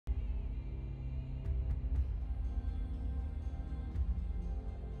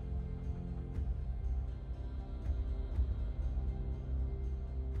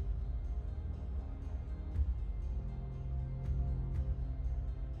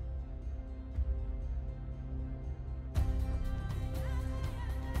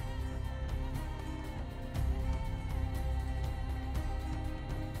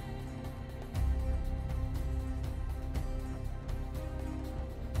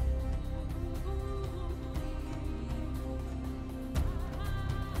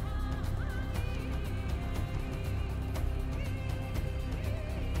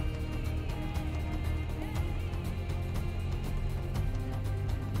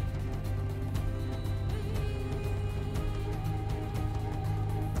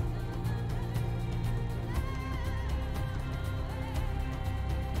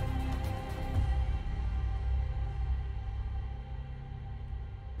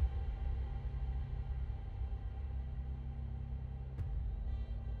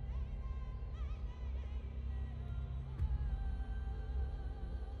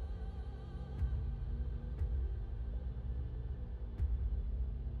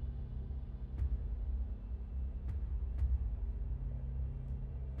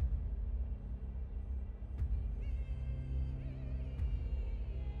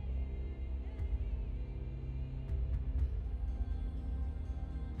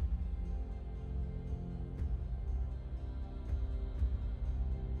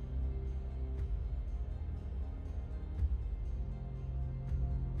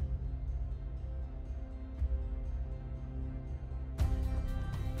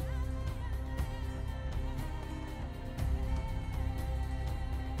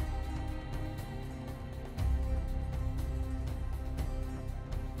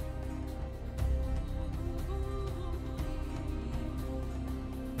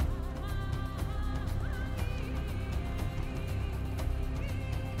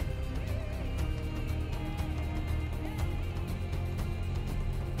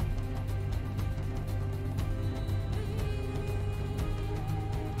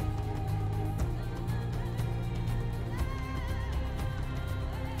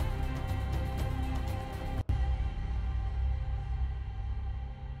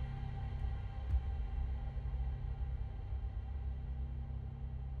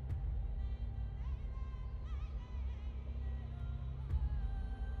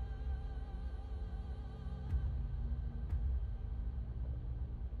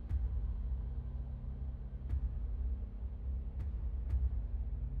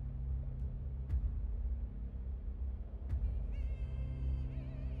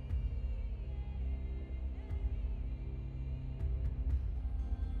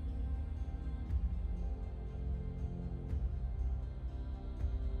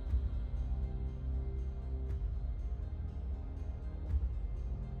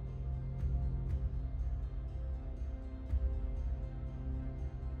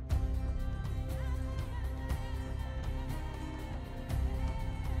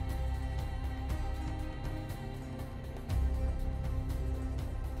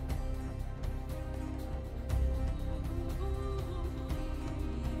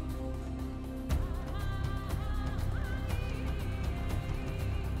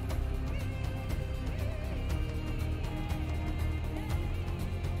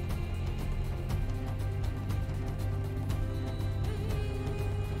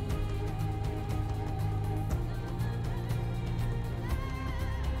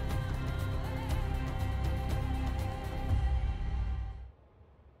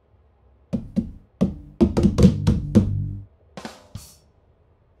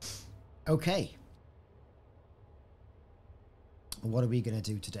Okay. What are we going to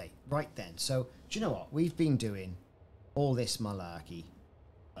do today? Right then, so do you know what? We've been doing all this malarkey,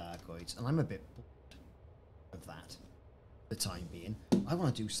 Thargoids, and I'm a bit bored of that for the time being. I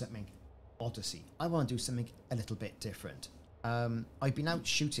want to do something Odyssey. I want to do something a little bit different. I've been out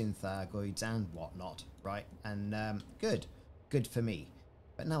shooting Thargoids and whatnot, right? And good for me.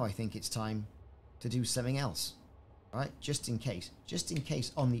 But now I think it's time to do something else, right? Just in case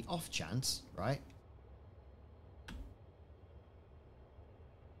on the off chance, right?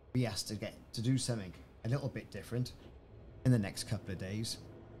 We asked to get to do something a little bit different in the next couple of days,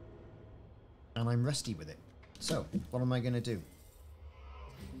 and I'm rusty with it. So what am I going to do?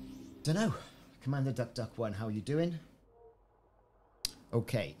 Don't know. Commander Duck Duck 1, how are you doing?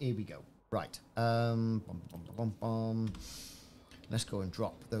 Okay, here we go. Right. Let's go and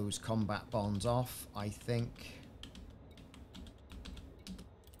drop those combat bonds off. I think.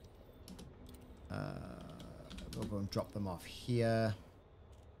 We'll go and drop them off here.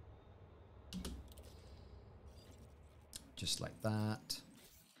 Just like that.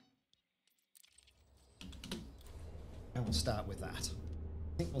 And we'll start with that.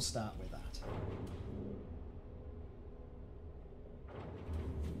 I think we'll start with that.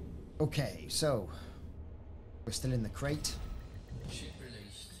 Okay, so we're still in the crate.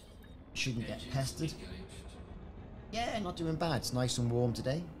 Shouldn't get pestered. Yeah, not doing bad. It's nice and warm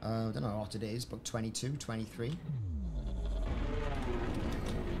today. I don't know what it is, but 22, 23.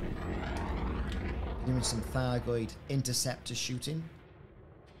 Doing some Thargoid interceptor shooting.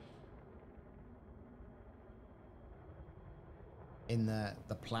 In the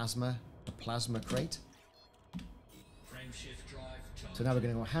plasma crate. So now we're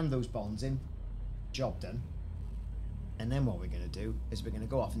going to go hand those bonds in. Job done. And then what we're going to do is we're going to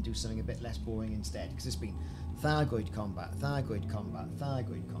go off and do something a bit less boring instead, because it's been Thargoid combat, Thargoid combat,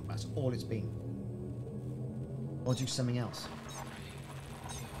 Thargoid combat. That's all it's been. Or do something else.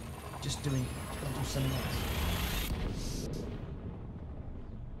 Just do something else.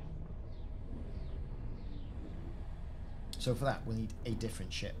 So for that, we'll need a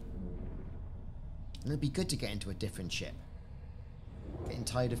different ship. And it'd be good to get into a different ship. Getting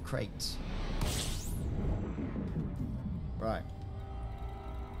tired of crates. Right.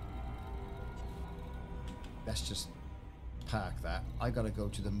 Let's just park that. I gotta go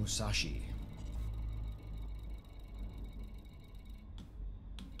to the Musashi.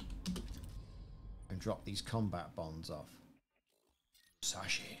 And drop these combat bonds off.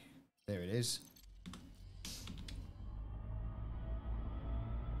 Musashi. There it is.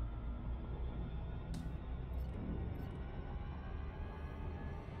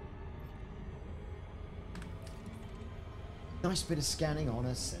 Nice bit of scanning on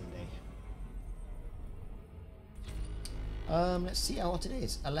a Sunday. Let's see how hot it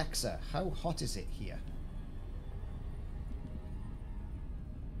is. Alexa, how hot is it here?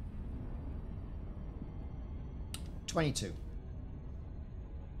 (22).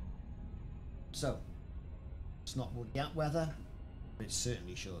 So, it's not really at weather, but it's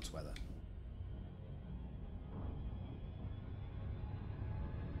certainly shorts weather.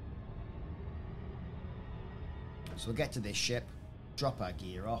 So we'll get to this ship, drop our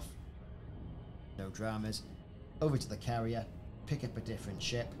gear off, no dramas, over to the carrier, pick up a different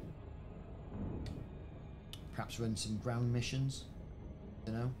ship, perhaps run some ground missions,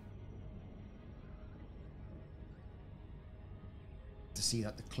 you know, to see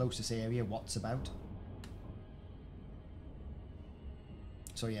that the closest area what's about.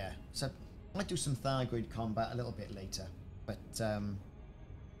 So yeah, so I might do some Thargoid combat a little bit later, but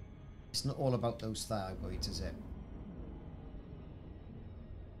it's not all about those Thargoids, is it?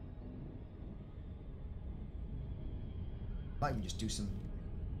 Might even just do some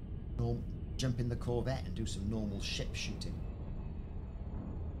jump in the Corvette and do some normal ship shooting.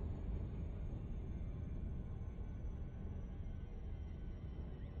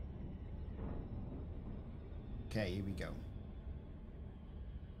 Okay, here we go.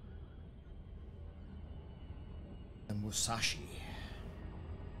 The Musashi.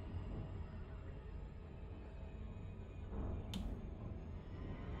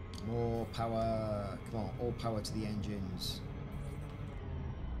 More power. Come on, all power to the engines.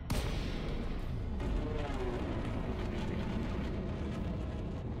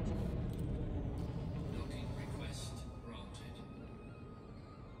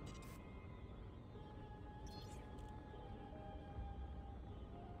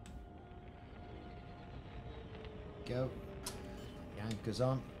 Go. The anchor's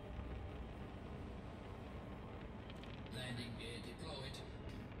on. Landing gear deployed.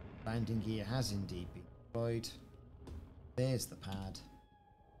 Landing gear has indeed been deployed. There's the pad.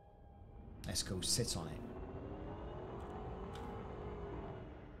 Let's go sit on it.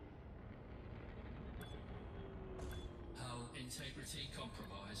 Hull integrity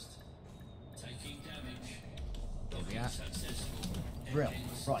compromised. Taking damage. There we Docking are. successful. Brill.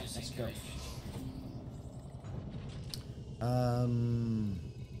 Engines Right, let's go. disengaged.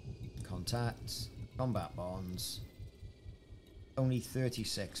 Contacts, combat bonds. Only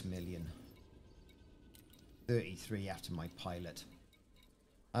 36 million. 33 after my pilot.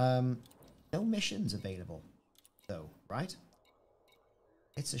 No missions available, though, right?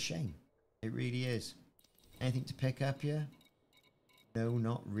 It's a shame. It really is. Anything to pick up here? No,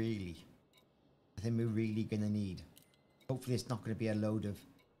 not really. I think we're really going to need. Hopefully it's not going to be a load of,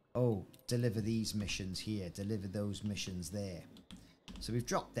 oh, deliver these missions here, deliver those missions there. So we've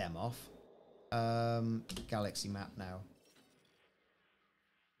dropped them off. Galaxy map now.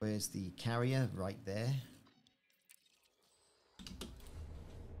 Where's the carrier? Right there.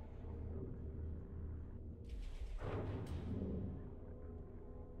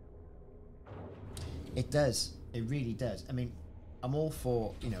 It does. It really does. I mean, I'm all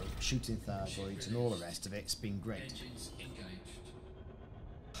for, you know, shooting Thargoids and all the rest of it. It's been great. Engines engaged.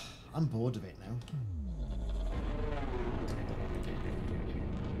 I'm bored of it now.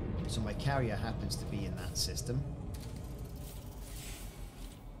 So my carrier happens to be in that system.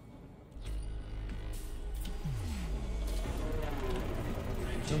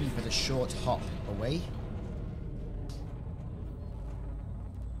 It's only but a short hop away.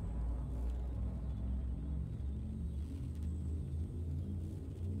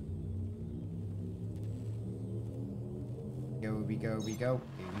 We go, we go,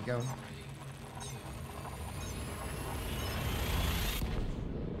 here we go.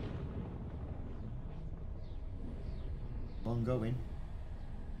 On going.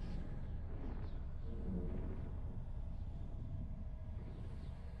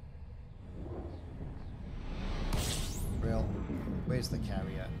 Real, where's the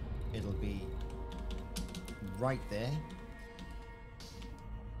carrier? It'll be right there.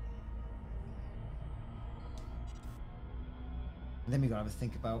 And then we gotta have a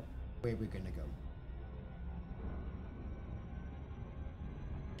think about where we're gonna go.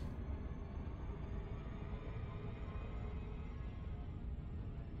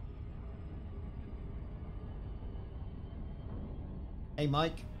 Hey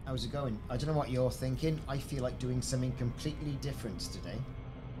Mike, how's it going? I don't know what you're thinking. I feel like doing something completely different today.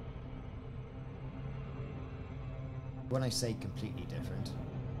 When I say completely different,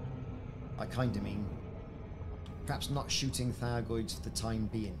 I kind of mean perhaps not shooting Thargoids for the time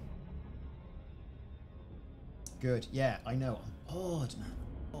being. Good. Yeah, I know. I'm bored, man.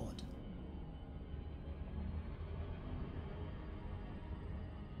 I'm bored.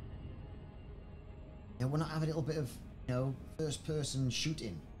 You know, why not have a little bit of, you know, first-person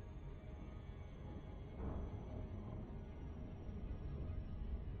shooting?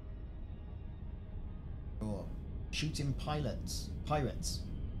 Or shooting pirates,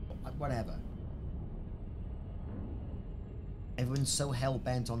 whatever. Everyone's so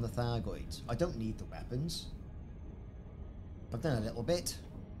hell-bent on the Thargoids. I don't need the weapons. I've done a little bit.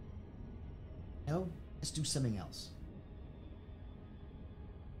 No, let's do something else.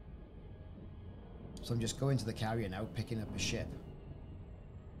 So I'm just going to the carrier now, picking up a ship.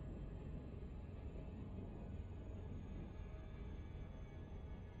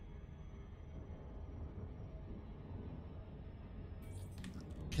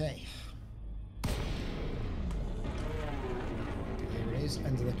 Okay. Here it is,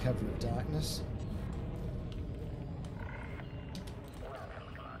 under the cover of darkness.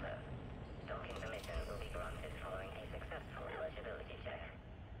 Welcome, Commander. Docking permission will be granted following a successful eligibility check.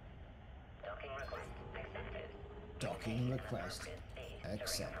 Docking request accepted. Docking request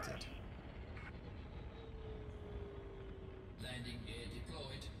accepted. Landing gear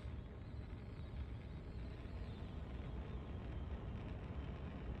deployed.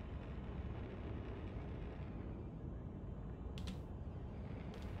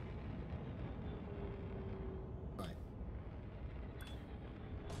 Right.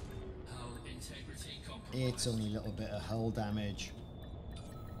 Hull integrity compromised. It's only a little bit of hull damage.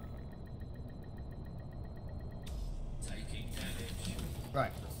 Taking damage.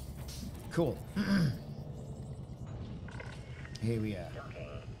 Right. Cool. Here we are.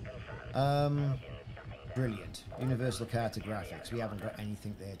 Brilliant. Universal cartographics. We haven't got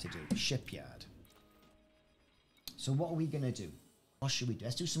anything there to do. Shipyard. So what are we going to do? What should we do?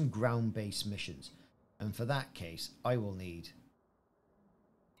 Let's do some ground-based missions. And for that case, I will need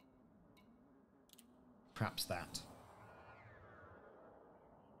perhaps that.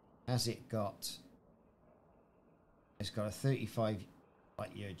 Has it got... It's got a 35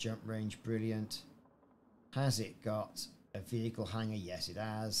 Lightyear jump range, brilliant. Has it got a vehicle hangar? Yes, it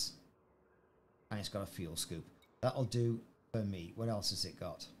has. And it's got a fuel scoop. That'll do for me. What else has it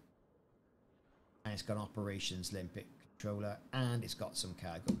got? And it's got an operations limpet controller, and it's got some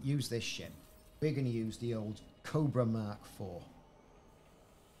cargo. Use this ship. We're going to use the old Cobra Mark IV.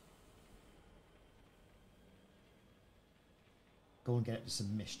 Go and get up to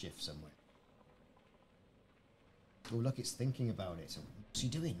some mischief somewhere. Oh, look, it's thinking about it. What's he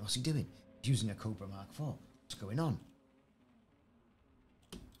doing? What's he doing? He's using a Cobra Mark IV. What's going on?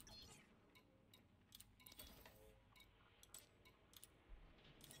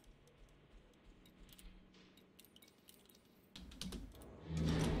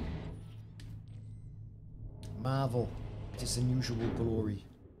 Marvel, it is unusual glory.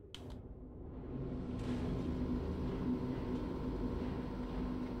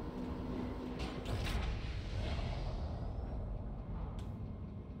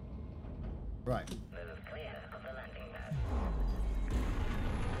 Right. Move clear of the landing pad.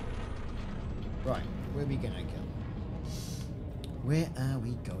 Right, where are we gonna go? Where are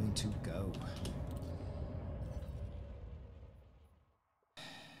we going to go?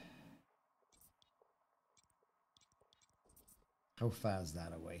 How far is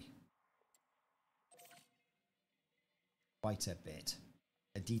that away? Quite a bit.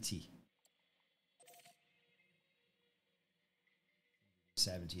 A DT.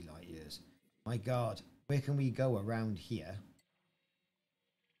 70 light years. My God, where can we go around here?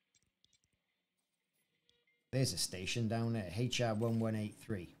 There's a station down there, HR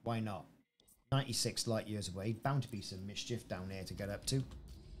 1183. Why not? 96 light years away. Bound to be some mischief down there to get up to.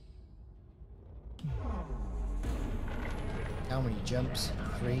 How many jumps?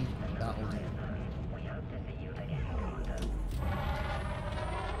 3. That'll do. We hope to see you again, Commander.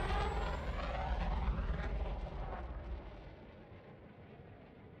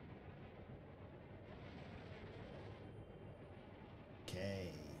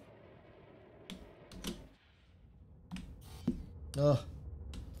 Okay. Oh.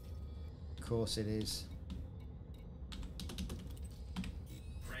 Of course it is.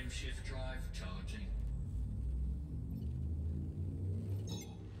 Frameshift drive charging. 4,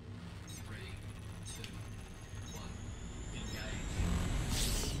 3, 2, 1. Engage.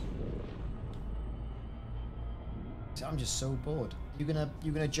 So I'm just so bored. You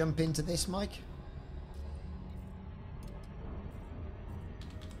gonna jump into this, Mike?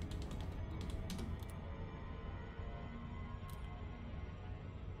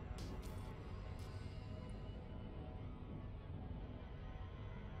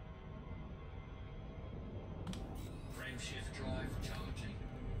 Frameshift drive charging.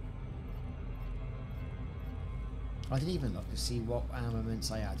 I didn't even look to see what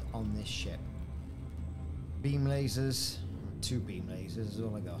armaments I had on this ship. Beam lasers. 2 beam lasers is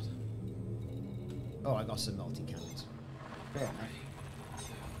all I got. Oh, I got some multi-cannons. Fair enough.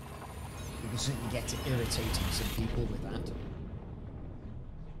 You can certainly get to irritating some people with that.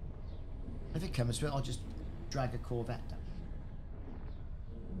 If it comes to it, I'll just drag a Corvette down.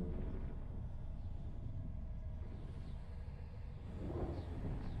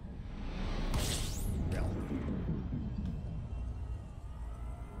 Real.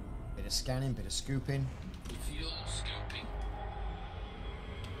 Bit of scanning, bit of scooping. Fuel scoping.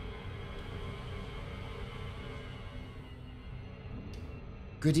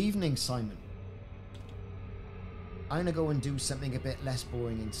 Good evening, Simon. I'm gonna go and do something a bit less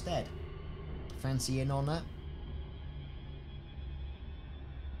boring instead. Fancy in on that?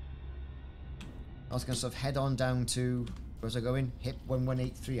 I was gonna sort of head on down to, where was I going? HIP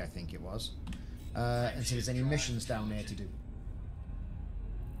 1183, I think it was. And see if there's any missions down there to do.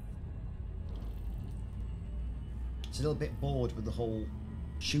 It's a little bit bored with the whole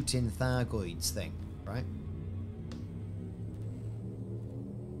shooting Thargoids thing, right?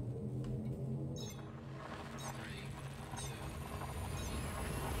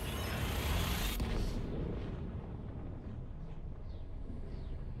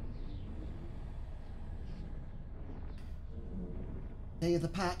 Day of the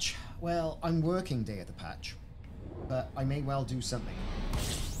patch. Well, I'm working day of the patch, but I may well do something.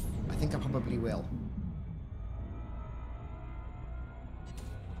 I think I probably will.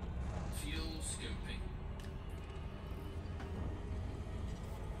 Fuel scoping.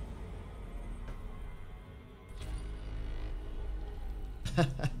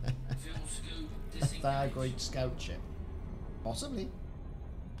 Fuel scoop A disengage. Thargoid scout ship. Possibly.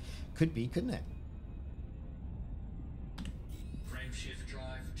 Could be, couldn't it? Frameshift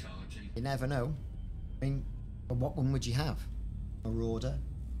drive charging. You never know. I mean, but what one would you have? Marauder?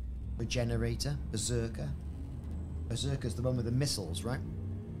 Regenerator? Berserker? Berserker's the one with the missiles, right?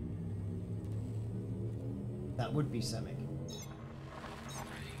 That would be something.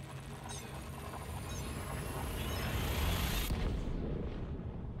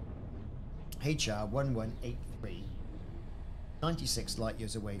 HR 1183, 96 light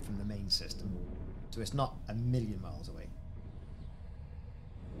years away from the main system, so it's not a million miles away.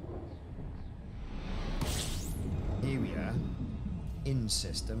 Here we are, in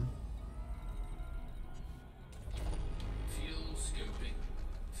system. Fuel scoping.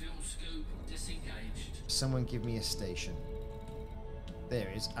 Fuel scope disengaged. Someone give me a station.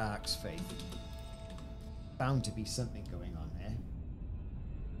 There is Ark's Faith. Bound to be something going on there.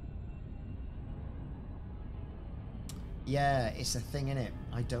 Yeah, it's a thing, innit?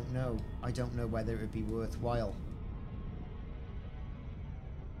 I don't know. I don't know whether it would be worthwhile.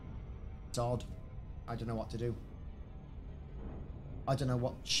 It's odd. I don't know what to do. I don't know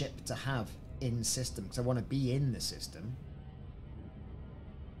what ship to have in system, because I want to be in the system.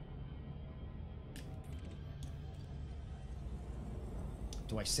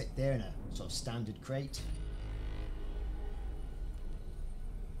 Do I sit there in a sort of standard crate?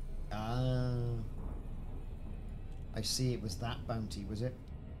 Ah, I see. It was that bounty, was it?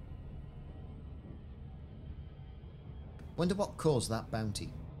 Wonder what caused that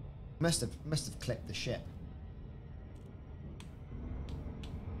bounty. Must have clipped the ship.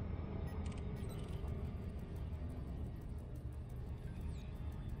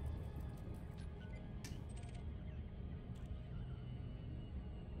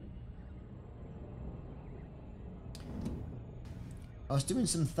 I was doing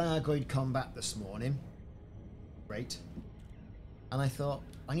some Thargoid combat this morning. Great. And I thought,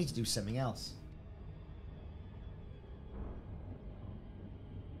 I need to do something else.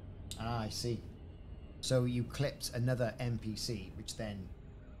 Ah, I see. So you clipped another NPC, which then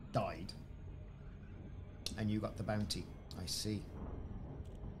died. And you got the bounty. I see.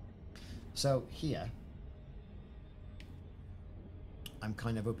 So here, I'm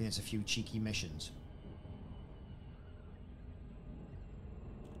kind of hoping there's a few cheeky missions.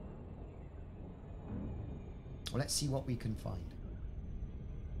 Well, let's see what we can find.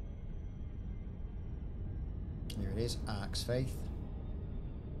 Here it is, Ark's Faith.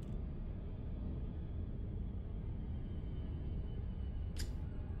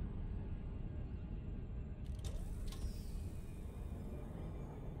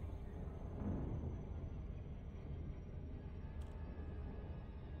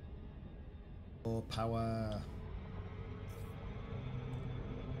 More power.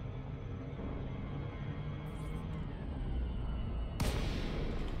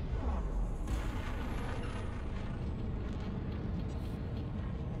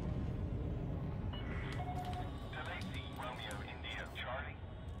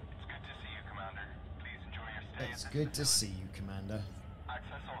 It's good to see you, Commander.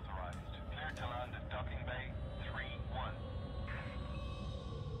 Access authorized. Clear to land at docking bay 3-1.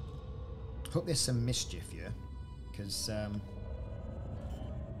 Hope there's some mischief here, because I've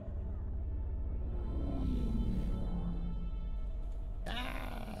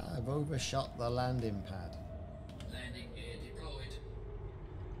overshot the landing pad. Landing gear deployed.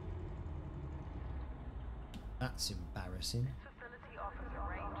 That's embarrassing. Facility offers a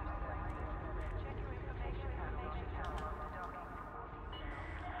range of services. Check your information panel to tell on the docking.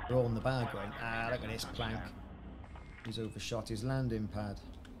 We're all in the bag going, ah, look at this plank. He's overshot his landing pad.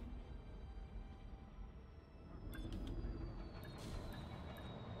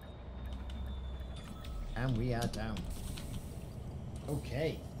 And we are down.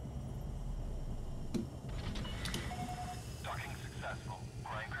 Okay. Docking successful.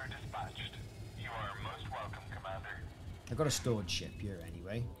 Ground crew dispatched. You are most welcome, Commander. I've got a stored ship here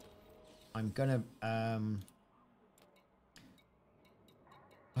anyway. I'm gonna I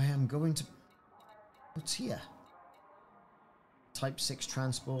am going to... What's here? Type 6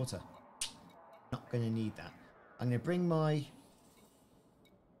 transporter. Not gonna need that. I'm gonna bring my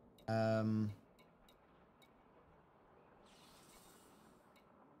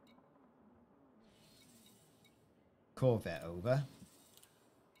Corvette over.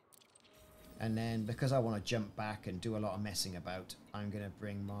 And then, because I want to jump back and do a lot of messing about, I'm going to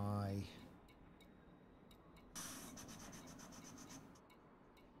bring my...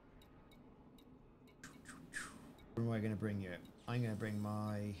 Where am I going to bring you? I'm going to bring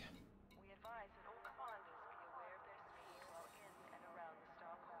my... We advise that all commanders be aware of their speed while in and around the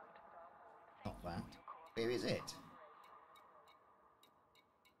Starport. Not that. Where is it?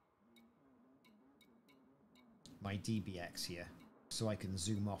 My DBX here, so I can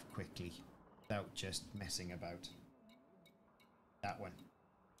zoom off quickly without just messing about. That one.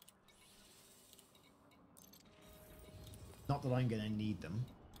 Not that I'm going to need them.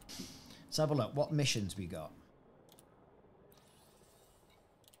 Let's have a look. What missions we got?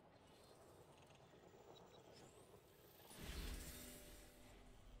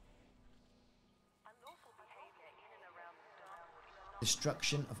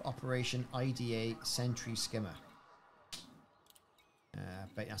 Destruction of Operation IDA Sentry Skimmer.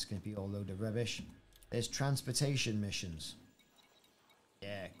 Bet that's going to be all load of rubbish. There's transportation missions.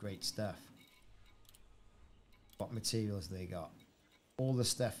 Yeah, great stuff. What materials they got? All the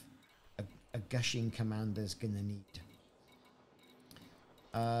stuff a gushing commander's going to need.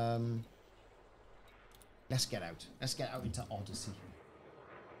 Let's get out. Let's get out into Odyssey.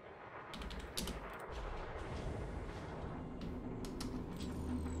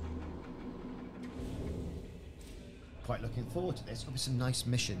 Quite looking forward to this. There'll be some nice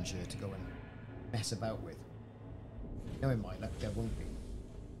missions here to go and mess about with. Knowing my luck, there won't be.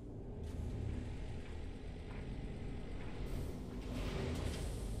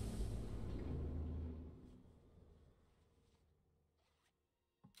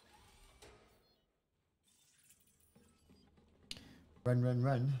 Run, run,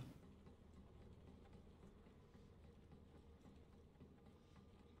 run.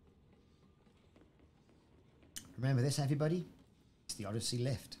 Remember this, everybody? It's the Odyssey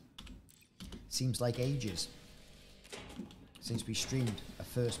lift. Seems like ages since we streamed a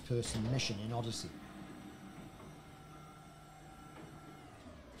first-person mission in Odyssey.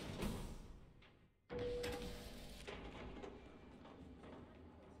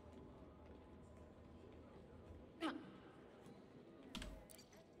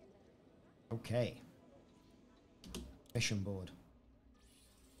 Okay. Mission board.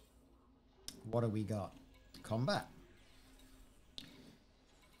 What do we got? Combat.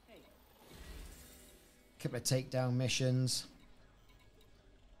 Couple of takedown missions.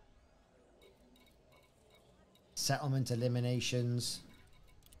 Settlement eliminations.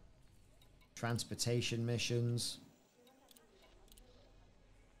 Transportation missions.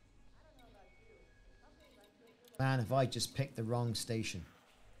 Man, have I just picked the wrong station.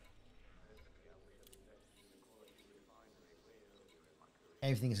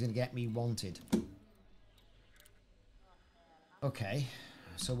 Everything is going to get me wanted. Okay,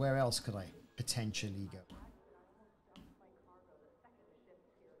 so where else could I potentially go?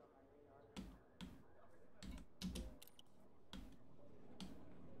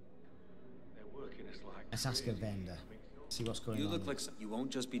 Let's ask a vendor. See what's going on. You look like you won't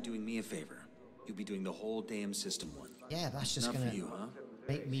just be doing me a favor. You'll be doing the whole damn system one. Yeah, that's just Not gonna for you, huh?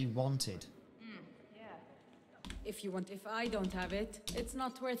 make me wanted. If I don't have it, it's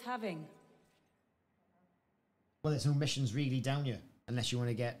not worth having. Well, there's no missions really down here, unless you want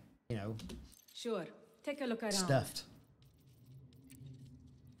to get, you know, Sure, take a look around. stuffed.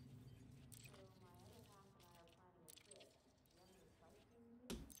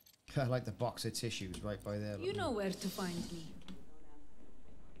 I like the box of tissues right by there. You know where to find me.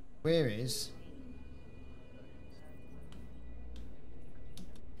 Where is?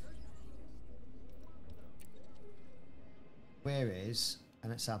 Where is?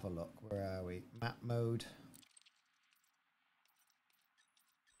 And let's have a look. Where are we? Map mode.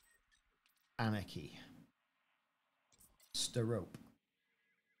 Anarchy. Sterope.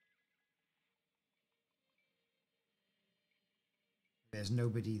 There's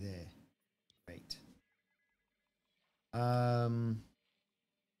nobody there. Great. Can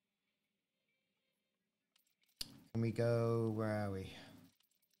we go? Where are we?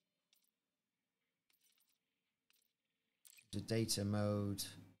 The data mode.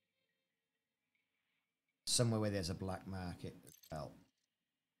 Somewhere where there's a black market as well.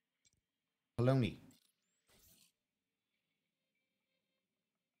 Poloni.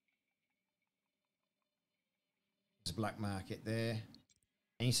 There's a black market there.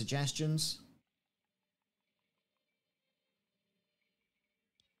 Any suggestions?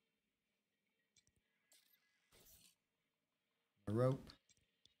 Rope.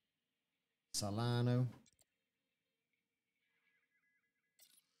 Solano.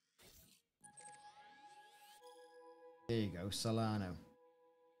 There you go, Solano.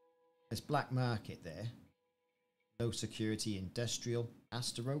 There's black market there. Low security industrial.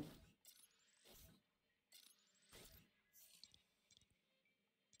 Asterope.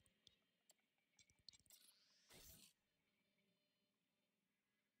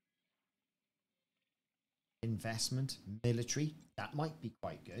 Investment, military, that might be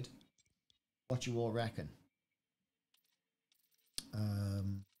quite good. What you all reckon?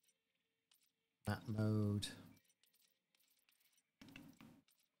 Map mode,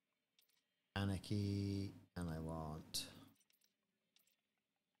 anarchy, and I want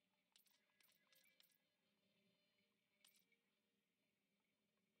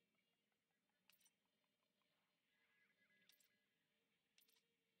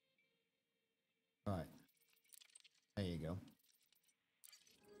right. There you go.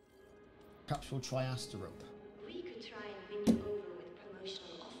 Perhaps we'll try Asterope. We could try and win you over with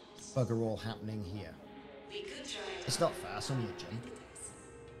bugger all happening here? We could try it. It's not far, it's only a jump.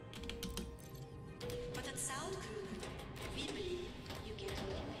 But at South Crew, we believe you get what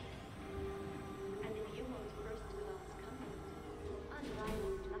you pay. And if you want first class comfort,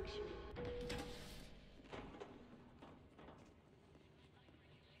 unrivaled luxury.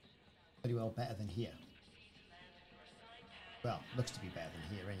 Pretty well better than here. Well, looks to be better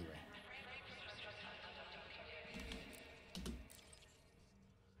than here anyway.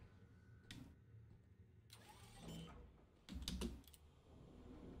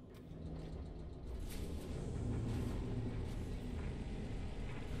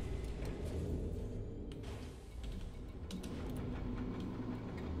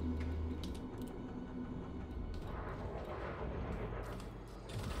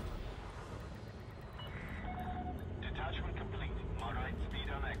 Detachment complete. Moderate speed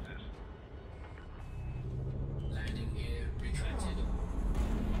on exit. Landing gear retracted.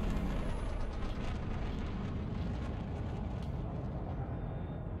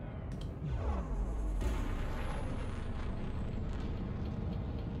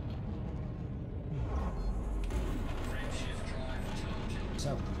 Frameshift drive charging.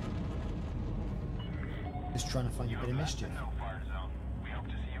 So, just trying to find a bit of mischief. No fire zone. We hope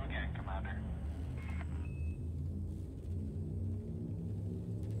to see you again, Commander.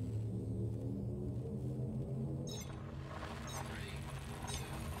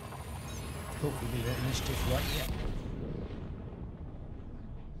 Hopefully be a bit of mischief right here.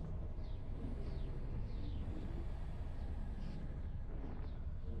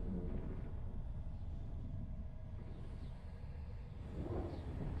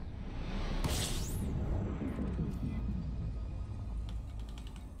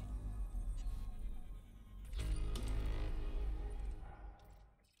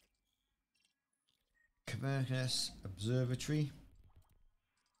 Copernicus Observatory.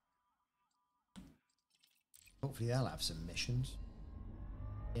 Hopefully they'll have some missions.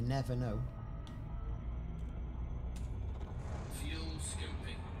 You never know. Fuel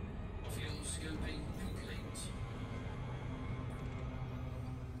scoping. Fuel scoping complete.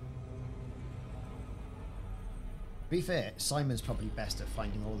 To be fair, Simon's probably best at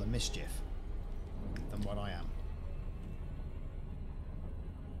finding all the mischief than what I am.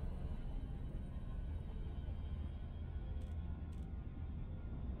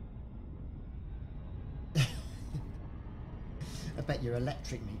 I bet your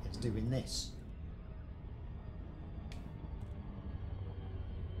electric meter's doing this.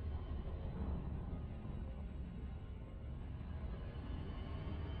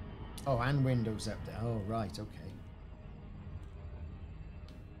 Oh, and Windows up there. Oh, right, okay.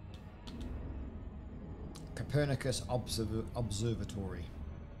 Copernicus Observatory.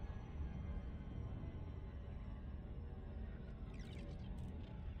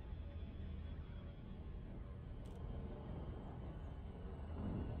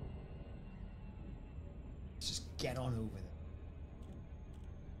 Let's just get on over there.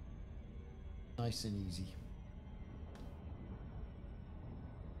 Nice and easy.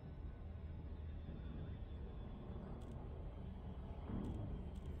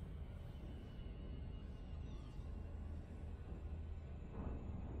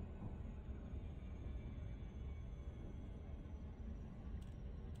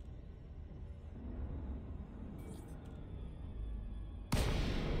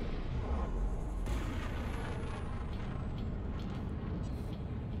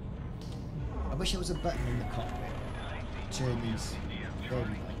 I wish there was a button in the cockpit to turn these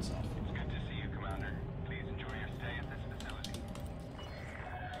building lights off. It's good to see you, Commander. Please enjoy your stay at this facility.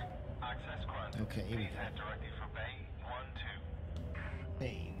 Access granted. Okay, here we Please go. head directly for Bay 1-2.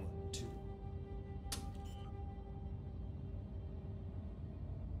 Bay 1-2.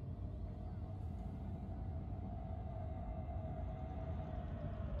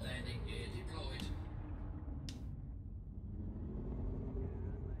 Landing gear deployed.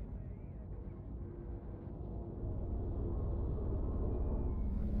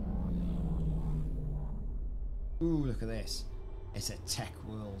 Ooh, look at this. It's a tech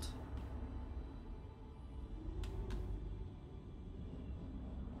world.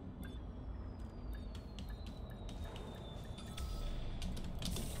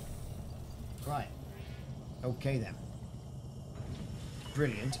 Right. Okay then.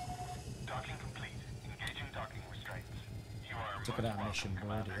 Brilliant. Docking complete. Engaging docking restraints. You are Look at most our mission welcome,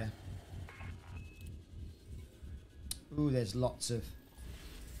 board Commander. here. Ooh, there's lots of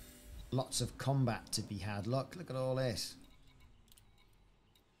combat to be had. Look at all this.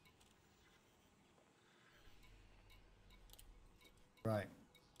 Right.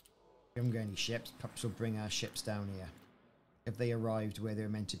 We haven't got any ships. Perhaps we'll bring our ships down here. Have they arrived where they're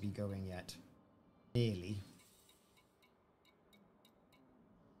meant to be going yet? Nearly.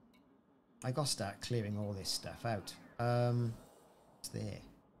 I gotta start clearing all this stuff out. It's there.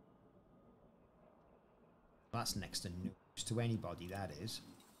 That's next to news to anybody, that is.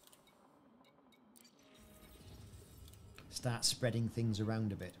 Start spreading things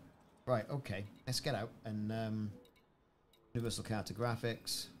around a bit. Right, okay. Let's get out and universal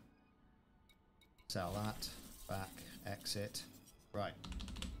cartographics. Sell that. Back. Exit. Right.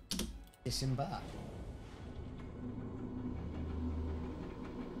 Disembark.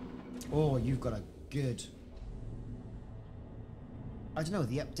 Oh, you've got a good... I don't know,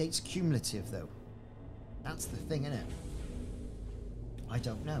 the update's cumulative though. That's the thing, isn't it? I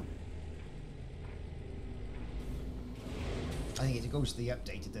don't know. I think if it goes to the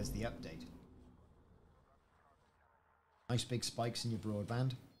update, it does the update. Nice big spikes in your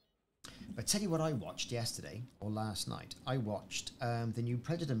broadband. But tell you what I watched yesterday, or last night. I watched the new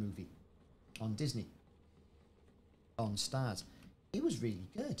Predator movie on Disney. On Stars. It was really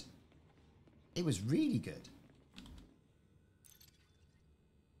good. It was really good.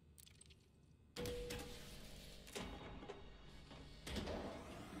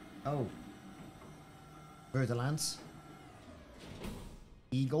 Oh. Bird of Lance.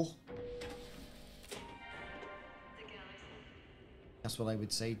 Eagle. That's what I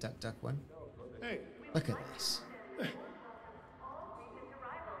would say, Duck Duck One. Hey. Look at this.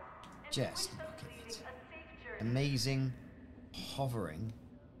 Just look at it. Amazing hovering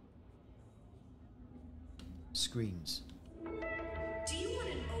screens. Do you want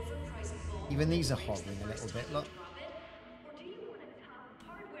an overpriced ball? Even these are hovering a little bit, look. Or do you want a top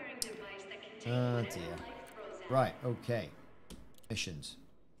hard-wearing device that can take Oh whatever dear. life throws at Right, okay. Missions.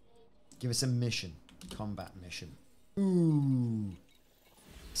 Give us a mission. Combat mission. Ooh.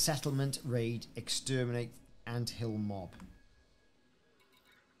 Settlement, raid, exterminate, anthill mob.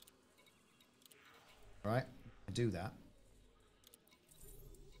 Right, do that.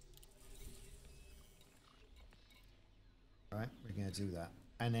 Right, we're gonna do that.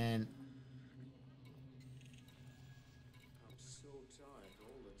 And then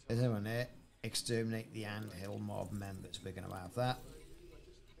there's anyone there? Exterminate the anthill mob members. We're gonna have that.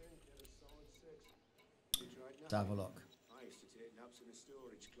 Let's have a look.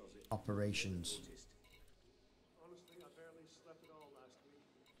 Operations.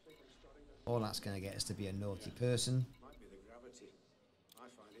 All that's going to get us to be a naughty person. Might be the gravity. I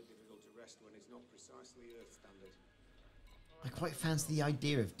find it difficult to rest when it's not precisely Earth standard. I quite fancy the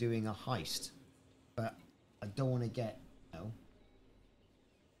idea of doing a heist, but I don't want to get, you know,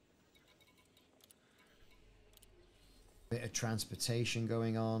 bit of transportation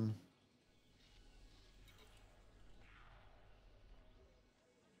going on.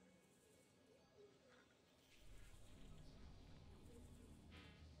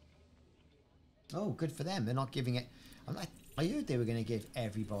 Oh, good for them. They're not giving it... I heard they were going to give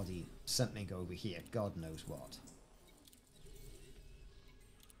everybody something over here. God knows what.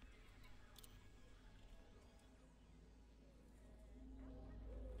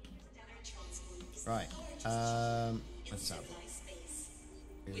 Right. Let's have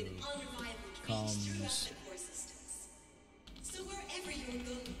comms. So wherever you're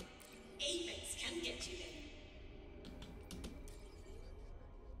going, Apex can get you there.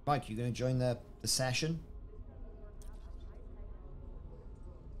 Mike, you going to join the session?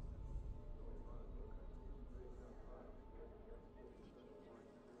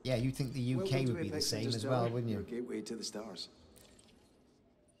 Yeah, you think the UK would be the same as well, wouldn't you? Gateway to the stars.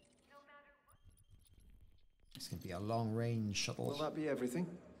 It's going to be a long-range shuttle. Will that be everything?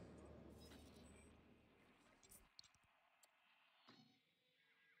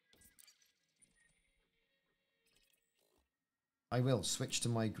 I will switch to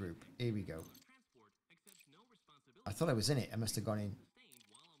my group. Here we go. I thought I was in it. I must have gone in.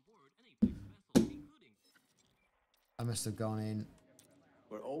 I must have gone in.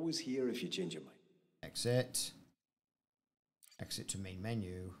 We're always here if you change your mind. Exit. Exit to main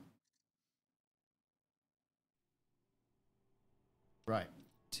menu. Right.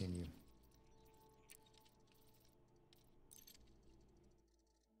 Continue.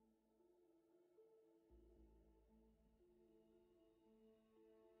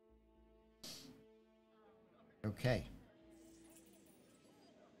 Okay.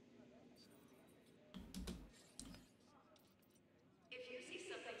 If you see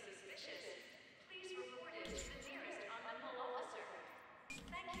something suspicious, please report it to the nearest on-call officer.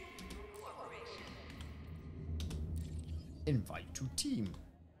 Thank you for your cooperation. Invite to team.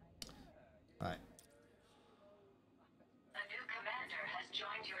 Right. A new commander has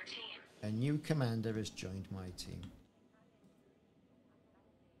joined your team. A new commander has joined my team.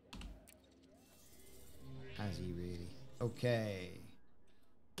 has he really? Okay.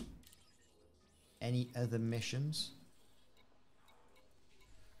 Any other missions?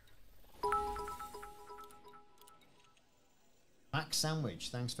 Mac Sandwich,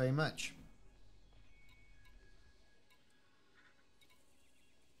 thanks very much.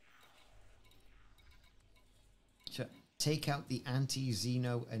 Take out the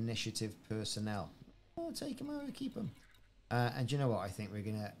anti-xeno initiative personnel. Oh, take them out, keep them. And you know what? I think we're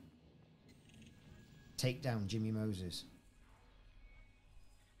gonna take down Jimmy Moses.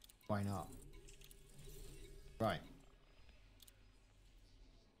 Why not? Right.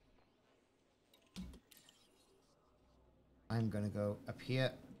 I'm gonna go up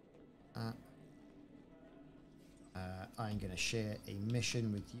here. I'm gonna share a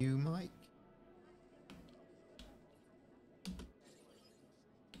mission with you, Mike.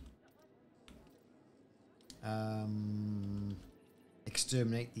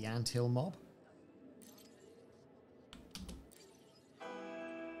 Exterminate the anthill mob.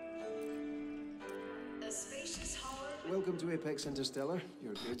 Welcome to Apex Interstellar.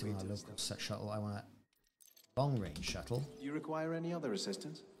 Your gateway to the Local shuttle. I want a long range shuttle. Do you require any other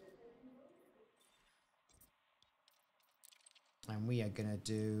assistance? And we are gonna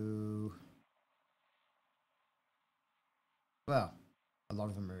do, well, a lot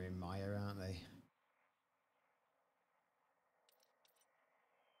of them are in Maya, aren't they?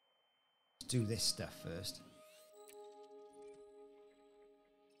 Let's do this stuff first.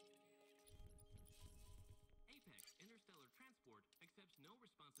 Apex Interstellar Transport accepts no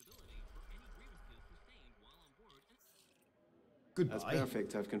responsibility for any grievances sustained while on board. Goodbye. That's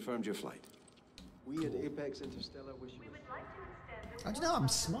perfect. I've confirmed your flight. We at Apex Interstellar wish you. I don't know, I'm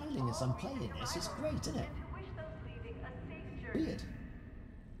smiling as I'm playing this. It's great, isn't it? Weird.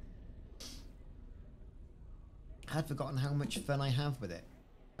 I had forgotten how much fun I have with it.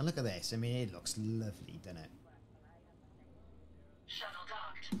 And look at this. I mean, it looks lovely, doesn't it? Shuttle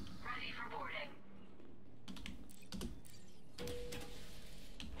docked. Ready for boarding.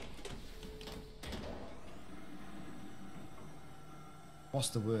 What's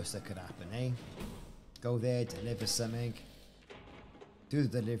the worst that could happen, eh? Go there, deliver something. Do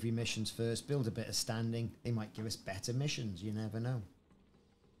the delivery missions first, build a bit of standing. They might give us better missions, you never know.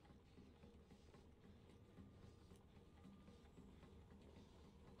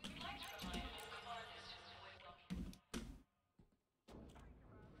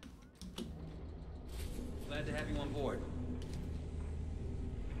 Glad to have you on board.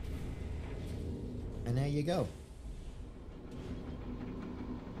 And there you go.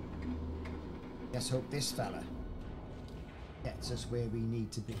 Let's hope this fella gets us where we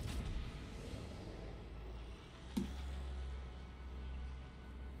need to be.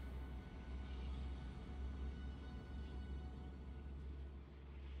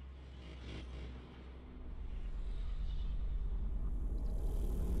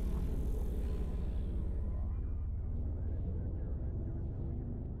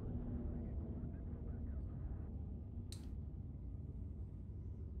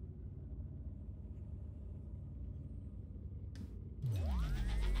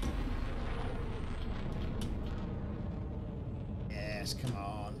 Yes, come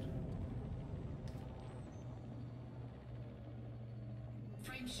on.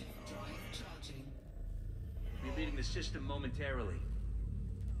 Frameshift drive charging. Rereading the system momentarily.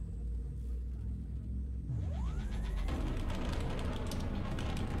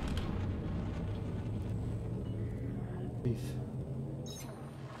 Beef.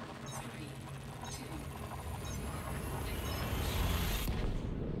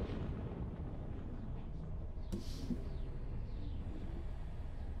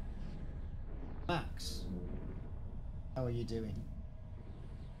 Max, how are you doing?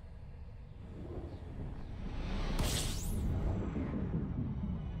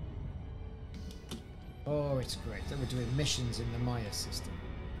 Oh, it's great that we're doing missions in the Maya system.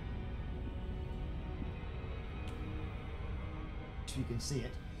 If you can see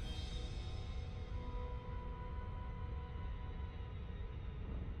it.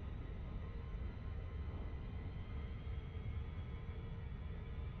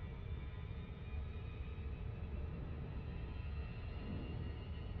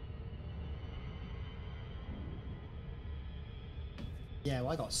 Yeah,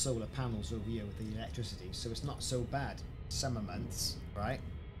 well, I got solar panels over here with the electricity, so it's not so bad. Summer months, right?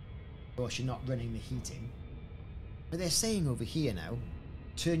 Of course, you're not running the heating. But they're saying over here now,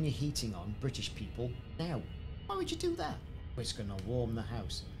 turn your heating on, British people, now. Why would you do that? Well, it's going to warm the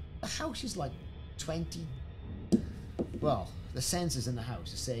house. The house is like 20... Well, the sensors in the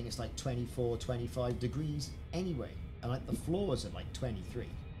house are saying it's like 24, 25 degrees anyway. And like the floors are like 23.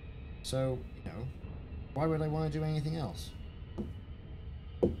 So, you know, Why would I want to do anything else?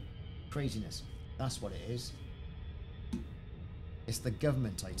 Craziness. That's what it is. It's the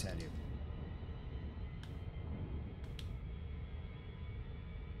government, I tell you.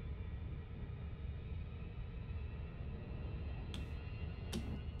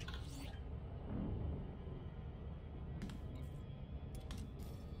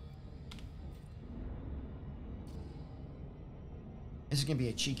 This is going to be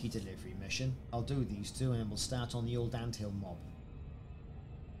a cheeky delivery mission. I'll do these two and then we'll start on the old anthill mob.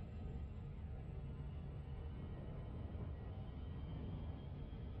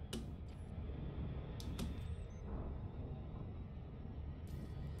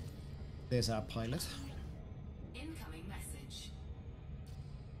 There's our pilot. Incoming message.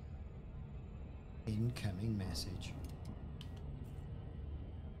 Incoming message.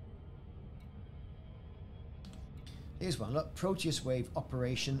 Here's one. Look, Proteus Wave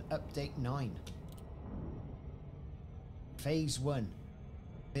Operation Update 9. Phase 1.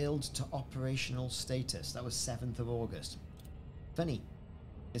 Build to operational status. That was 7th of August. Funny.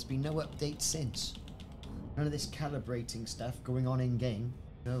 There's been no update since. None of this calibrating stuff going on in game.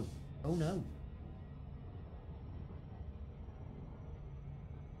 No. Oh no.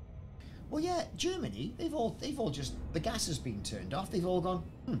 Well, yeah, Germany, they've all just, the gas has been turned off. They've all gone,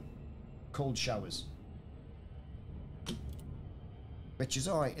 cold showers. Which is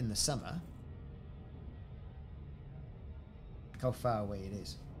alright in the summer. Look how far away it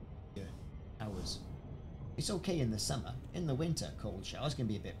is. Yeah, hours. It's okay in the summer. In the winter, cold showers can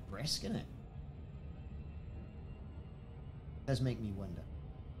be a bit brisk, isn't it? Does make me wonder.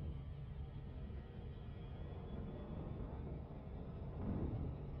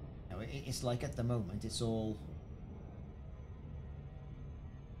 It's like at the moment, it's all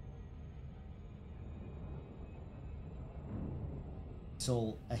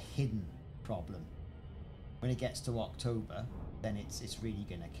a hidden problem. When it gets to October, then it's really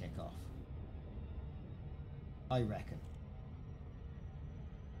gonna kick off. I reckon.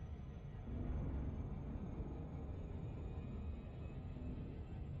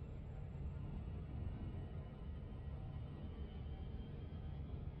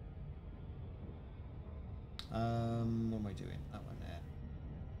 What am I doing? That one there.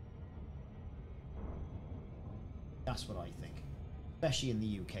 That's what I think. Especially in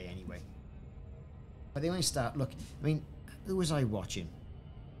the UK anyway. But they only start, look, I mean, who was I watching?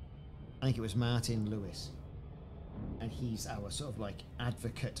 I think it was Martin Lewis. And he's our sort of like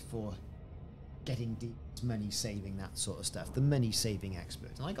advocate for getting deals, money saving, that sort of stuff. The money saving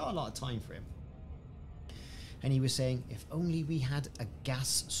expert. And I got a lot of time for him. And he was saying, if only we had a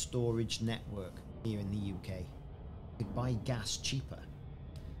gas storage network here in the UK, we could buy gas cheaper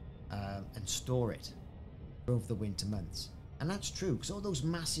and store it over the winter months. And that's true, because all those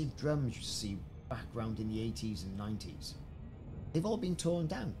massive drums you see back around in the 80s and 90s, they've all been torn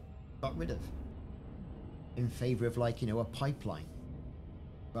down, got rid of, in favour of, like, you know, a pipeline.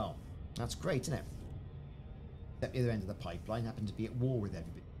 Well, that's great, isn't it? Except the other end of the pipeline happened to be at war with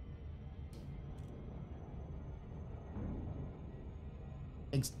everybody.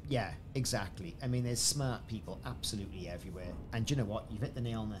 Yeah, exactly. I mean, there's smart people absolutely everywhere. And do you know what? You've hit the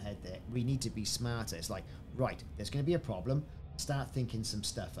nail on the head there. We need to be smarter. It's like, right, there's going to be a problem. Start thinking some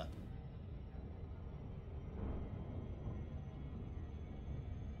stuff up.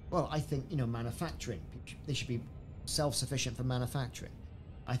 Well, I think, you know, manufacturing. They should be self-sufficient for manufacturing.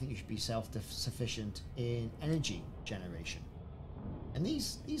 I think you should be self-sufficient in energy generation. And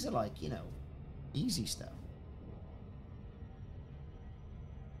these are like, you know, easy stuff.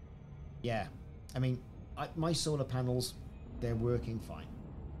 Yeah, I mean, my solar panels, they're working fine.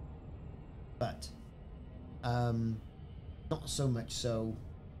 But, not so much so,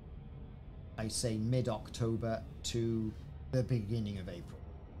 I say mid-October to the beginning of April.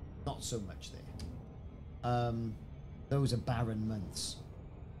 Not so much there. Those are barren months.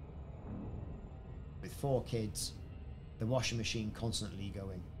 With 4 kids, the washing machine constantly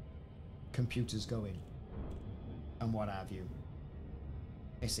going, computers going, and what have you.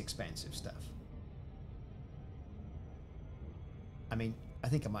 It's expensive stuff. I mean, I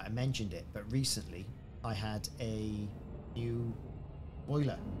think I might have mentioned it, but recently I had a new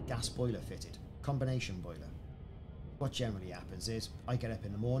boiler, gas boiler fitted, combination boiler. What generally happens is I get up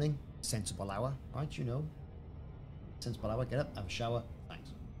in the morning, sensible hour, right? You know, sensible hour, get up, have a shower,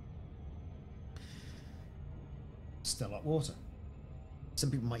 thanks. Still hot water. Some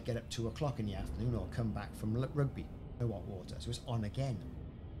people might get up 2 o'clock in the afternoon or come back from rugby, no hot water, so it's on again.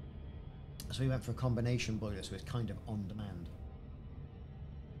 So we went for a combination boiler, so it's kind of on demand.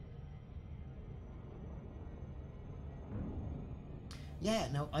 Yeah,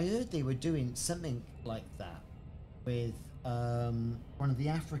 no, I heard they were doing something like that with one of the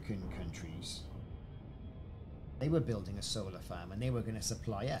African countries. They were building a solar farm and they were going to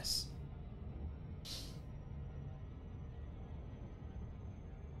supply us.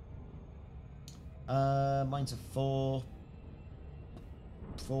 Mine's a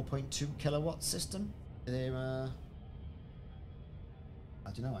 4.2 kilowatt system. They're I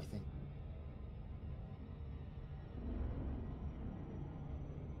don't know, I think.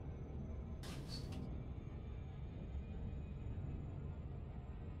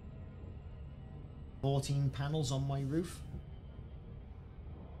 "14 panels on my roof.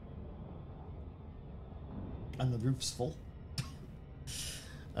 And the roof's full.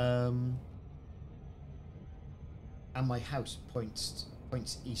 And my house points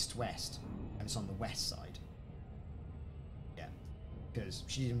east-west, and it's on the west side. Yeah, because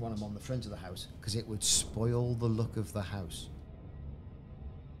she didn't want them on the front of the house, because it would spoil the look of the house.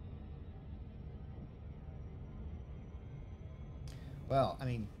 Well, I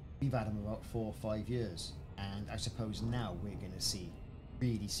mean, we've had them about 4 or 5 years, and I suppose now we're going to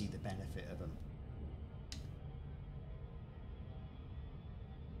really see the benefit of them.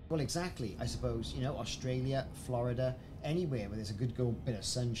 Well, exactly. I suppose, you know, Australia, Florida, anywhere where there's a good bit of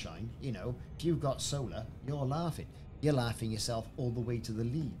sunshine, you know, if you've got solar, you're laughing. You're laughing yourself all the way to the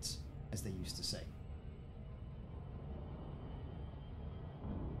leads, as they used to say.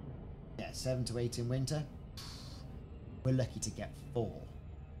 Yeah, 7 to 8 in winter. We're lucky to get 4.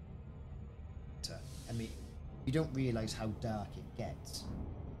 I mean, you don't realise how dark it gets.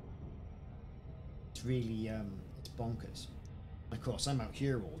 It's really, it's bonkers. Of course, I'm out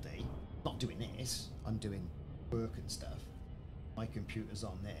here all day, not doing this. I'm doing work and stuff. My computer's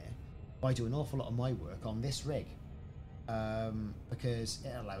on there. But I do an awful lot of my work on this rig, because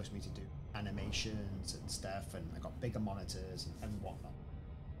it allows me to do animations and stuff, and I've got bigger monitors and whatnot.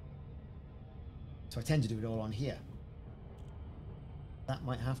 So I tend to do it all on here. That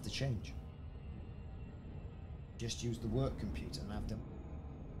might have to change. Just use the work computer and have them.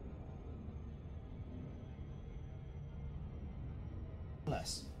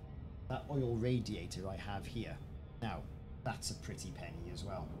 Plus, that oil radiator I have here, now, that's a pretty penny as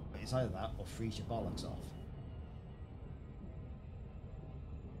well. But it's either that or freeze your bollocks off.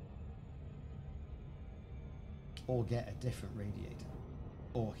 Or get a different radiator.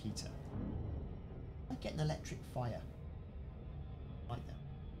 Or heater. I get an electric fire. Like that.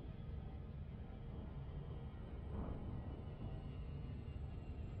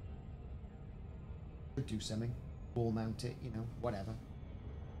 Could do something. Wall mount it, you know, whatever.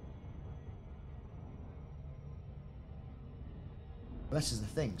 But this is the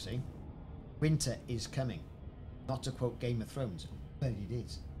thing, see? Winter is coming. Not to quote Game of Thrones, but it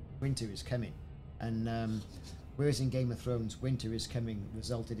is. Winter is coming. And whereas in Game of Thrones, winter is coming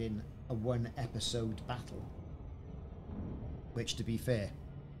resulted in a 1-episode battle. Which, to be fair,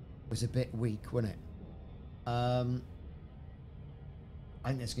 was a bit weak, wasn't it? I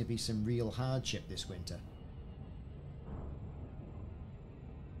think there's going to be some real hardship this winter.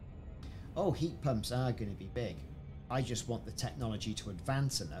 Oh, heat pumps are going to be big. I just want the technology to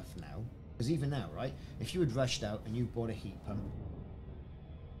advance enough now. Because even now, right, if you had rushed out and you bought a heat pump,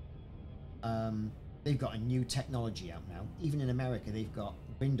 they've got a new technology out now. Even in America, they've got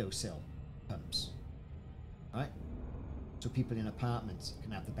windowsill pumps, right? So people in apartments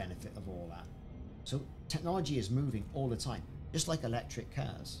can have the benefit of all that. So technology is moving all the time, just like electric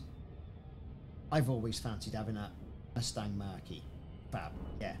cars. I've always fancied having a Mustang Mach-E. Fab,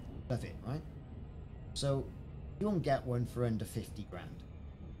 yeah, love it, right? So you won't get one for under 50 grand.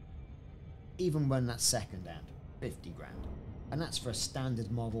 Even when that's second hand, 50 grand. And that's for a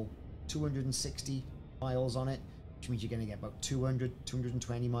standard model, 260 miles on it, which means you're going to get about 200,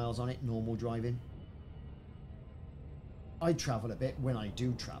 220 miles on it, normal driving. I travel a bit. When I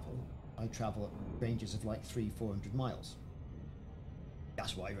do travel, I travel at ranges of like 300-400 miles.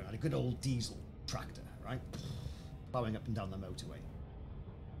 That's why I run a good old diesel tractor, right? Plowing up and down the motorway.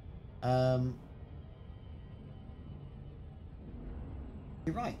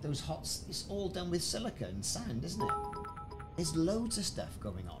 You're right, those hots, it's all done with silica and sand, isn't it? There's loads of stuff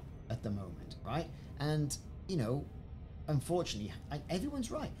going on at the moment, right? And, you know, unfortunately, everyone's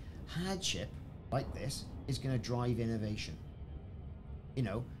right. Hardship like this is going to drive innovation. You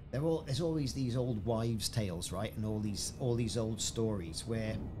know, there's always these old wives' tales, right? And all these old stories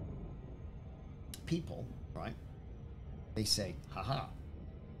where people, right, they say, haha,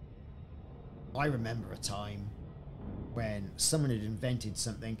 I remember a time when someone had invented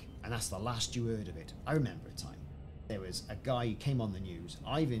something and that's the last you heard of it. I remember a time. There was a guy who came on the news.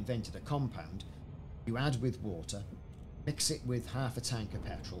 I've invented a compound you add with water mix it with half a tank of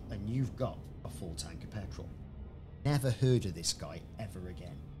petrol, and you've got a full tank of petrol. Never heard of this guy ever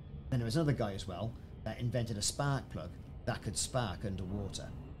again. Then there was another guy as well that invented a spark plug that could spark underwater,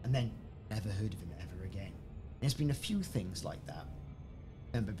 and then never heard of him ever again. There's been a few things like that.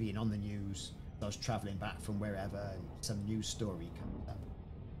 I remember being on the news, I was travelling back from wherever, and some news story comes up,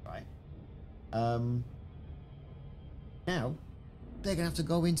 right? Now, they're going to have to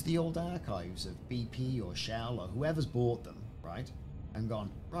go into the old archives of BP or Shell or whoever's bought them, right? And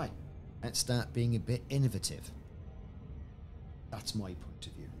gone, right, let's start being a bit innovative. That's my point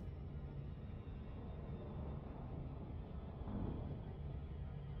of view.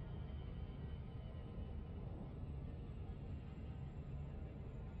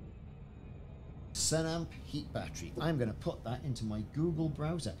 Sunamp heat battery. I'm going to put that into my Google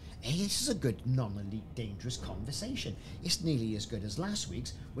browser. Hey, this is a good non-elite dangerous conversation. It's nearly as good as last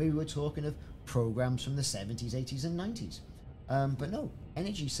week's, where we were talking of programs from the 70s, 80s and 90s. But no,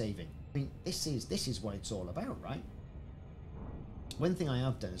 energy saving. I mean, this is what it's all about, right? One thing I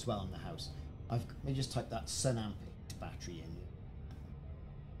have done as well in the house, let me just type that Sunamp heat battery in.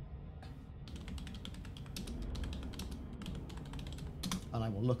 And I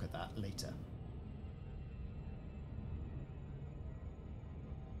will look at that later.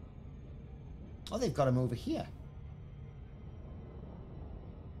 Oh, they've got them over here.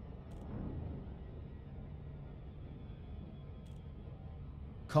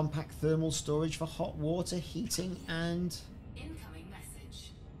 Compact thermal storage for hot water heating and Incoming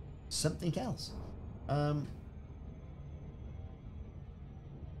message. something else. So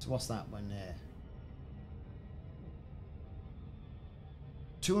what's that one there?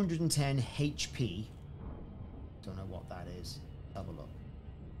 210 HP. Don't know what that is. Have a look.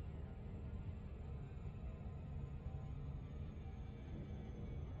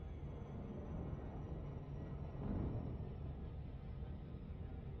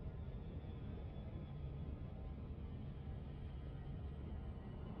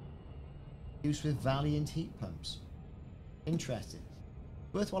 Used with Valiant heat pumps. Interesting.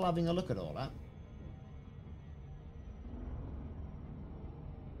 Worthwhile having a look at all that.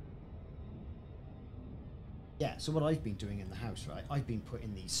 Yeah, so what I've been doing in the house, right, I've been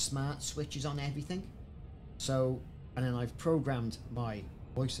putting these smart switches on everything. So, and then I've programmed my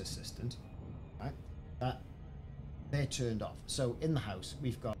voice assistant, right, that they're turned off. So in the house,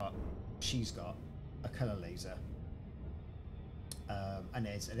 she's got a colour laser, and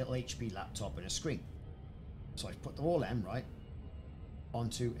there's a little HP laptop and a screen. So I've put all them, right,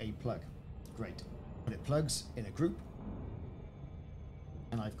 onto a plug. Great. But it plugs in a group,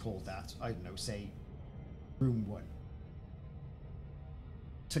 and I've called that, I don't know, say, room 1.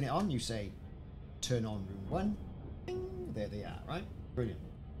 Turn it on, you say, turn on room 1. Bing, there they are, right? Brilliant.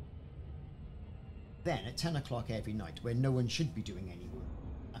 Then at 10 o'clock every night, when no one should be doing any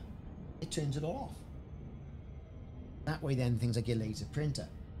work, it turns it all off. That way then things like your laser printer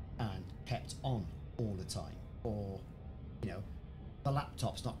and kept on all the time, or, you know, the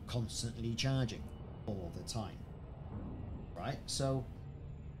laptop's not constantly charging all the time, right? So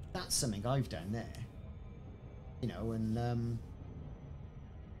that's something I've done there, you know, and of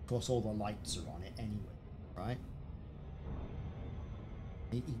course all the lights are on it anyway, right?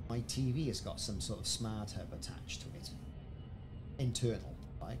 My TV has got some sort of smart hub attached to it, internal,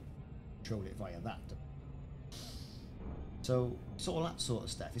 right? Control it via that. So it's all that sort of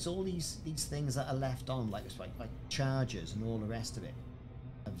stuff. It's all these things that are left on, like chargers and all the rest of it.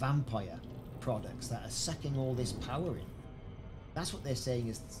 Vampire products that are sucking all this power in. That's what they're saying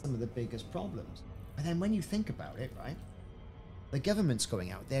is some of the biggest problems. And then when you think about it, right, the government's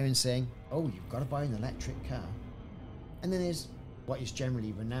going out there and saying, oh, you've got to buy an electric car. And then there's what is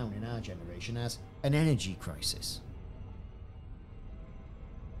generally renowned in our generation as an energy crisis.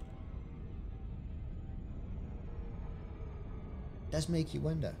 Does make you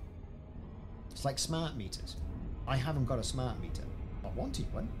wonder. It's like smart meters. I haven't got a smart meter. I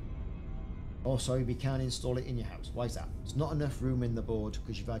wanted one. Oh, sorry, we can't install it in your house. Why is that? There's not enough room in the board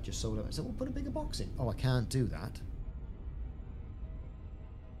because you've had your solar. I said, well, put a bigger box in. Oh, I can't do that.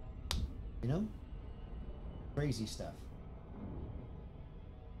 You know? Crazy stuff.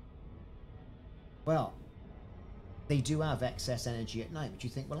 Well, they do have excess energy at night, but you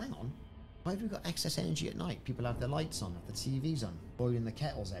think, well, hang on. Why have we got excess energy at night? People have their lights on, have the TVs on, boiling the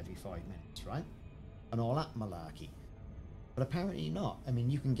kettles every 5 minutes, right? And all that malarkey. But apparently not. I mean,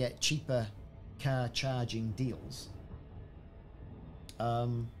 you can get cheaper car charging deals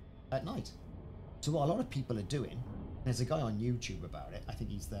at night. So what a lot of people are doing, there's a guy on YouTube about it. I think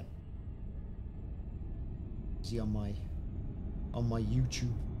he's the... Is he on my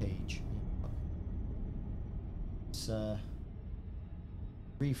YouTube page? let's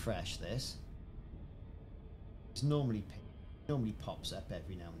refresh this. It's normally pops up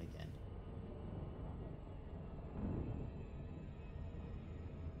every now and again.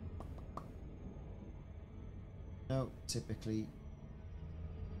 No, typically.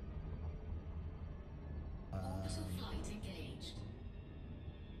 Orbital flight engaged.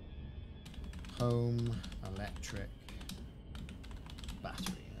 Home electric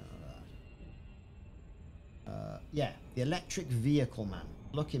battery. Yeah, the electric vehicle man.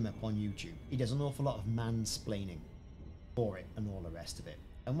 Look him up on YouTube. He does an awful lot of mansplaining for it and all the rest of it.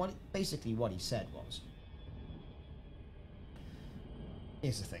 And basically what he said was,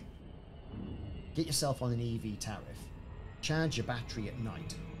 here's the thing. Get yourself on an EV tariff. Charge your battery at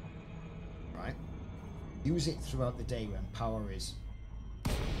night. Right? Use it throughout the day when power is...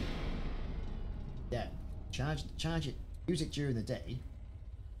 Yeah. Charge it. Use it during the day.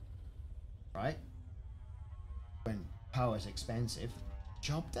 Right? When power's expensive.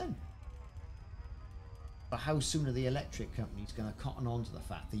 Job done. But how soon are the electric companies going to cotton on to the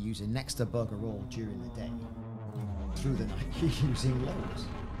fact they're using next to bugger all during the day? Through the night you're using loads.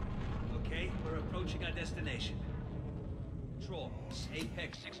 Okay, we're approaching our destination. Control,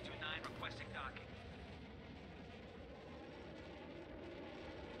 Apex 629 requesting docking.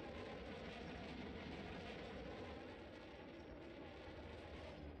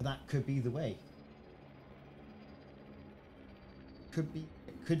 That could be the way. Could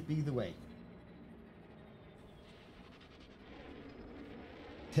be the way.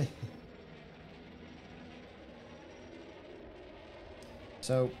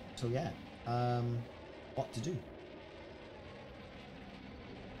 So yeah, what to do?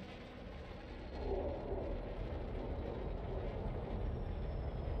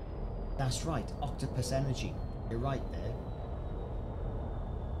 That's right, Octopus Energy. You're right there.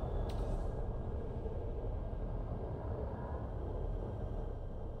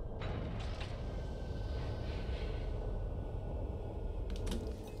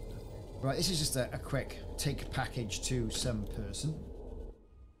 Right, this is just a quick take package to some person.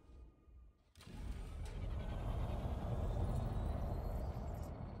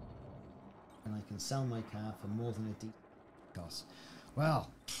 And I can sell my car for more than a decent cost. Well,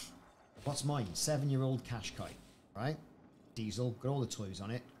 what's mine? 7-year-old Qashqai, right? Diesel, got all the toys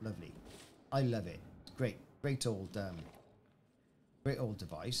on it, lovely. I love it. Great, great old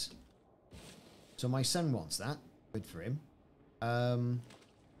device. So my son wants that. Good for him.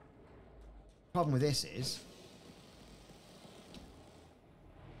 Problem with this is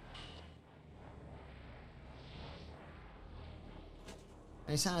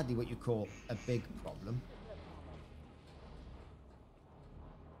and it's hardly what you call a big problem.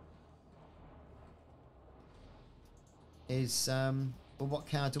 Is well, what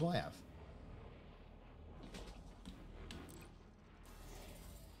car do I have?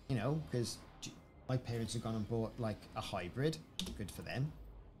 You know, because my parents have gone and bought like a hybrid. Good for them.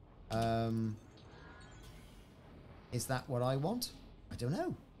 Is that what I want? I don't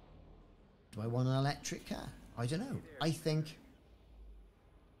know. Do I want an electric car? I don't know. I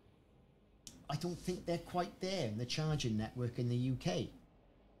don't think they're quite there in the charging network in the UK.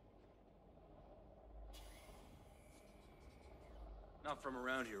 Not from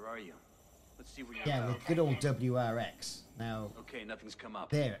around here, are you? Let's see where you're Yeah, the good old WRX. Now, okay, nothing's come up.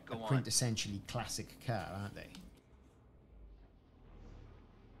 they're Go a on. quintessentially classic car, aren't they?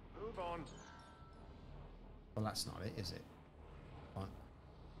 Move on. Well, that's not it, is it? Come on.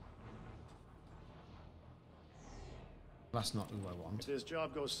 That's not who I want. If this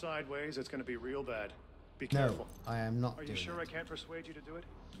job goes sideways, it's going to be real bad. Be No, careful. I am not Are you doing sure it. I can't persuade you to do it?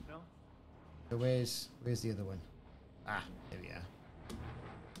 No? So where's the other one? Ah, here we are.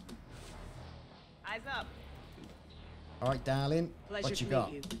 Eyes up. All right, darling. Pleasure What you to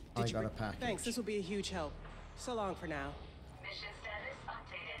got? meet you. I Did got you a package. Thanks, this will be a huge help. So long for now. Mission status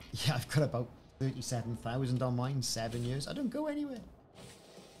updated. Yeah, I've got about 37,000 on mine. 7 years. I don't go anywhere.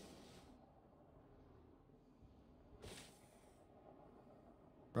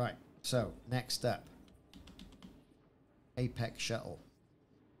 Right. So next up, Apex Shuttle.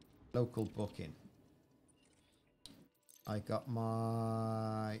 Local booking. I got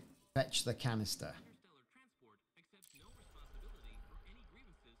my fetch the canister.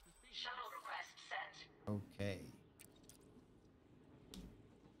 Shuttle request sent. Okay.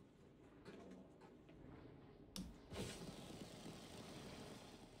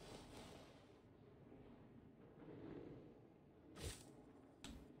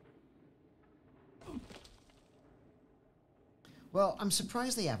 Well, I'm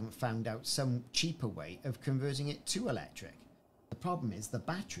surprised they haven't found out some cheaper way of converting it to electric. The problem is the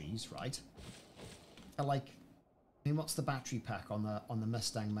batteries, right, are like I mean, what's the battery pack on the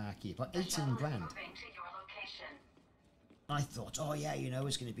Mustang Mach-E? Like 18 grand. I thought, oh yeah, you know,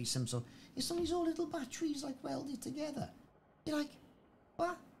 it's going to be some sort. It's on these all little batteries like welded together. You're like,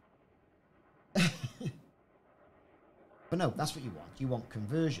 what? But no, that's what you want. You want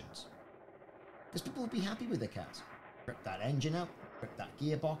conversions. Because people will be happy with their cars. Rip that engine out, rip that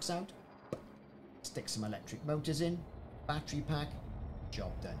gearbox out, stick some electric motors in, battery pack,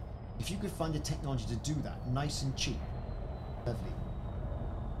 job done. If you could find a technology to do that, nice and cheap, lovely.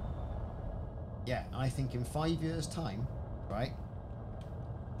 Yeah, I think in 5 years' time, right?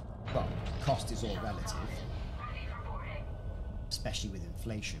 Well, cost is all relative, especially with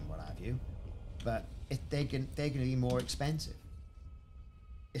inflation, what have you. But they're going to be more expensive.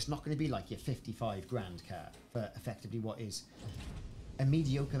 It's not going to be like your 55 grand car for effectively what is a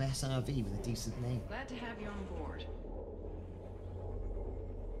mediocre SRV with a decent name. Glad to have you on board.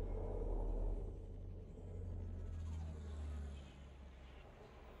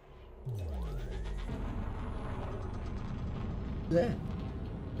 Yeah,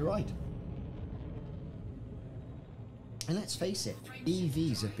 you're right. And let's face it,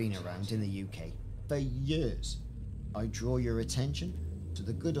 EVs have been around in the UK for years. I draw your attention to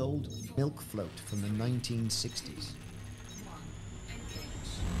the good old milk float from the 1960s.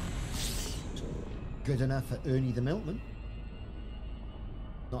 Good enough for Ernie the Milkman.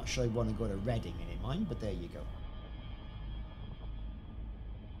 Not sure I want to go to Reading in mind, but there you go.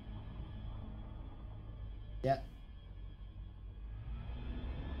 Yeah.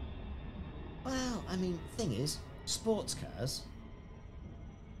 Well, I mean, thing is, sports cars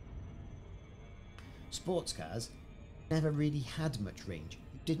never really had much range.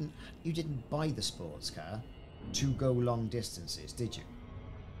 You didn't buy the sports car to go long distances, did you?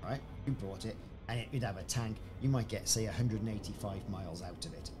 Right? You bought it, and it'd have a tank. You might get, say, 185 miles out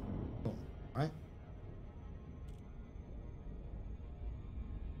of it. Boom. Right?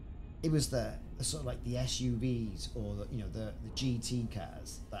 It was the sort of like the SUVs or the, you know, the GT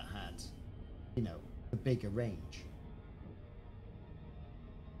cars that had, you know, the bigger range.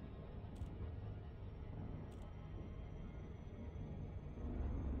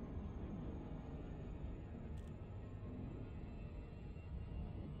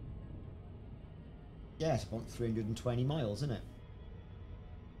 Yeah, it's about 320 miles, isn't it?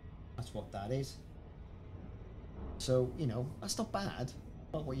 That's what that is. So, you know, that's not bad.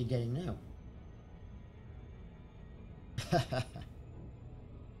 Not what you're getting now.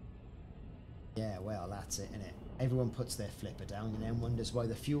 Yeah, well, that's it, innit? Everyone puts their flipper down and then wonders why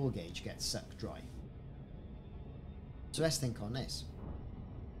the fuel gauge gets sucked dry. So let's think on this.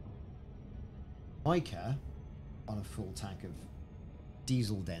 My car, on a full tank of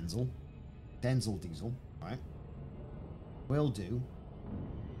diesel, diesel, right, will do,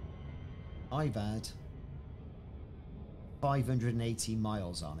 I've had 580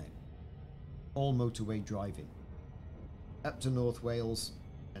 miles on it. All motorway driving. Up to North Wales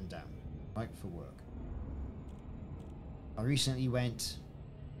and down, right, for work. I recently went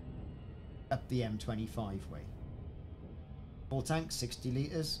up the M25 way. Full tank, 60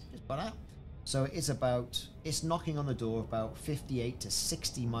 litres, just about that. So it's knocking on the door about 58 to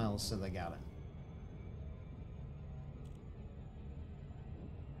 60 miles to the gallon.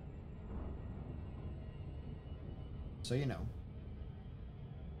 So, you know,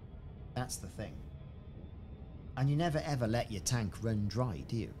 that's the thing. And you never ever let your tank run dry,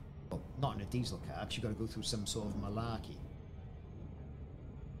 do you? Well, not in a diesel car, because you've got to go through some sort of malarkey.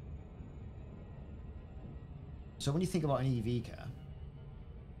 So when you think about an EV car,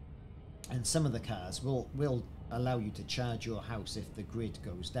 and some of the cars will allow you to charge your house if the grid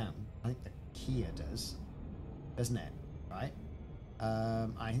goes down. I think the Kia does, doesn't it? Right?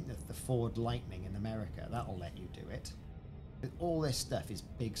 I think that the Ford Lightning in America, that'll let you do it. But all this stuff is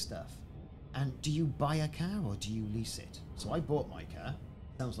big stuff. And do you buy a car or do you lease it? So I bought my car.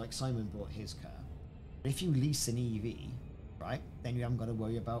 Sounds like Simon bought his car. But if you lease an EV, right, then you haven't got to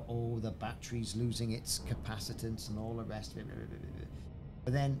worry about, oh, the battery's losing its capacitance and all the rest of it.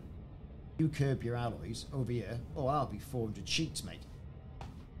 But then you curb your alloys over here. Oh, I'll be 400 sheets, mate.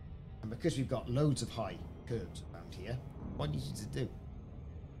 And because we've got loads of high curbs around here, what do you need to do?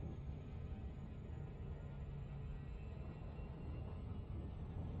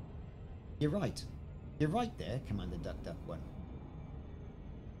 You're right. You're right there, Commander Duck Duck 1.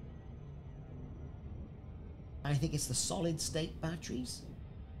 I think it's the solid state batteries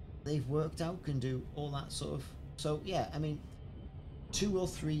they've worked out can do all that sort of. So yeah, I mean, 2 or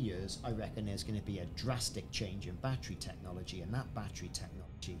 3 years, I reckon there's going to be a drastic change in battery technology, and that battery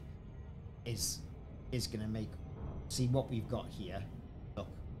technology is going to make, see what we've got here, look,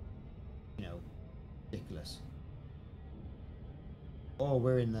 you know, ridiculous. or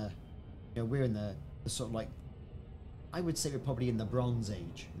we're in the, you know, we're in the sort of like, I would say we're probably in the Bronze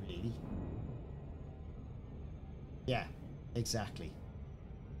Age, really. Yeah, exactly.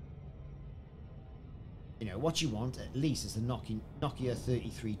 You know, what you want at least is the Nokia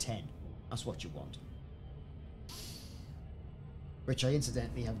 3310. That's what you want. Which I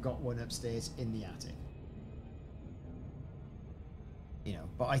incidentally have got one upstairs in the attic. You know,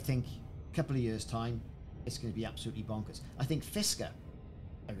 but I think a couple of years' time, it's going to be absolutely bonkers. I think Fisker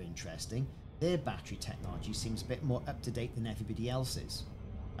are interesting. Their battery technology seems a bit more up-to-date than everybody else's.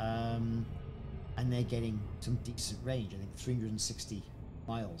 And they're getting some decent range. I think 360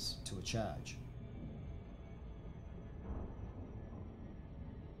 miles to a charge.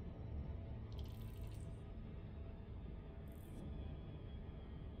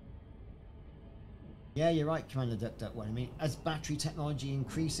 Yeah, you're right, Commander Duck. What I mean, as battery technology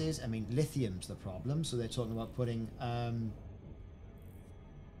increases, I mean, lithium's the problem. So they're talking about putting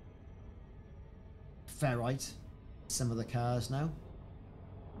ferrite in some of the cars now.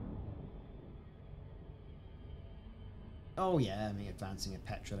 Oh yeah, I mean, advancing a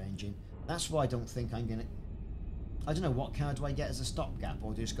petrol engine. That's why I don't think I'm gonna. I don't know, what car do I get as a stopgap,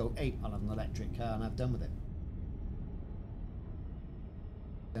 or just go, hey, I'll have an electric car and I've done with it.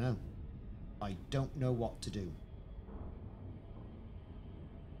 Don't know. I don't know what to do.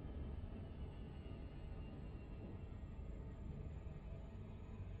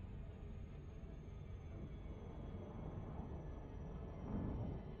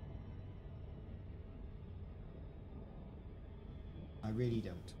 I really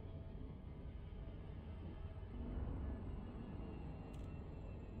don't.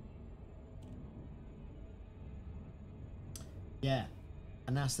 Yeah,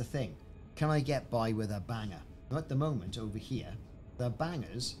 and that's the thing. Can I get by with a banger? At the moment, over here, the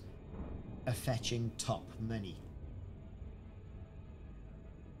bangers are fetching top money.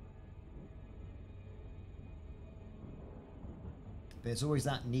 There's always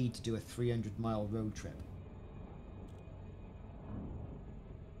that need to do a 300-mile road trip.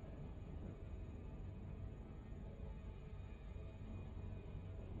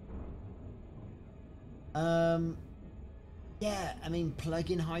 Yeah, I mean,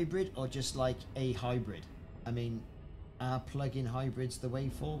 plug-in hybrid or just like a hybrid? I mean, are plug-in hybrids the way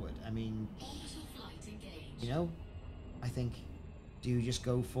forward? I mean, you know, I think, do you just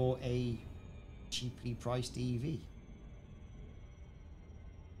go for a cheaply priced EV?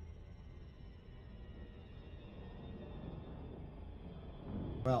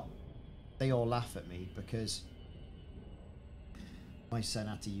 Well, they all laugh at me because my son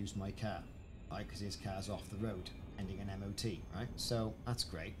had to use my car, right, because his car's off the road, ending an MOT, right? So that's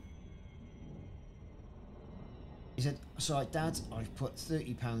great. He said, so Dad, I've put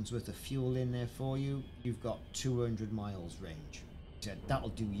 £30 worth of fuel in there for you. You've got 200 miles range. He said, that'll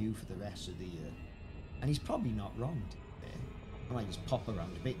do you for the rest of the year. And he's probably not wrong there. I might just pop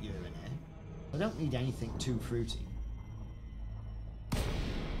around a bit here and there. I don't need anything too fruity.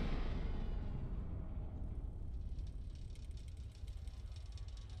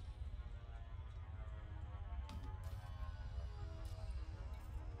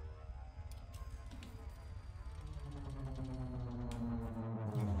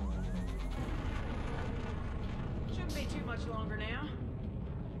 Longer now.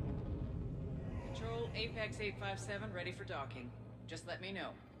 Control, Apex 857 ready for docking. Just let me know.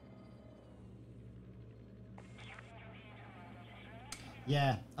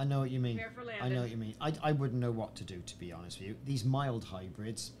 Yeah, I know what you mean. I know what you mean. I wouldn't know what to do, to be honest with you. These mild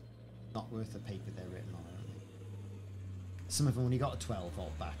hybrids, not worth the paper they're written on, are they? Some of them only got a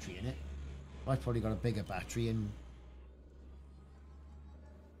 12-volt battery in it. I've probably got a bigger battery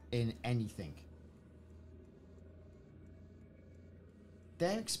in anything.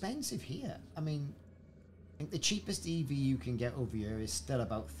 They're expensive here. I mean, I think the cheapest EV you can get over here is still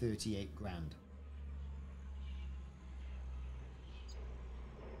about 38 grand.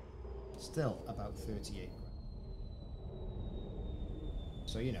 Still about 38 grand.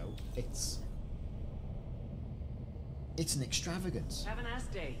 So, you know, it's an extravagance. Have a nice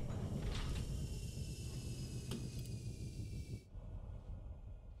day.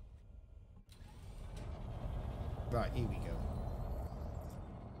 Right, here we go.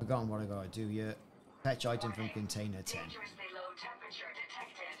 Forgotten what I gotta do yet. Fetch item from container 10. Dangerously low temperature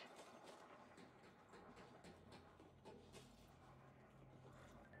detected.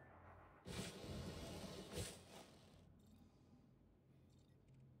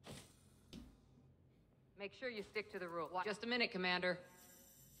 Make sure you stick to the rule. Just a minute, Commander.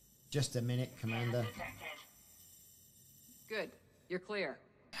 Just a minute, Commander. Good. You're clear.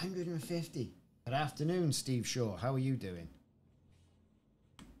 150. Good afternoon, Steve Shaw. How are you doing?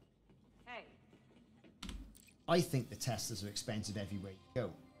 I think the Teslas are expensive everywhere you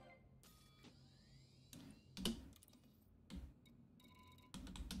go.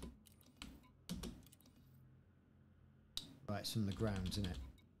 Right, it's from the ground, isn't it?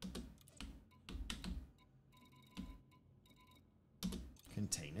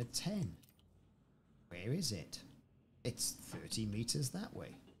 Container 10. Where is it? It's 30 meters that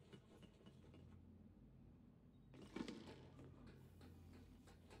way.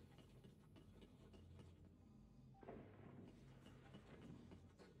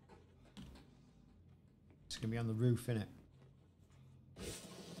 It's gonna be on the roof, innit?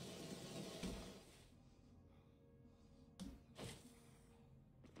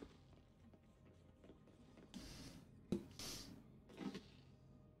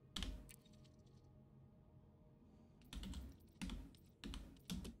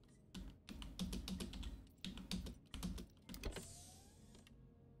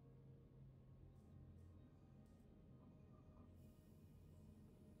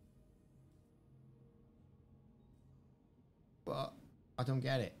 But I don't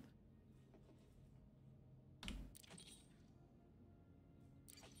get it.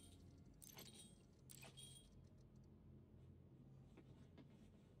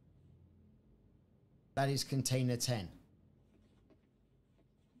 That is container 10.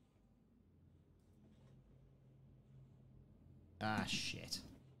 Ah, shit.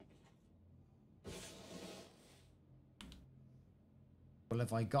 Well,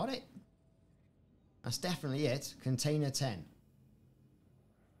 have I got it? That's definitely it. Container 10.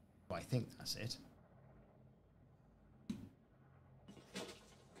 Well, I think that's it.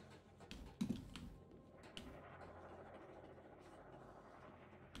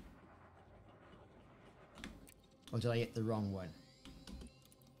 Or did I hit the wrong one?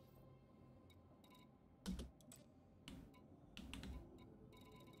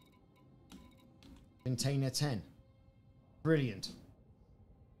 Container 10. Brilliant.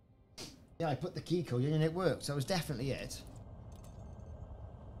 Yeah, I put the key code in and it worked, so it was definitely it.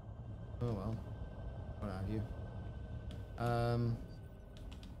 Oh well. What have you?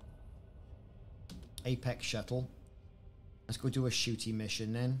 Apex shuttle. Let's go do a shooty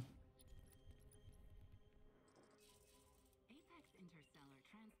mission then. Apex interstellar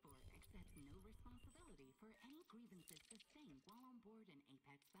transport accepts no responsibility for any grievances sustained while on board an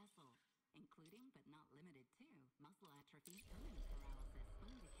Apex vessel, including but not limited to muscle atrophy, permanent paralysis,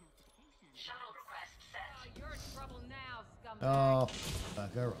 bone decalcification. Shuttle request set. Oh, you're in trouble now, scumbag. Oh,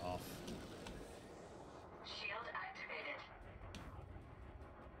 bugger off. Shield activated.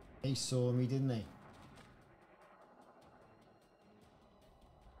 They saw me, didn't they?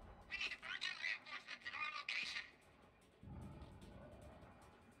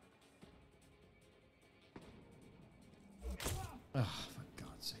 Oh, for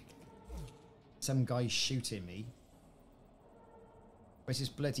God's sake. Some guy's shooting me. Where's this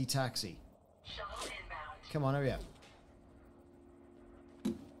bloody taxi? Shuttle inbound. Come on, hurry up.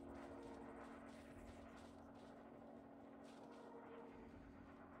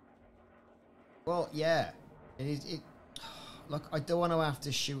 Well, yeah. It is. It. Look, I don't want to have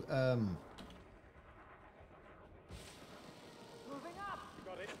to shoot. Moving up. You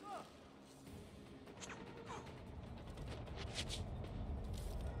got it.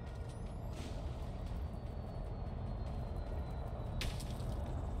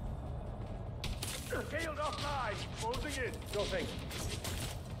 Shield offline. Closing in. Sure thing.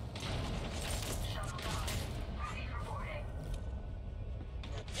 Shuttle dock. Ready for boarding.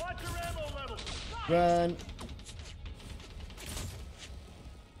 Watch your ammo level. Run.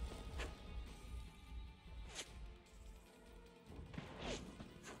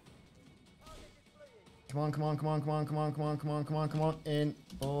 Come on, come on, come on, come on, come on, come on, come on, come on, come on. In,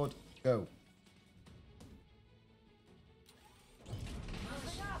 board, go.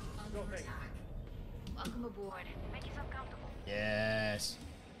 Sure thing. Welcome aboard. Make yourself comfortable. Yes.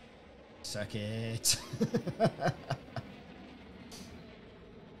 Suck it.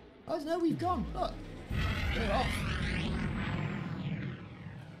 Oh no, we've gone. Look. Get off.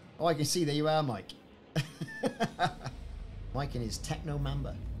 Oh, I can see there you are, Mike. Mike and his techno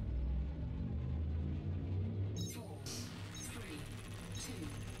mamba. 4, 3, 2,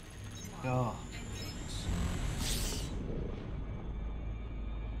 1. Oh.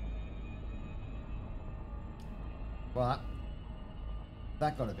 Well,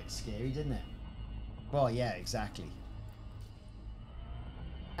 that got a bit scary, didn't it? Well, yeah, exactly.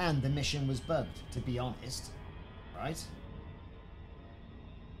 And the mission was bugged, to be honest. Right?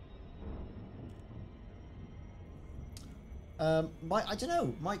 Mike, I don't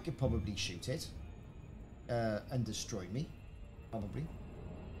know. Mike could probably shoot it. And destroy me. Probably.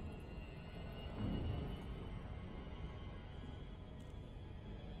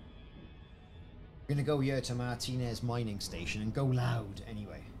 We're gonna go here to Martinez mining station and go loud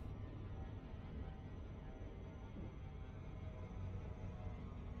anyway.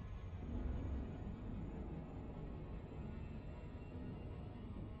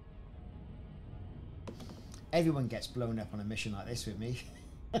 Everyone gets blown up on a mission like this with me.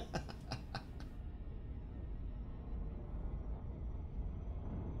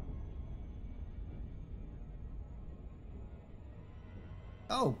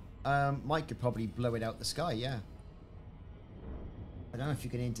 Oh, Mike could probably blow it out the sky, yeah. I don't know if you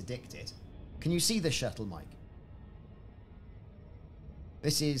can interdict it. Can you see the shuttle, Mike?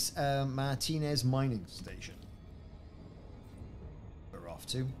 This is Martinez mining station. We're off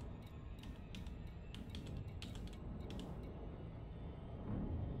to.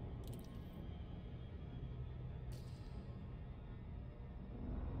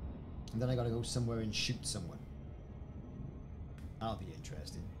 And then I gotta go somewhere and shoot someone. That'll be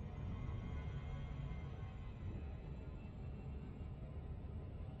interesting.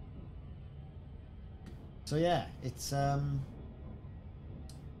 So yeah, it's I'll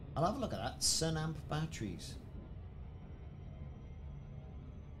have a look at that. Sun amp batteries.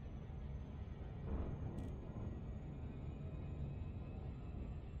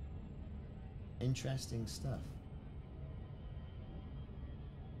 Interesting stuff.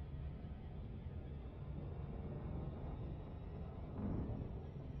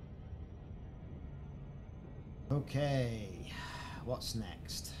 Okay, what's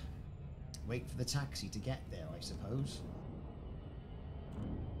next? Wait for the taxi to get there, I suppose.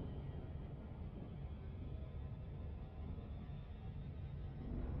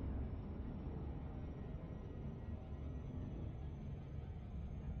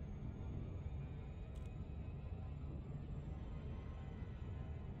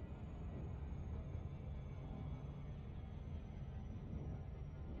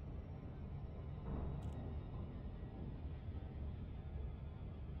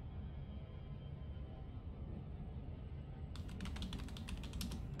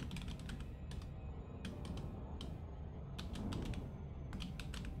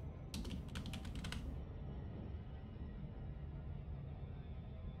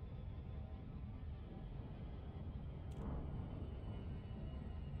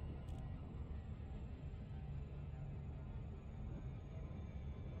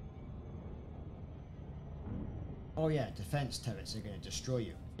 Oh yeah, defense turrets are going to destroy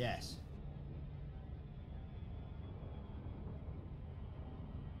you. Yes.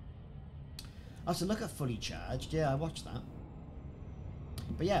 Oh, so look at fully charged. Yeah, I watched that.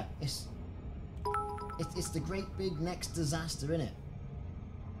 But yeah, it's the great big next disaster, innit?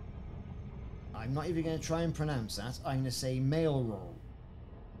 I'm not even going to try and pronounce that. I'm going to say mail roll.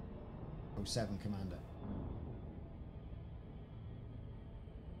 07 Commander.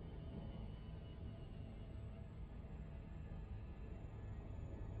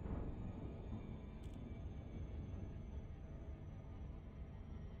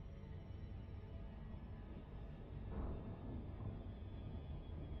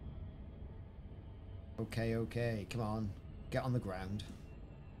 Okay, okay, come on. Get on the ground.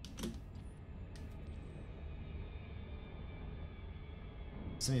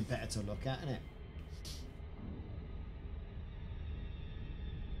 Something better to look at, innit?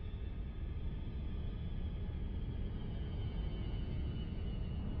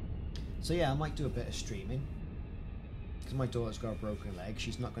 So yeah, I might do a bit of streaming. Because my daughter's got a broken leg.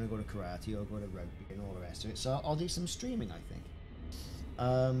 She's not going to go to karate or go to rugby and all the rest of it. So I'll do some streaming, I think.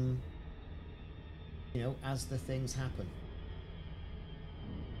 You know, as the things happen.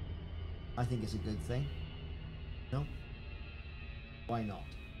 I think it's a good thing. No? Why not?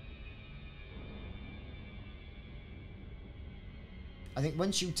 I think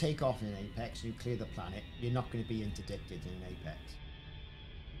once you take off in an Apex and you clear the planet, you're not going to be interdicted in an Apex.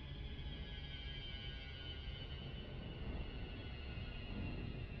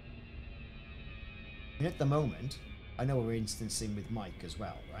 And at the moment, I know we're instancing with Mike as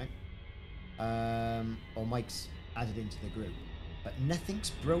well, right? Or Mike's added into the group, but nothing's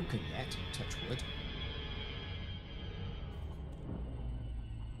broken yet, touch wood.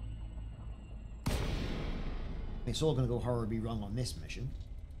 It's all going to go horribly wrong on this mission.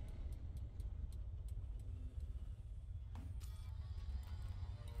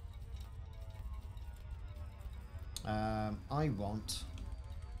 I want...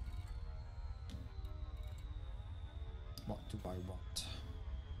 What do I want?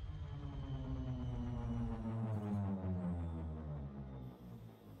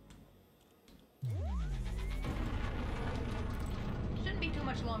 Shouldn't be too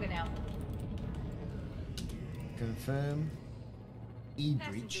much longer now. Confirm. E-breach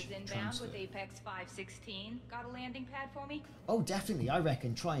Passengers inbound transfer. with Apex 516. Got a landing pad for me? Oh, definitely. I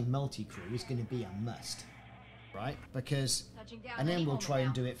reckon trying multi-crew is going to be a must, right? Because, Touching down and then any we'll moment try and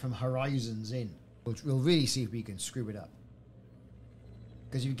now. do it from horizons in. We'll really see if we can screw it up.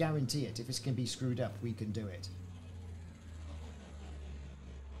 Because you guarantee it. If it's going to be screwed up, we can do it.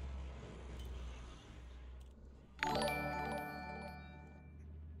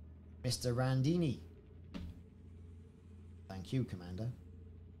 Mr. Randini. Thank you, Commander.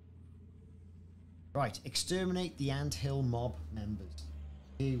 Right, exterminate the anthill mob members.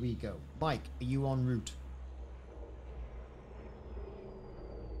 Here we go. Mike, are you en route?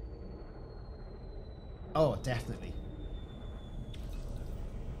 Oh, definitely.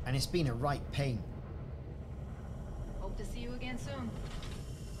 And it's been a right pain. Hope to see you again soon.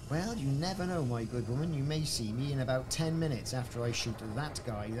 Well, you never know, my good woman. You may see me in about 10 minutes after I shoot that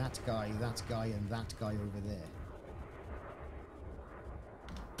guy, that guy, that guy, and that guy over there.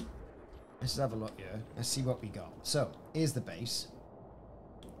 Let's have a look here. Let's see what we got. So, here's the base.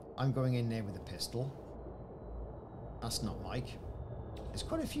 I'm going in there with a pistol. That's not Mike. There's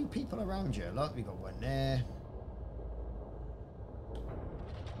quite a few people around here. Look, we got one there.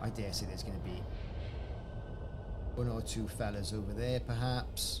 I dare say there's going to be one or two fellas over there,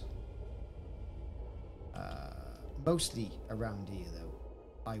 perhaps. Mostly around here, though,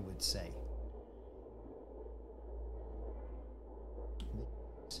 I would say.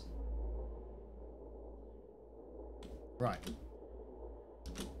 Right.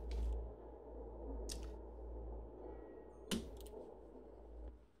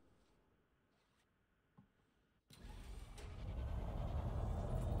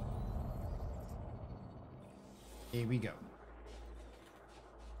 Here we go.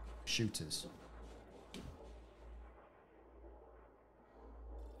 Shooters.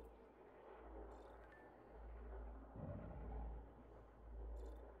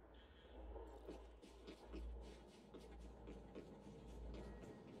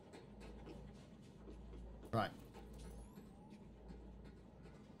 Right.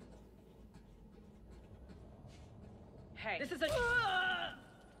 Hey, This is a.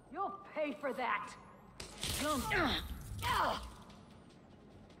 you'll pay for that.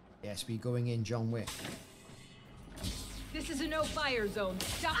 Yes, we going in John Wick. This is a no-fire zone.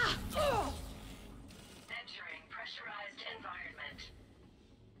 Stop. Entering pressurized environment.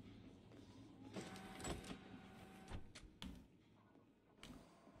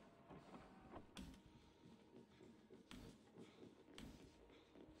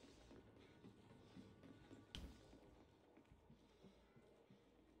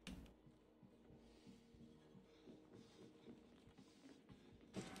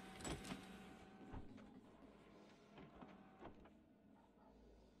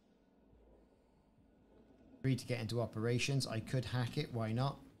 Free to get into operations. I could hack it, why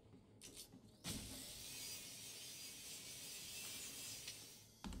not?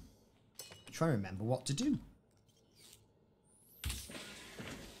 Try to remember what to do.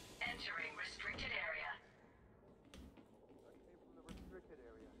 Entering restricted area.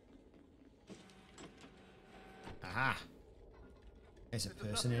 Aha! There's a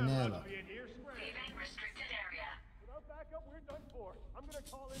person in there, look. Leaving restricted area. Without backup, we're done for. I'm gonna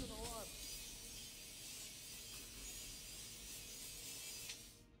call in an alarm.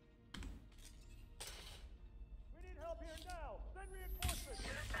 We need help here now. Send reinforcements.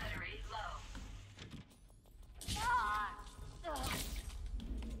 Suit battery low.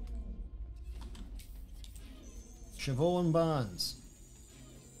 Siobhan Barnes.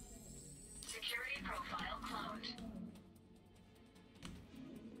 Security profile cloned.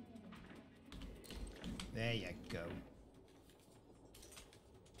 There you go.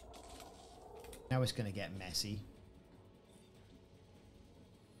 Now it's going to get messy.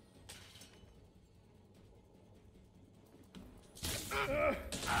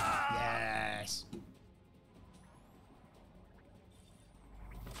 Yes.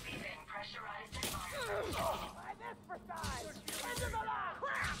 Leaving pressurized environment. By this for size. Into the lock.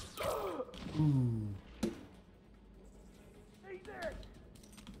 Ooh. He's there.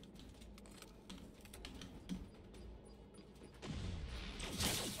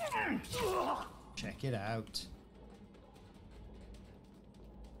 Check it out.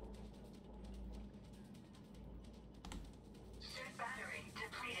 Suit battery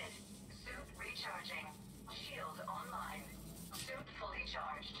depleted. Suit recharging. Shield online. Suit fully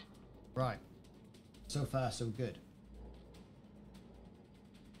charged. Right. So far, so good.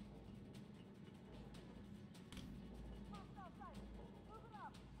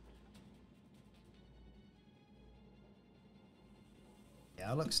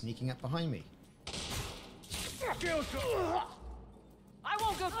 Yeah, look, sneaking up behind me.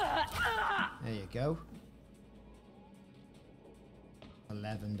 There you go.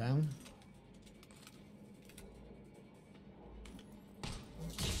 11 down.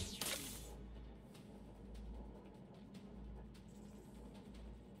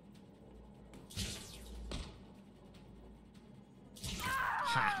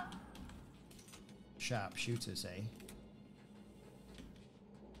 Ha! Sharp shooters, eh?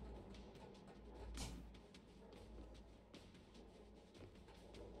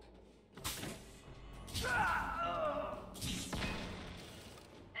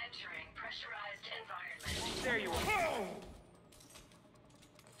 Entering pressurized environment. There you are.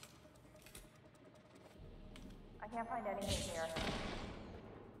 I can't find anything here.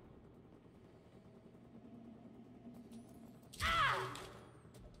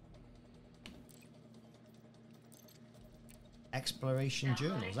 Exploration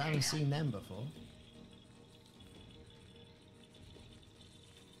journals. I haven't seen them before.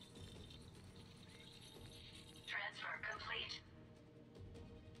 Transfer complete.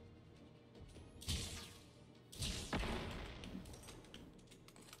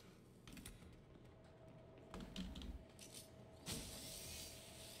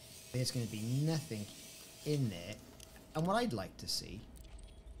 There's going to be nothing in there. And what I'd like to see,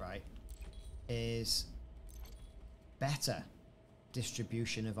 right, is better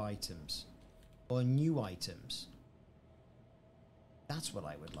distribution of items or new items. That's what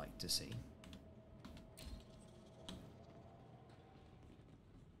I would like to see.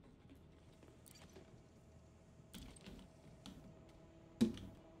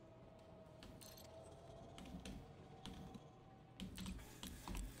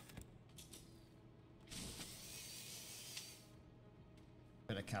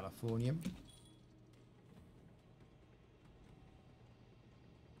 Bit of Californium.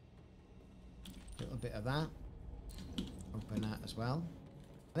 Little bit of that. Open that as well.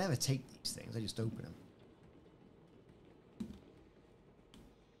 I never take these things, I just open them.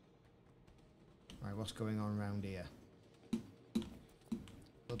 Right, what's going on around here? A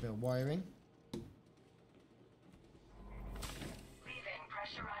little bit of wiring. Leaving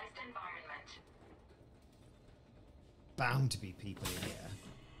pressurized environment. Bound to be people in here.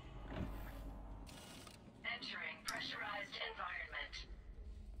 Entering pressurized environment.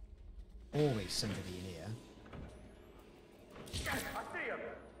 Always somebody in here. I see him.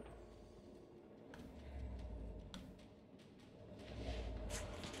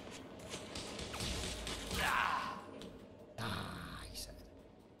 He said.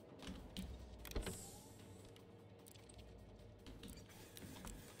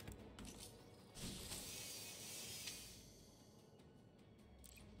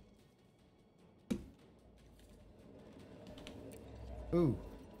 Ooh.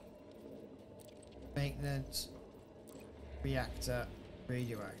 Maintenance. Reactor.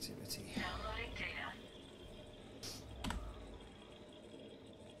 Radioactivity. Downloading data.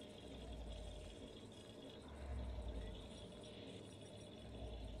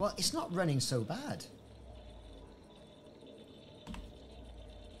 Well, it's not running so bad.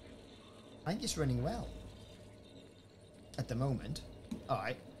 I think it's running well. At the moment.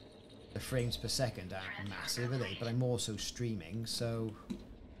 Alright. The frames per second aren't massive, are they? But I'm also streaming, so...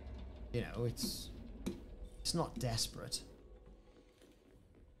 You know, it's not desperate.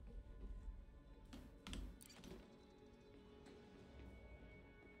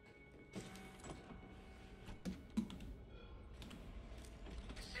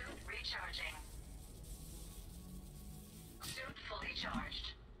 Suit recharging. Suit fully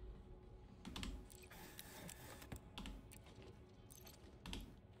charged.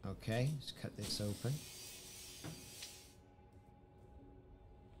 Okay, let's cut this open.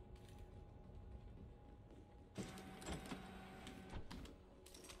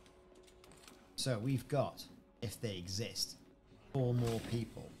 So we've got, if they exist, 4 more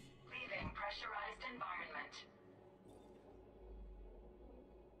people. Leaving pressurized environment.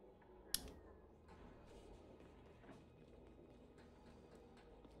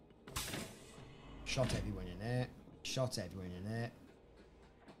 Shot everyone in there. Shot everyone in there.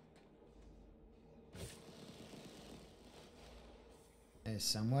 There's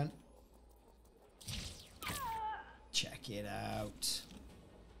someone. Check it out.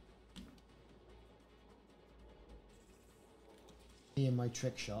 Me and my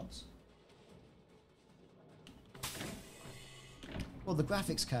trick shots. Well, the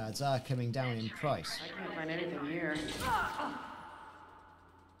graphics cards are coming down in price. I can't find anything here.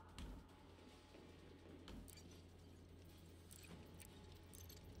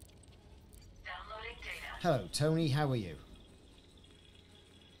 Downloading data. Hello, Tony. How are you?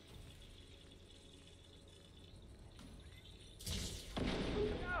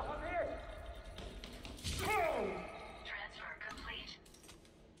 No, I'm here.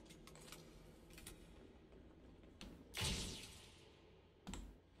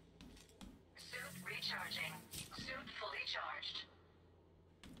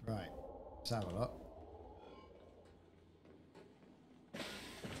 Let's have a look.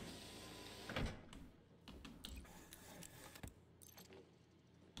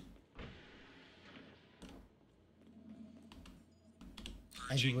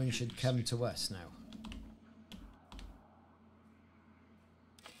 Everyone should come to us now.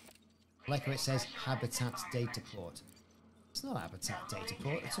 Like how it says Habitat Data Port. It's not Habitat Data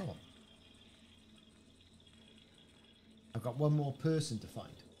Port at all. I've got one more person to find.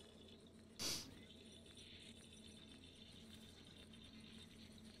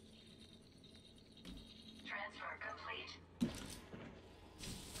 Transfer complete.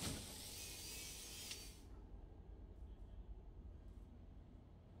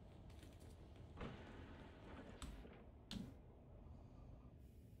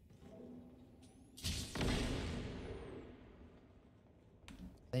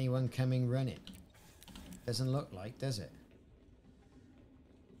 Anyone coming running? Doesn't look like, does it?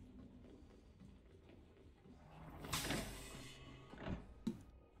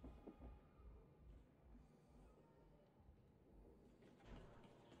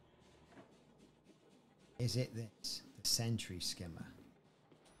 Is it this? The sentry skimmer?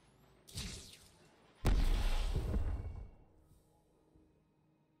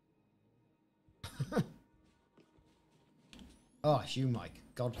 Oh, it's you, Mike.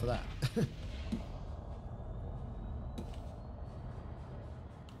 God for that.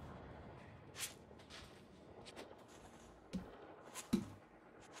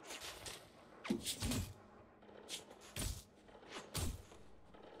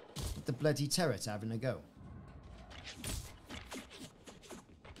 The bloody turret having a go.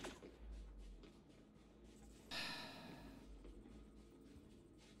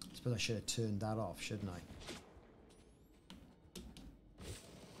 I suppose I should have turned that off, shouldn't I?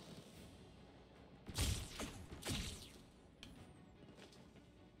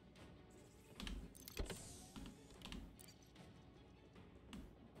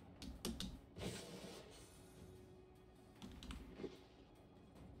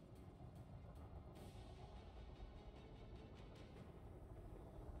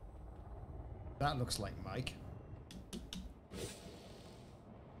 That looks like Mike.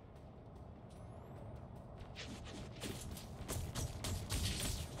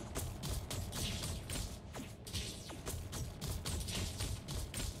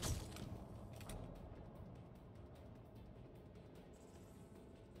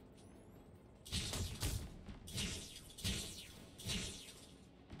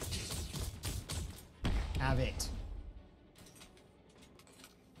 Have it.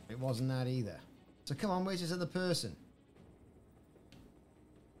 It wasn't that either. So come on, where's this other person?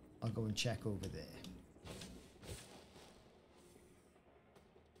 I'll go and check over there.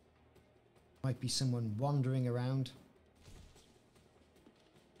 Might be someone wandering around.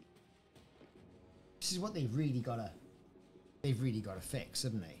 This is what they've really gotta fix,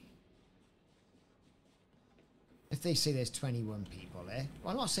 haven't they? If they say there's 21 people there,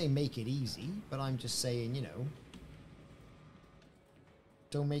 well, I'm not saying make it easy, but I'm just saying, you know,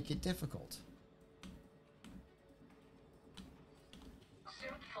 don't make it difficult. Suit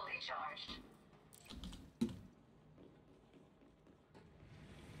fully charged.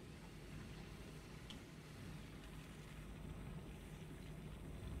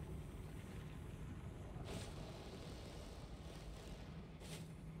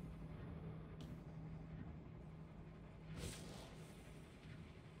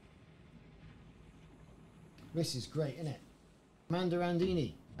 This is great, isn't it? Commander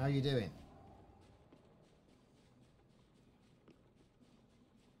Andini, how you doing?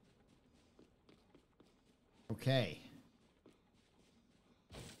 Okay.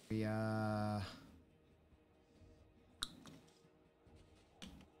 We are...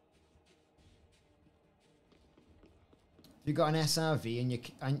 You got an SRV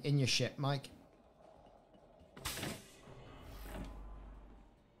in your ship, Mike?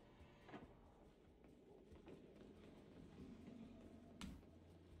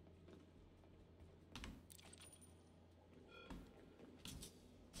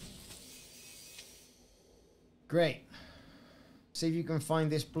 Great. See if you can find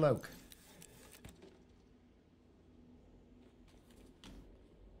this bloke.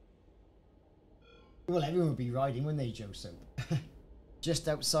 Well, everyone would be riding, wouldn't they, Joe Soap? Just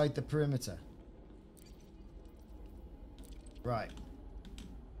outside the perimeter. Right.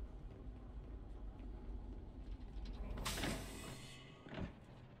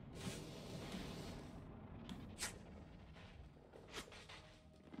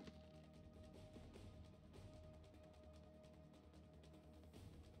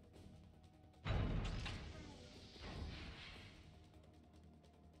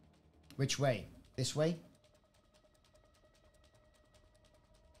 Which way? This way?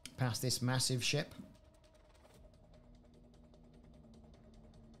 Past this massive ship?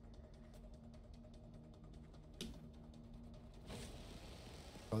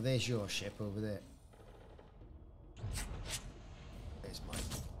 Oh, there's your ship over there. There's mine.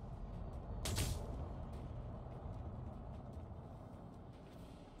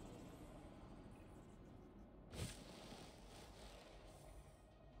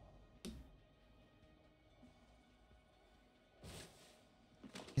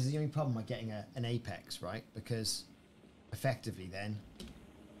 This is the only problem by getting an apex, right? Because effectively then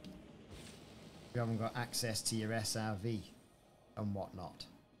you haven't got access to your SRV and whatnot.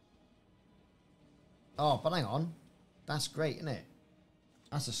 Oh, but hang on. That's great, isn't it?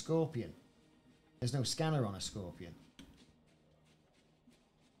 That's a Scorpion. There's no scanner on a Scorpion.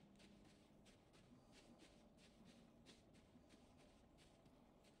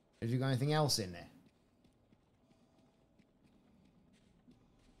 Have you got anything else in there?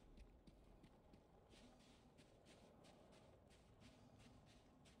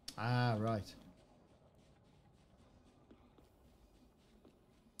 Ah, right.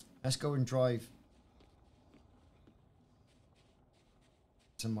 Let's go and drive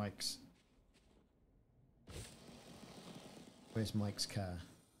to Mike's. Where's Mike's car?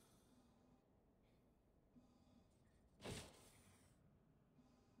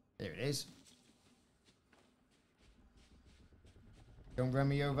 There it is. Don't run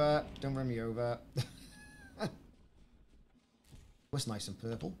me over. Don't run me over. What's nice and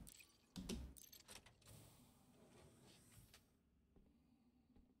purple?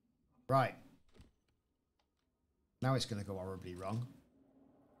 Right. Now it's going to go horribly wrong.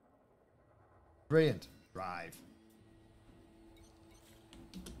 Brilliant. Drive.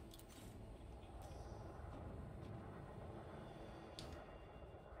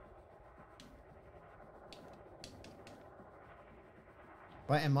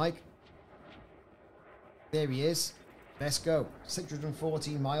 Right, and Mike. There he is. Let's go.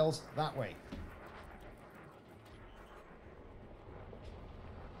 614 miles that way.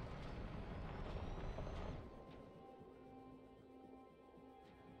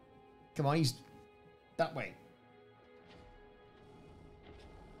 Come on, he's that way.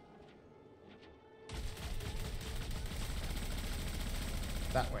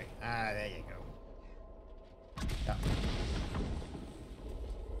 That way. Ah, there you go. That way.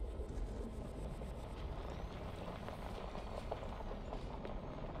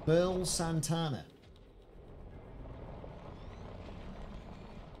 Burl Santana.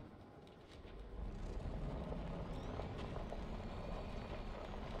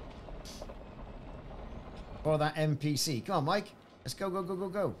 Or that NPC. Come on, Mike. Let's go, go, go, go,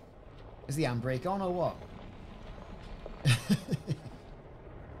 go. Is the handbrake on or what?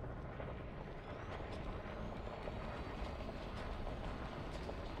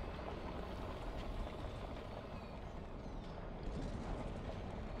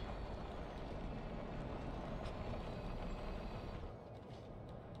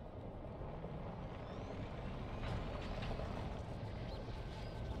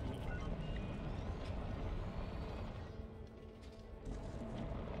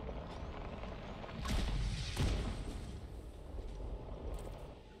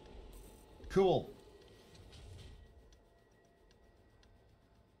 Cool.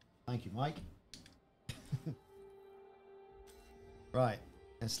 Thank you, Mike. Right,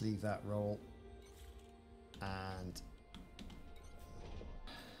 let's leave that roll and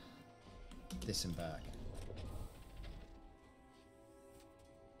disembark.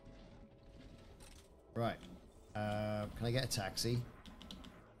 Right, can I get a taxi?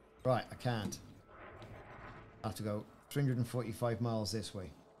 Right, I can't. I have to go 345 miles this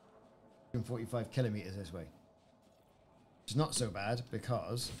way. 145 kilometers this way. It's not so bad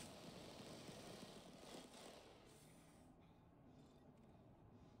because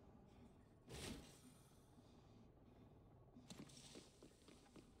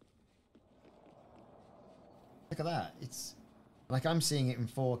look at that. It's like I'm seeing it in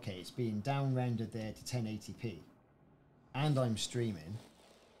 4K. It's being down rendered there to 1080p. And I'm streaming.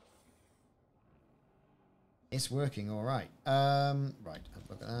 It's working all right. Right, have a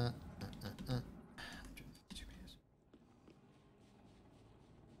look at that. 152 meters.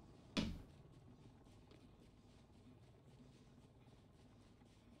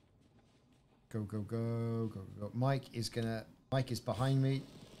 Go, go, go, go, go. Mike is behind me.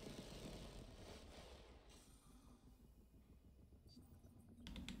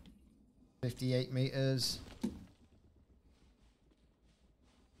 $58 meters.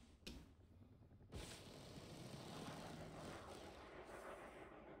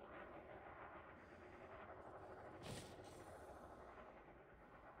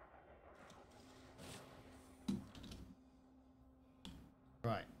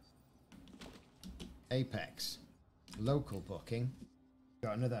 Apex. Local booking.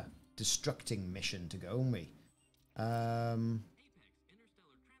 Got another destructing mission to go, haven't we?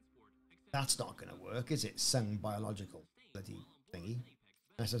 That's not going to work, is it? Sung biological bloody thingy.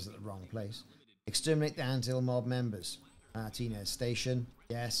 That's us at the wrong place. Exterminate the anthill mob members. Martinez Station.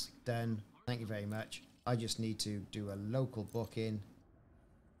 Yes, done. Thank you very much. I just need to do a local booking.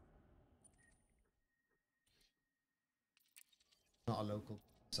 Not a local.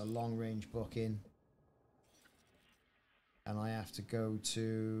 It's a long-range booking. And I have to go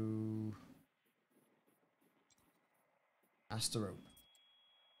to Asterope.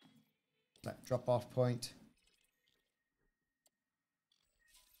 That drop-off point.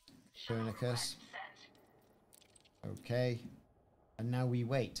 Copernicus. Okay. And now we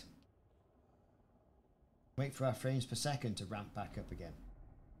wait. Wait for our frames per second to ramp back up again.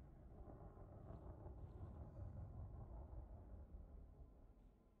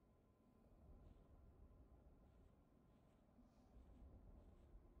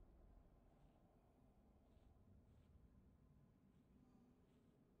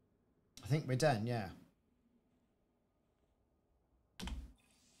 I think we're done, yeah. The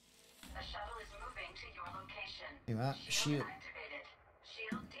shuttle is moving to your location. You are. Shield activated.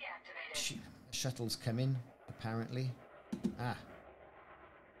 Shield deactivated. Shuttle's coming, apparently. Ah.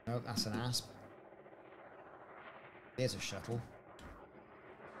 No, that's an asp. There's a shuttle.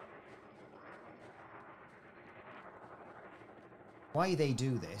 Why they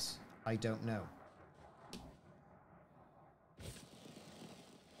do this, I don't know.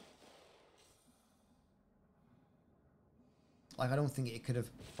 Like, I don't think it could have,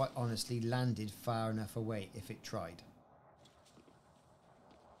 quite honestly, landed far enough away if it tried.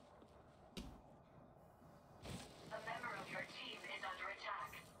 A member of your team is under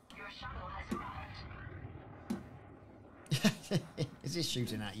attack. Your shuttle has arrived. Is this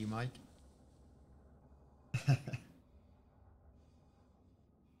shooting at you, Mike?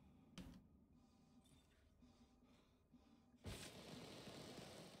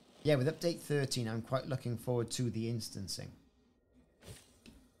 Yeah, with update 13, I'm quite looking forward to the instancing.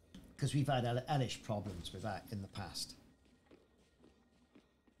 Because we've had hellish problems with that in the past.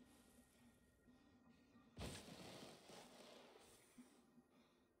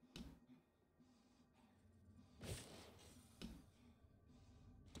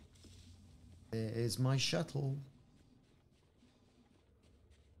 There is my shuttle.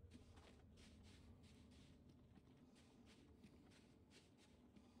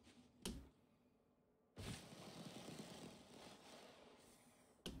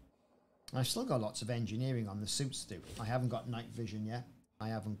 I've still got lots of engineering on the suits to do. I haven't got night vision yet. I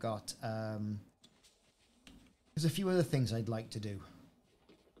haven't got... there's a few other things I'd like to do.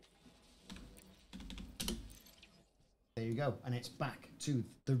 There you go. And it's back to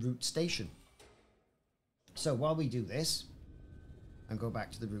the route station. So while we do this, and go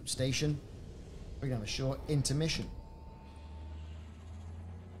back to the route station, we're going to have a short intermission.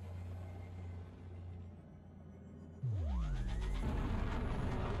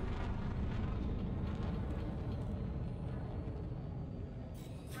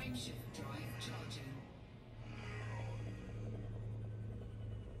 Frameshift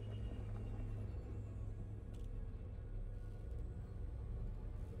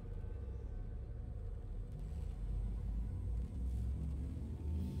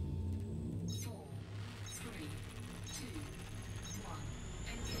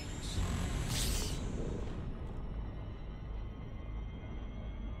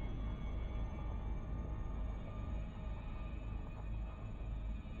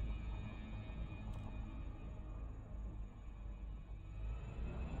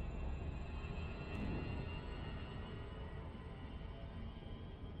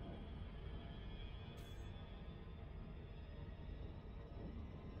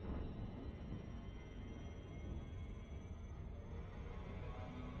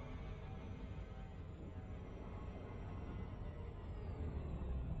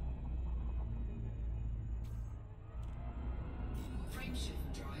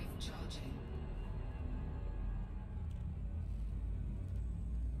drive charging.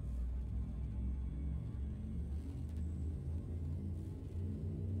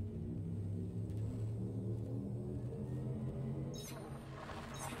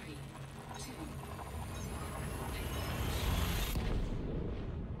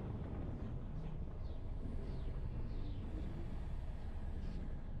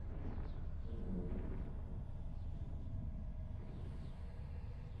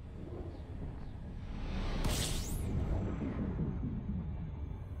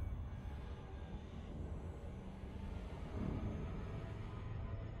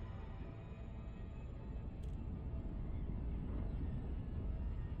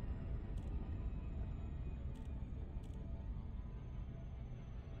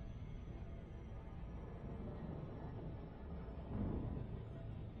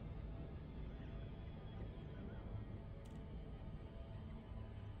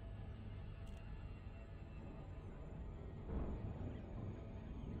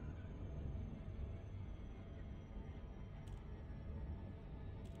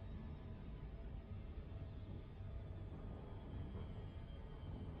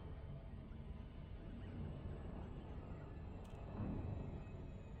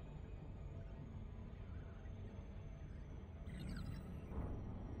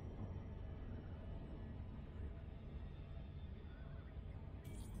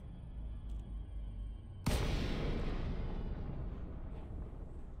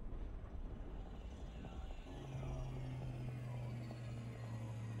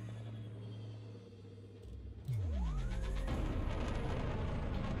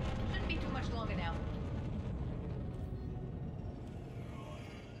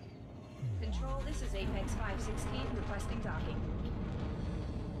 This is Apex 516 requesting docking.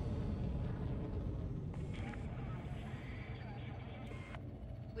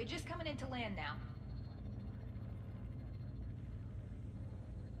 We're just coming into land now.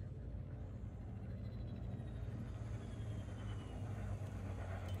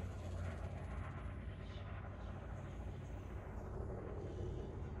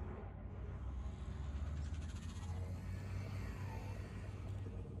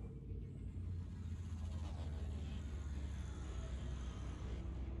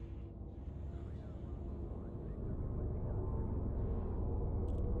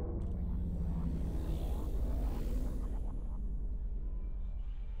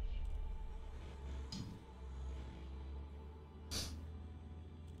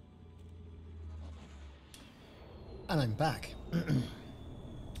 And I'm back.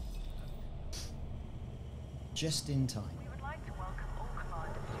 Just in time. We would like to welcome all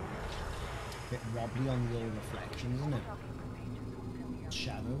commanders to Bit wobbly on the old reflections, isn't it?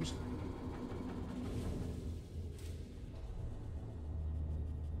 Shadows.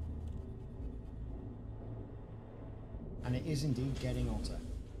 And it is indeed getting hotter.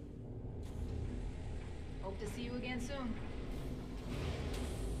 Hope to see you again soon.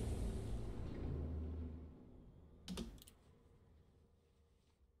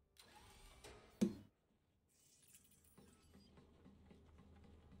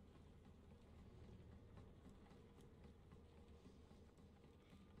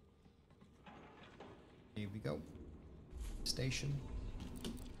 Here we go. Station.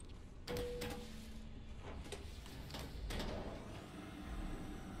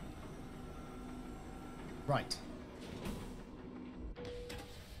 Right.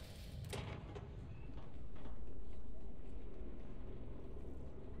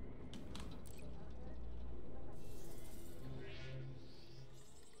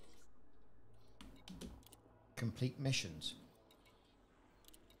 Complete missions.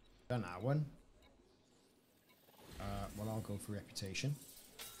 Done that one. Well, I'll go for reputation.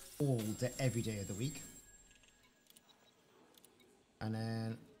 Every day of the week. And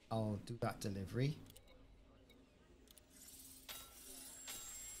then I'll do that delivery.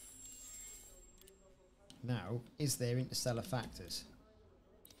 Now, is there interstellar factors?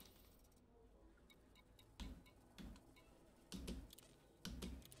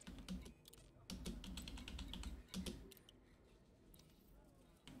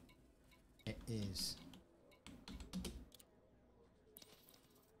 It is.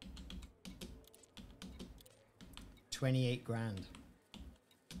 $28 grand.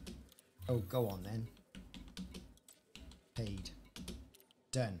 Oh, go on then. Paid.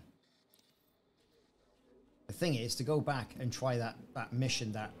 Done. The thing is to go back and try that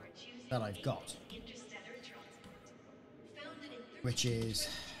mission that I've got, which is,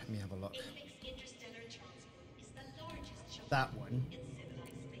 let me have a look. That one.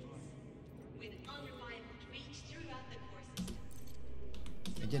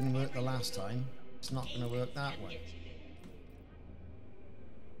 It didn't work the last time. It's not going to work that one.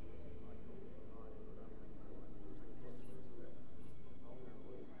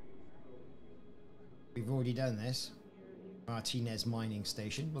 We've already done this. Martinez mining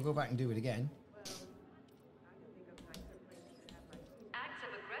station. We'll go back and do it again. Acts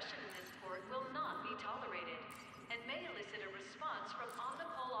of aggression in this port will not be tolerated and may elicit a response from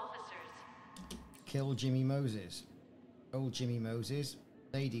on-the-pole officers. Kill Jimmy Moses. Old Jimmy Moses.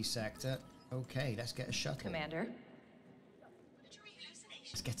 Pleiades Sector. Okay, let's get a shuttle. Commander.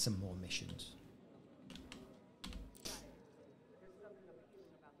 Let's get some more missions.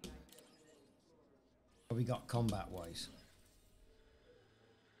 What we got combat-wise?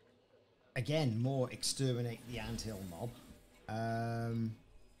 Again, more exterminate the anthill mob.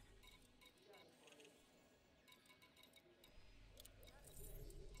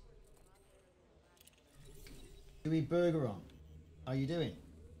 Dewey Bergeron, how you doing?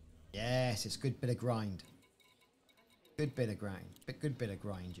 Yes, it's good bit of grind. Good bit of grind. Good bit of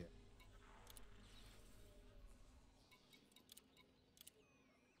grind, yeah.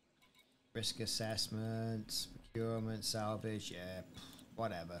 Risk assessment, procurement, salvage, yeah,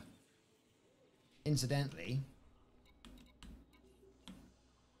 whatever. Incidentally,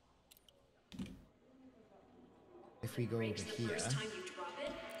 if we go over here,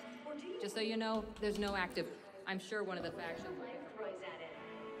 just so you know, there's no active. I'm sure one of the factions.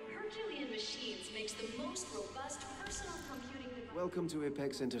 Herculean machines makes the most robust personal computing device. Welcome to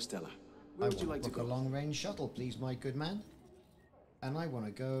Apex Interstellar. Where would you like to go? A long-range shuttle, please, my good man. And I want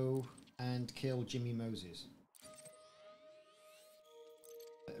to go and kill Jimmy Moses.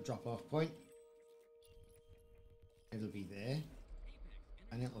 Drop-off point. It'll be there,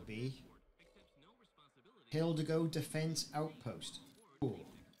 and it'll be Hildigo Defense Outpost. Ooh.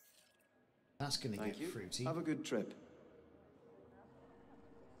 That's going to get fruity. Have a good trip.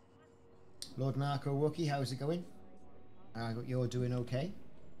 Lord Narco Wookie, how's it going? You're doing okay?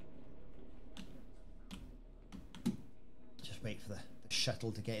 Just wait for the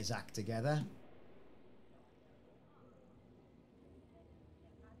shuttle to get his act together.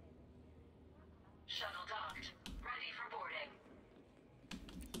 Shuttle docked. Ready for boarding.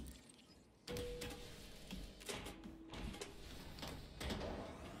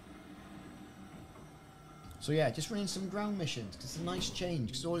 So yeah, just running some ground missions, because it's a nice change,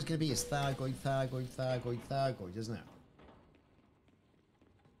 because all it's going to be is Thargoid, Thargoid, Thargoid, Thargoid, isn't it?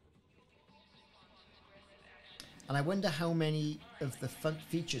 And I wonder how many of the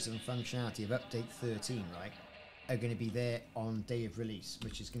features and functionality of Update 13, right, are going to be there on day of release,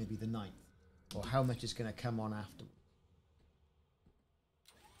 which is going to be the 9th, or how much is going to come on after.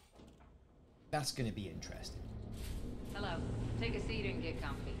 That's going to be interesting. Hello. Take a seat and get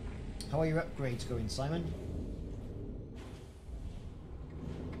comfy. How are your upgrades going, Simon?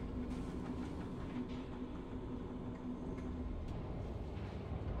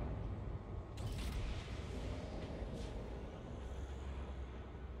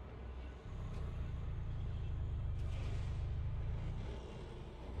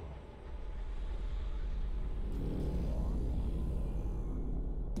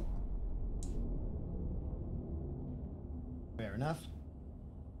 Fair enough.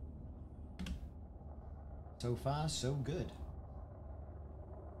 So far, so good.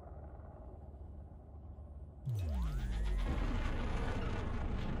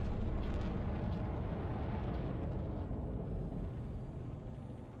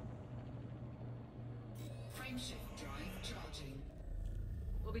 Frameshift drive charging.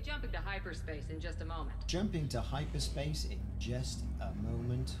 We'll be jumping to hyperspace in just a moment. Jumping to hyperspace in just a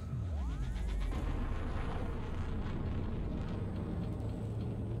moment.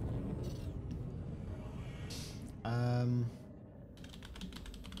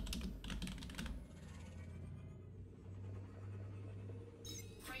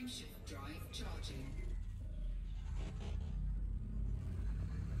 Frameshift drive charging.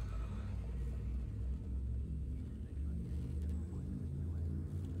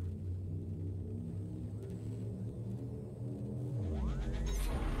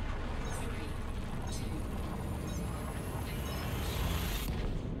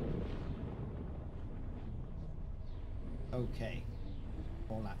 Okay,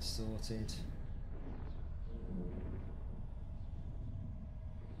 all that's sorted.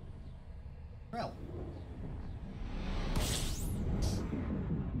 Well.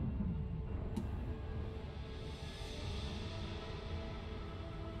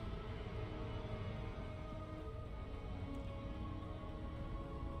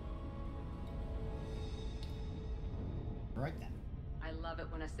 Right then. I love it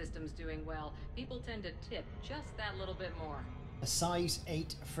when a system's doing well. People tend to tip just that little bit more. A size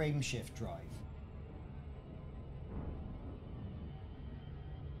 8 frameshift drive.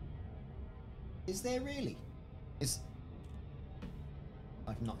 Is there really?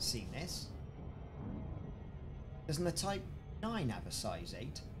 I've not seen this. Doesn't the Type 9 have a size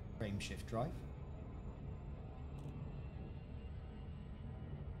 8 frameshift drive?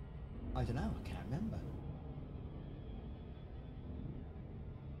 I don't know, I can't remember.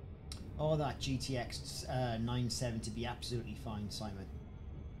 Oh, that GTX 970 be absolutely fine, Simon.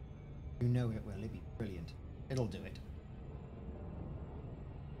 You know it will, it'll be brilliant. It'll do it.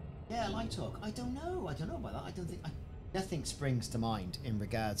 Yeah, Light Talk. I don't know about that. I don't think nothing springs to mind in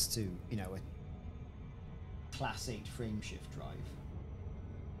regards to, you know, a Class 8 frameshift drive.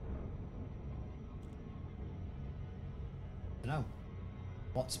 I don't know.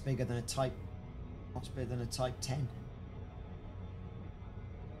 What's bigger than a Type 10?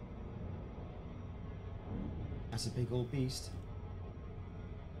 That's a big old beast.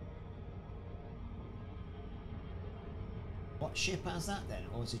 What ship has that then?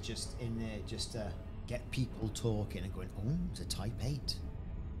 Or is it just in there just to get people talking and going, oh, it's a Type 8?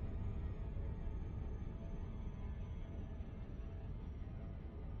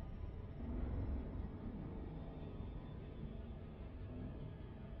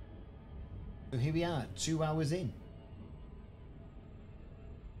 So here we are, 2 hours in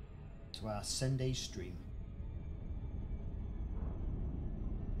to our Sunday stream.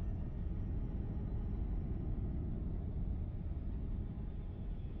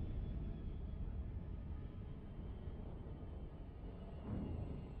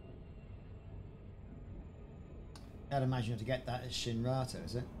 I'd imagine to get that at Shinrata,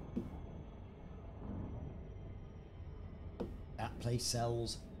 is it? That place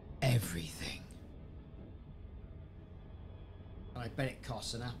sells everything. I bet it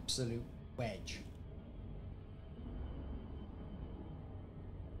costs an absolute wedge.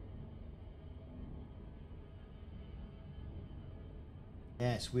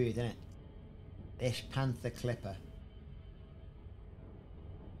 Yeah, it's weird, isn't it? This Panther Clipper.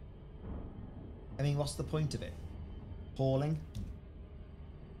 I mean, what's the point of it? Hauling?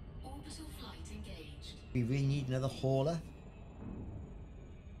 Orbital flight engaged. We really need another hauler?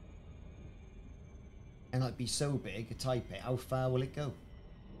 And it'd be so big, a Type A, how far will it go?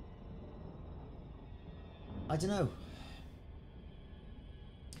 I don't know.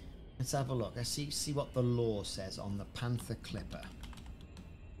 Let's have a look. Let's see what the law says on the Panther Clipper.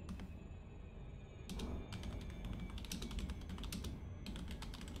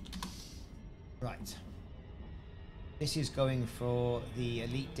 Right. This is going for the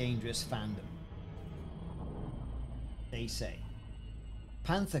Elite Dangerous fandom. They say.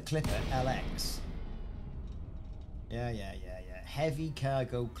 Panther Clipper LX. Yeah. Heavy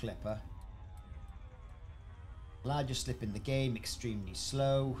cargo clipper. Largest slip in the game, extremely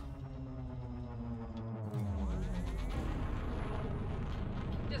slow.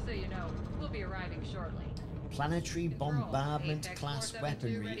 Just so you know, we'll be arriving shortly. Planetary bombardment Apex class 472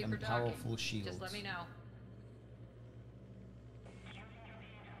 weaponry ready for and docking. powerful shields. Just let me know.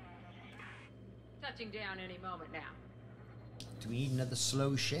 Touching down any moment now. Do we need another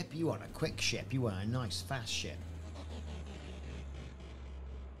slow ship? You want a quick ship. You want a nice fast ship.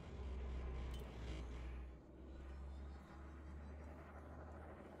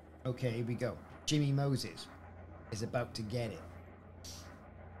 Okay, here we go. Jimmy Moses is about to get it.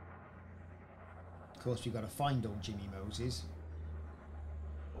 Of course, we've got to find old Jimmy Moses.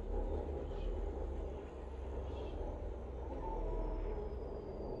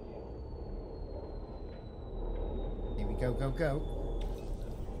 Here we go, go.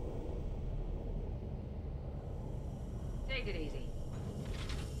 Take it easy.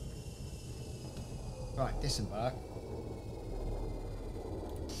 Right, disembark.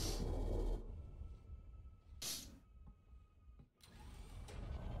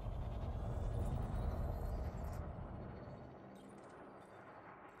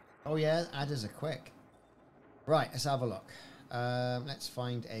 Oh yeah, adders are quick. Right, let's have a look. Let's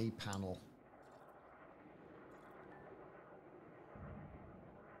find a panel.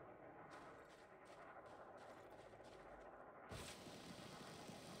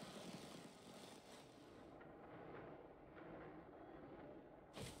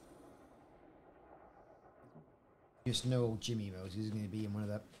 Just know old Jimmy Moses is going to be in one of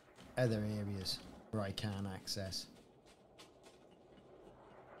the other areas where I can access.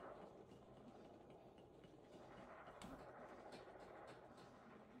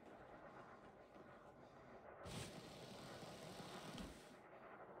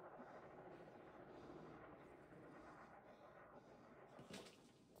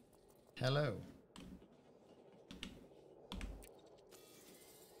 Hello.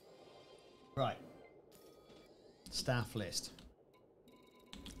 Right. Staff list.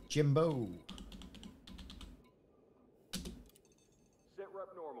 Jimbo. Sit rep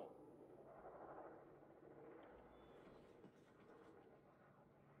normal.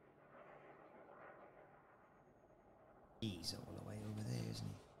 He's all the way over there, isn't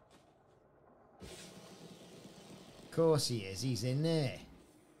he? Of course he is. He's in there.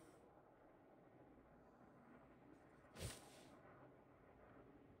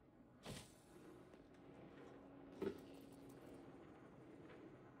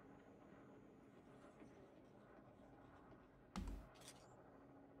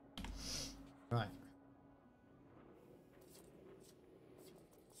 Right.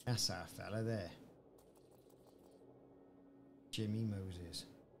 That's our fella there. Jimmy Moses.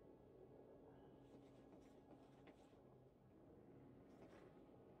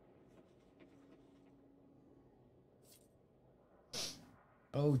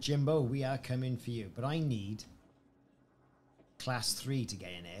 Oh, Jimbo, we are coming for you. But I need class 3 to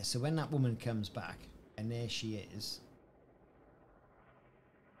get in here. So when that woman comes back, and there she is.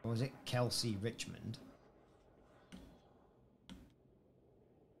 Or was it Kelsey Richmond?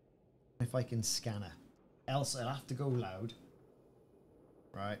 If I can scan her. Else I'll have to go loud.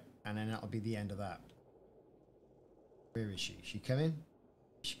 Right, and then that'll be the end of that. Where is she? Is she coming?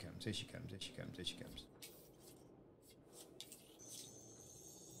 Here she comes, here she comes, here she comes, here she comes.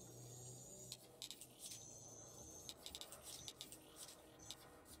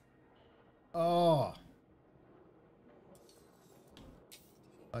 Oh!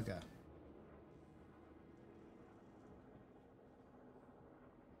 Bugger.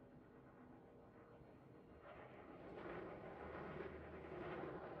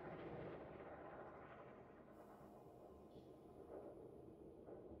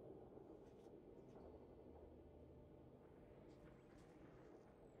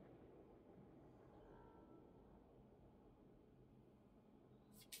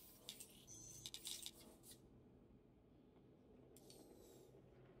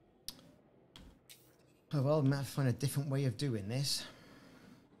 Oh well, we might have to find a different way of doing this.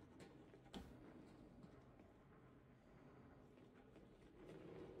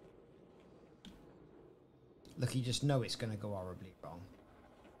 Look, you just know it's going to go horribly wrong.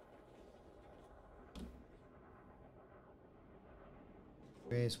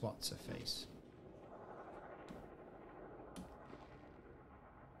 Where's what's-her-face?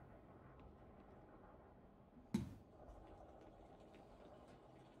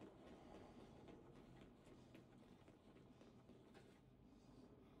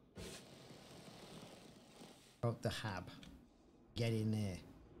 Oh, the hab. Get in there.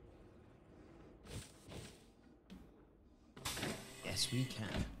 Yes, we can.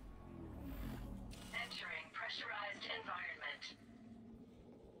 Entering pressurized environment.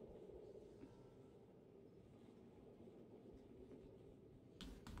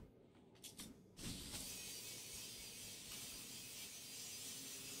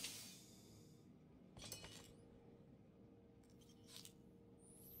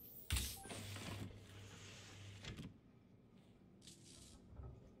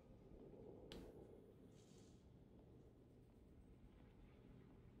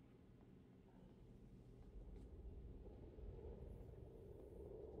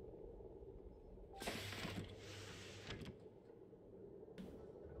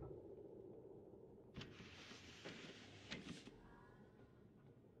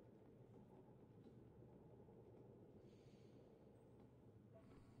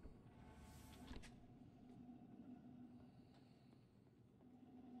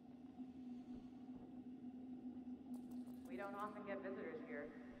 We don't often get visitors here.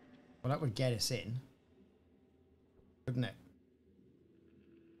 Well, that would get us in, wouldn't it?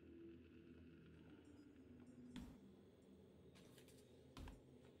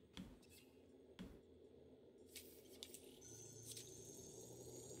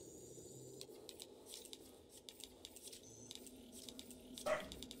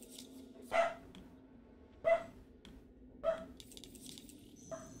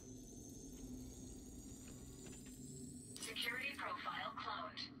 Security profile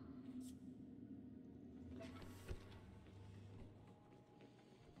cloned.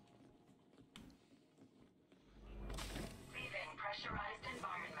 Leaving pressurized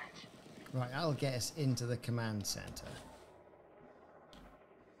environment. Right, that'll get us into the command center.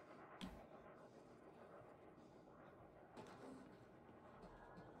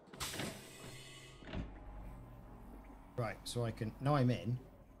 Right, so I can... Now I'm in.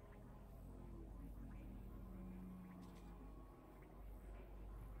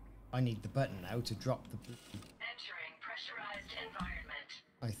 I need the button now to drop the... Entering pressurized environment.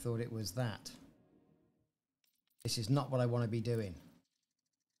 I thought it was that. This is not what I want to be doing.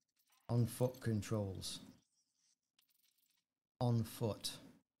 On foot controls. On foot.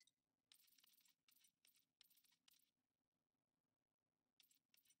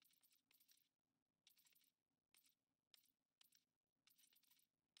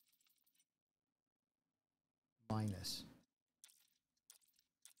 Minus.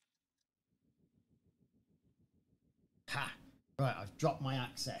 Ha! Right, I've dropped my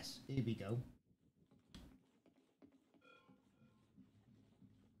access. Here we go.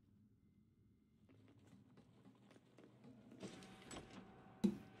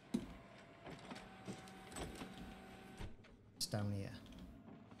 It's down here.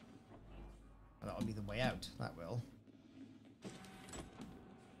 Well, that'll be the way out. That will.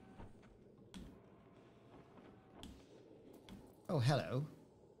 Oh, hello.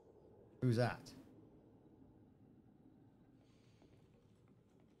 Who's that?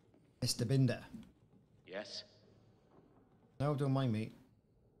 Mr. Binder. Yes? No, don't mind me.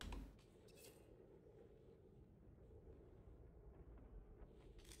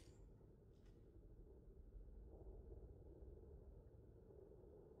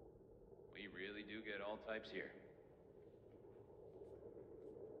 We really do get all types here.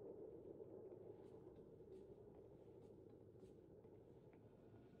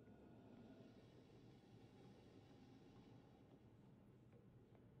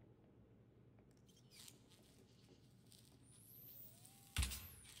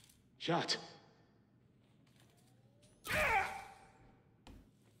 Shot.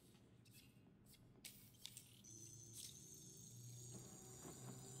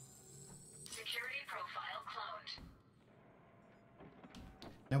 Security profile cloned.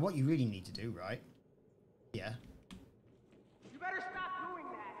 Now what you really need to do, right? Yeah. You better stop doing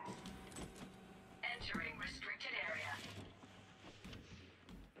that. Entering restricted area.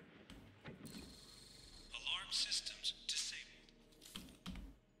 Alarm systems disabled.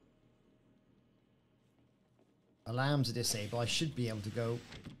 Alarms are disabled. I should be able to go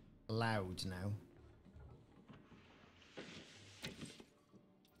loud now.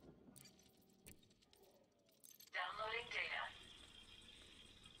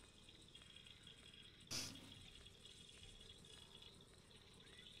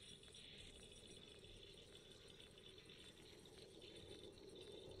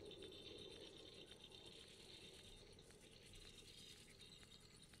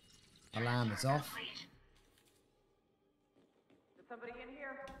 Alarm is off. Is somebody in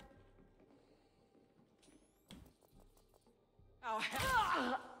here? Oh,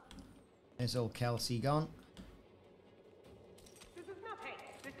 hell. There's old Kelsey gone. This is nothing.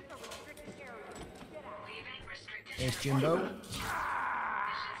 This is a restricted area. Get out. Leaving restricted There's area. Jimbo. Mission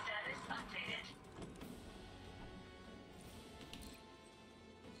status updated.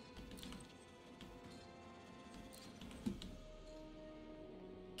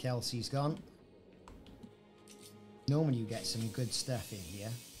 Kelsey's gone. Normally you get some good stuff in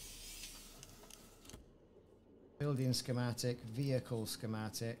here. Building schematic, vehicle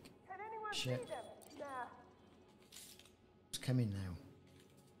schematic. Can anyone Shit. see them? Nah. It's coming now.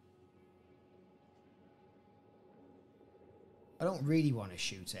 I don't really want to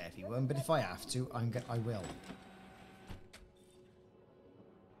shoot everyone, but if I have to, I will.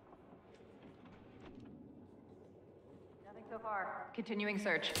 Nothing so far. Continuing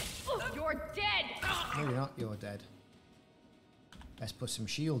search. You're dead! No, you're not. You're dead. Let's put some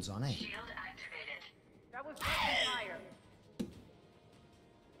shields on, eh? Shield activated. That was weapon fire.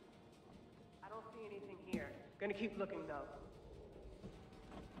 I don't see anything here. Gonna keep looking though.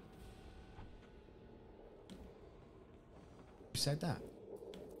 Who said that?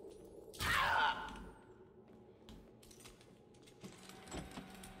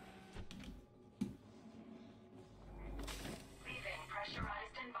 Leaving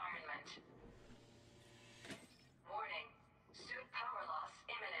pressurized environment. Warning. Suit power loss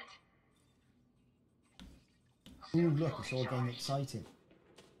imminent. Ooh, look, it's all getting exciting.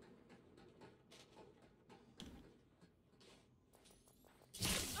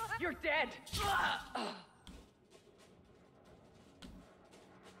 You're dead!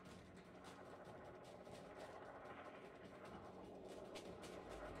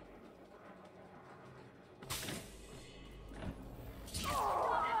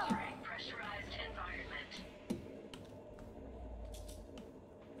 Entering pressurized environment.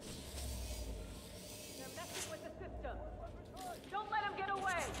 They're messing with the system. Don't let them get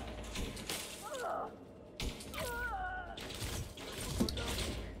away!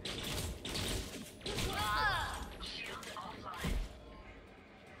 Shield offline.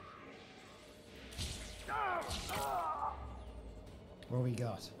 What we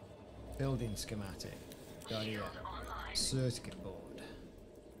got? Building schematic. Got here. Circuit board.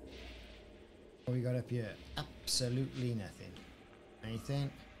 What we got up here? Absolutely nothing.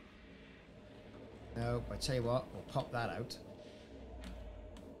 Anything? No, I tell you what, we'll pop that out.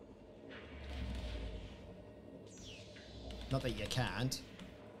 Not that you can't.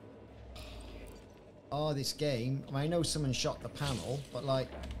 Oh, this game. I mean, I know someone shot the panel, but like...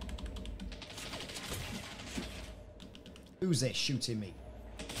 Who's this shooting me?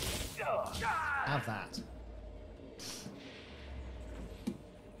 Have that.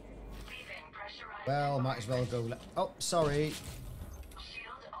 Well, might as well go... Oh, sorry.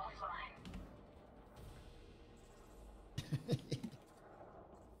 Shield offline.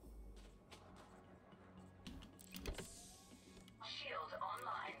 Shield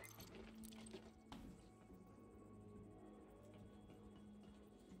online.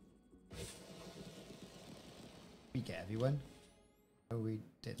 We get everyone. Oh, we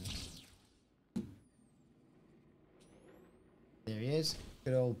didn't. There he is.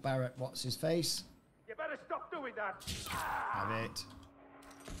 Good old Barrett, what's his face? You better stop doing that! Have it.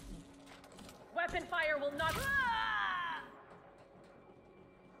 Weapon fire will not...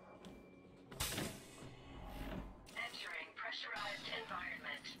 Entering pressurized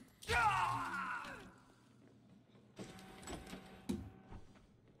environment.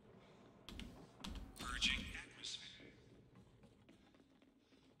 Purging atmosphere.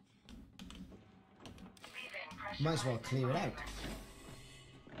 Leaving pressurized Might as well clear it out.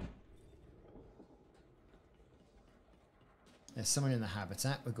 There's someone in the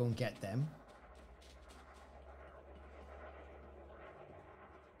habitat. We'll go and get them.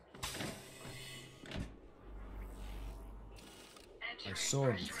 I saw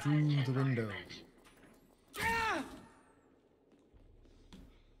him through the window.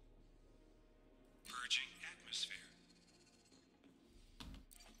 Purging atmosphere.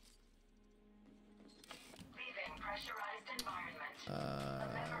 Leaving pressurized environment. A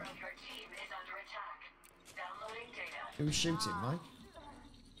member of your team is under attack. Downloading data. Who's shooting, Mike?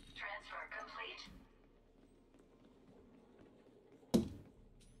 Transfer complete.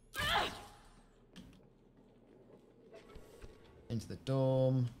 Into the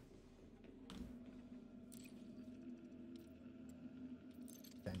dorm.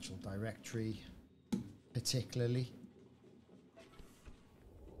 Potential directory, particularly.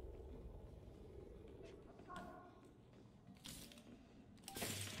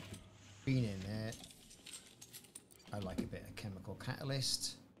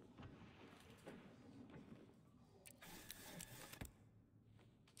 catalyst.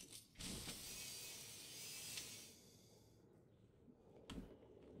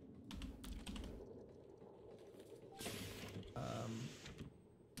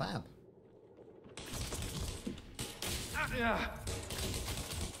 Fab.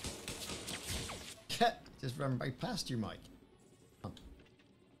 Just run right past you, Mike. Come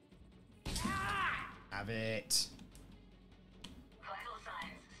on. Have it. Vital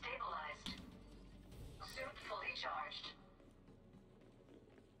signs stabilized. Suit fully charged.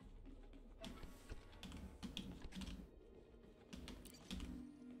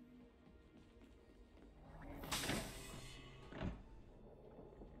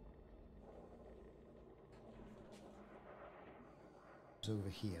 Over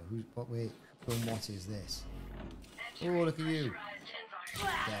here. Who's what way? From what is this? Oh, look at you.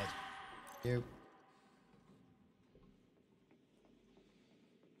 Dead. You.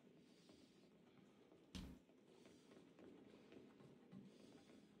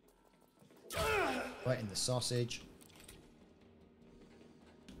 Right in the sausage.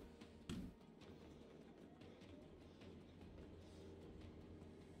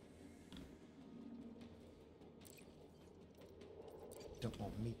 Don't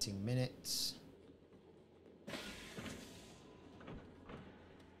want meeting minutes.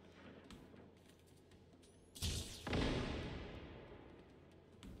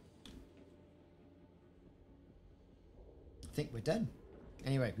 I think we're done.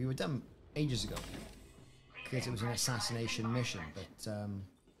 Anyway, we were done ages ago because it was an assassination mission, but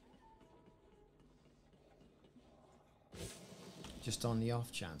just on the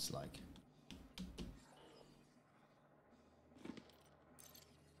off chance, like.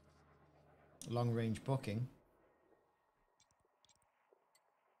 Long range booking.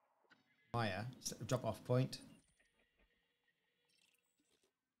 Fire. Drop off point.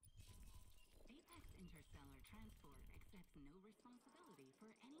 Apex Interstellar Transport accepts no responsibility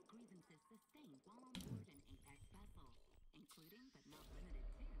for any grievances sustained while on board an Apex vessel, including but not limited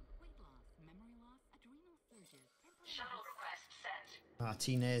to weight loss, memory loss, adrenal surges, Shuttle request sent.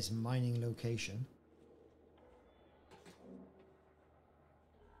 Martinez mining location.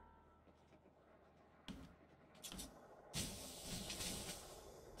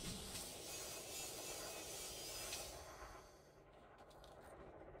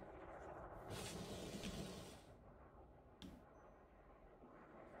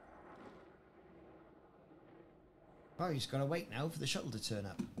 Oh, you just gotta wait now for the shuttle to turn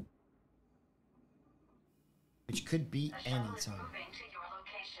up. Which could be any time. Moving to your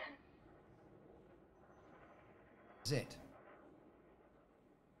location. Is it?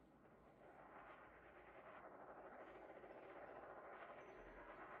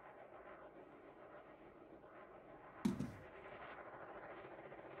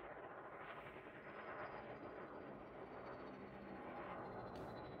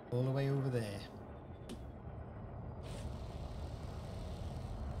 All the way over there.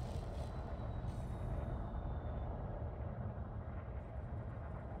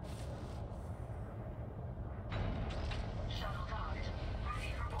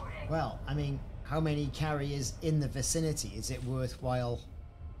 Well, I mean, how many carriers in the vicinity? Is it worthwhile?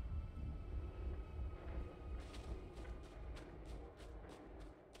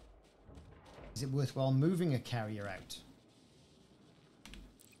 Is it worthwhile moving a carrier out?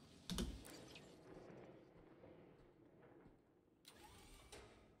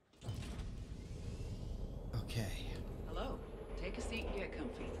 Okay. Hello. Take a seat and get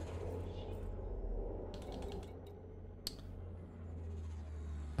comfy.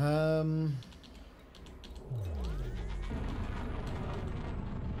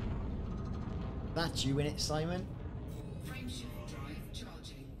 That's you in it, Simon? Frameshift drive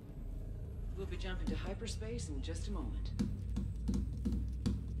charging. We'll be jumping to hyperspace in just a moment.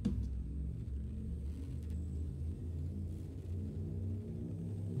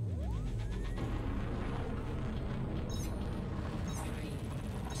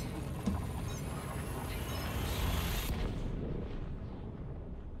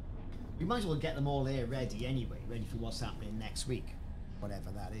 We might as well get them all here ready anyway, ready for what's happening next week,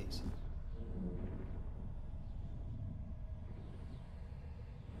 whatever that is.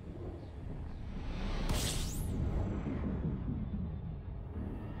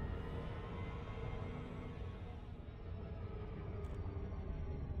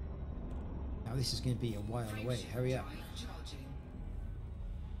 Now this is going to be a while away. Hurry up.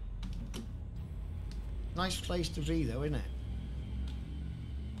 Nice place to be though, isn't it?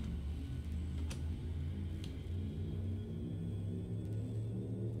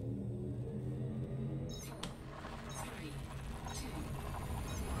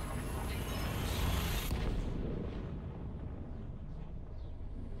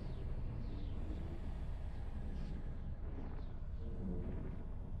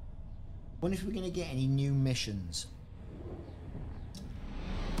 Wonder if we're going to get any new missions.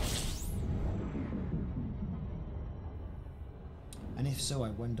 And if so, I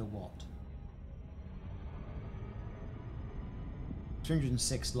wonder what.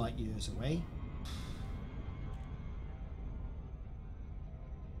 306 light years away.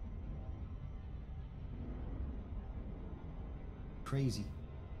 Crazy.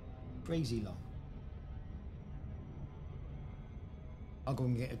 Crazy long. I'll go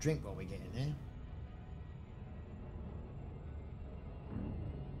and get a drink while we get in there.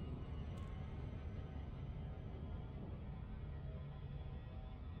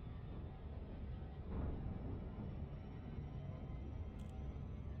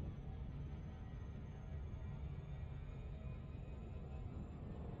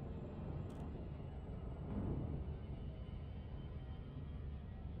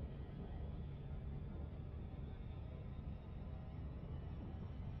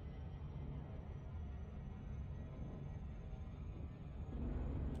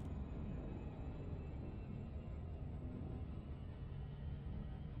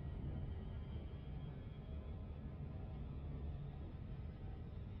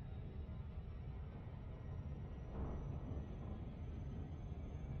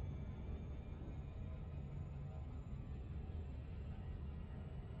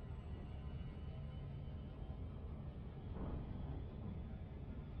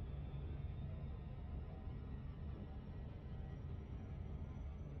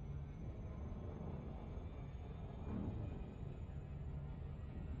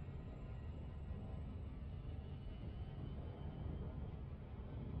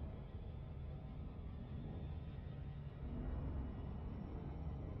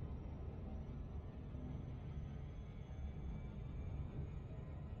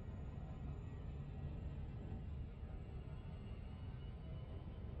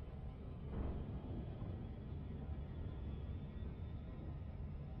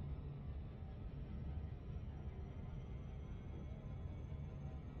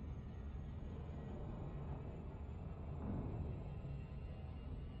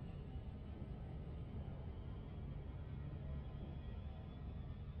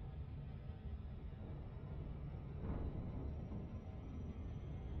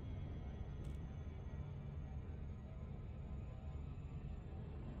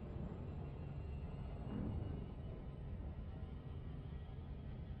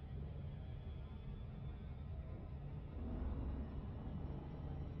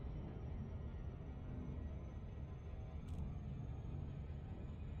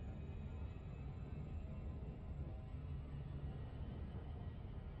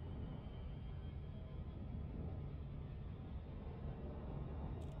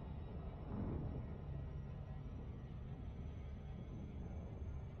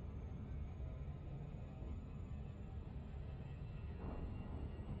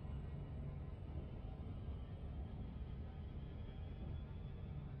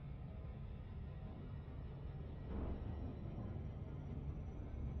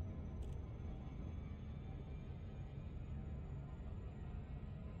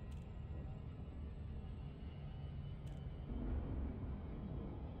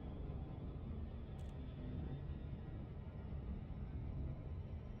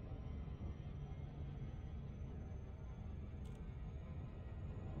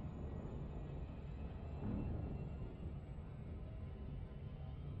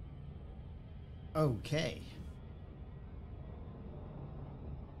 Okay.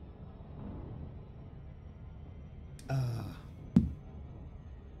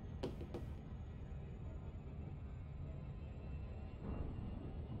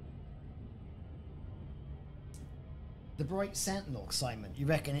 The Bright Sentinel, Simon, you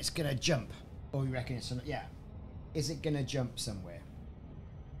reckon it's gonna jump? Or you reckon it's... Yeah. Is it gonna jump somewhere?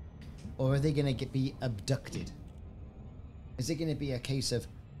 Or are they gonna be abducted? Is it gonna be a case of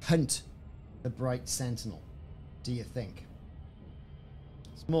hunt the Bright Sentinel, do you think?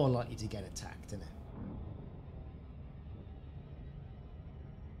 It's more likely to get attacked, isn't it?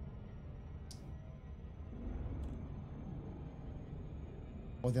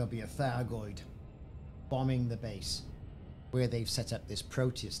 Or there'll be a Thargoid bombing the base where they've set up this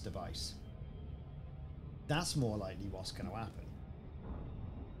Proteus device. That's more likely what's going to happen.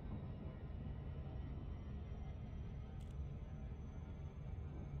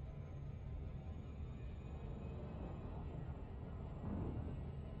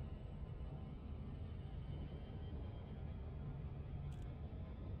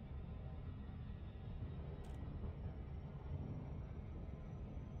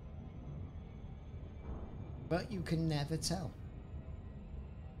 But you can never tell.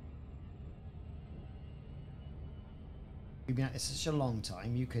 We've been at this such a long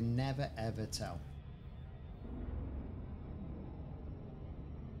time, you can never ever tell.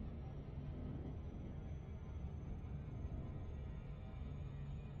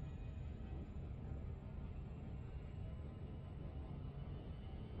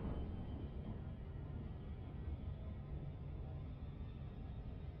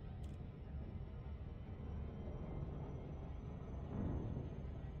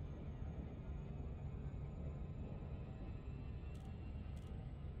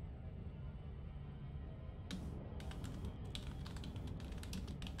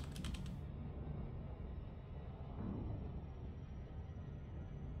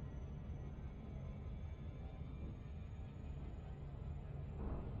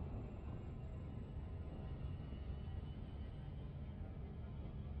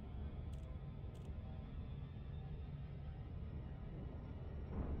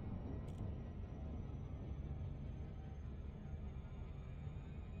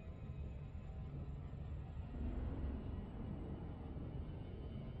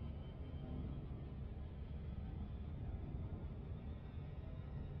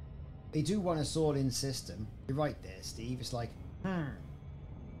 They do want us all in system. You're right there, Steve. It's like,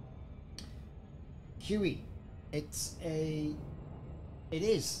 Huey, it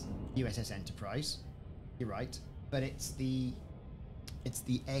is USS Enterprise. You're right, but it's the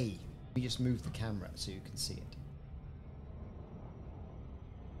A. We just move the camera so you can see it.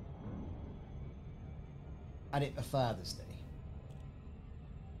 Had it for Father's Day.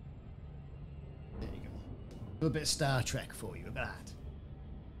 There you go. A little bit of Star Trek for you. Look at that.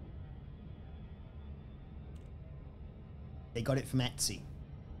 They got it from Etsy.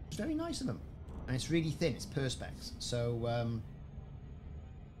 It's very nice of them, and it's really thin. It's perspex, so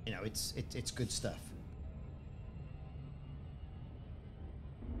you know, it's good stuff.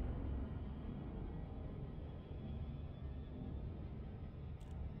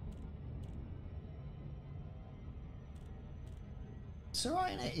 It's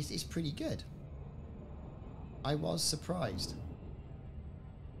alright, it's pretty good. I was surprised.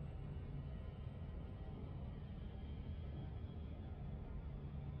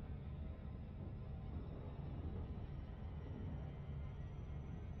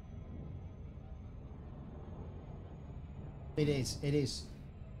 It is.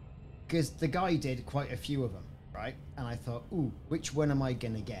 Because the guy did quite a few of them, right? And I thought, ooh, which one am I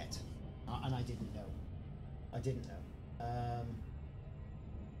going to get? And I didn't know. And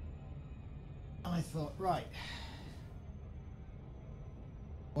I thought, right,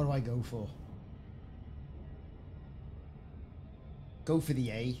 what do I go for? Go for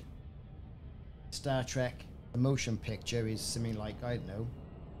the A. Star Trek, the motion picture is something like, I don't know,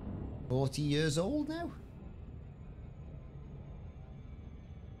 40 years old now?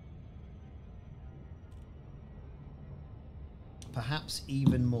 Perhaps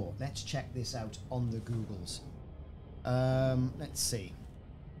even more. Let's check this out on the Googles. Let's see.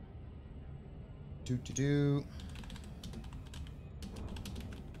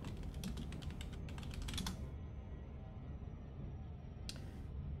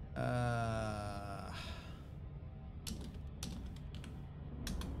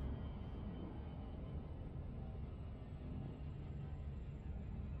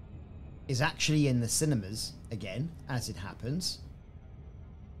 Is actually in the cinemas again, as it happens.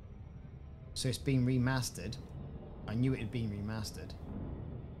 So it's been remastered. I knew it had been remastered.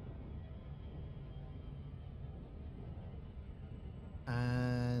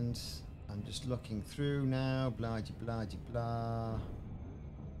 And I'm just looking through now. Blah, blah, blah.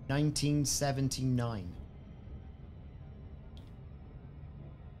 1979.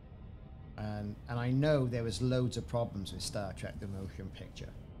 And I know there was loads of problems with Star Trek the Motion Picture.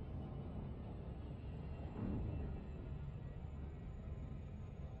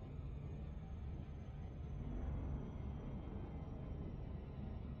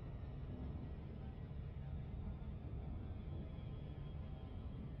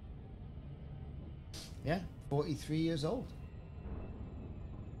 Yeah, 43 years old.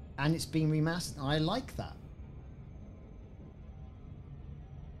 And it's been remastered. I like that.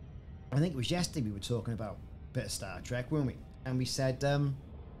 I think it was yesterday we were talking about a bit of Star Trek, weren't we? And we said,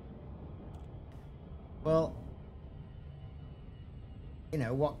 well, you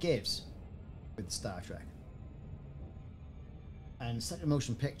know, what gives with Star Trek? And such a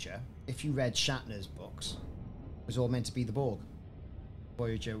motion picture, if you read Shatner's books, it was all meant to be the Borg.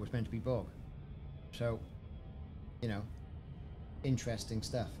 Voyager was meant to be Borg. So, you know, interesting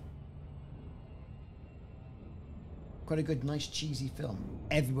stuff. Quite a good, nice, cheesy film.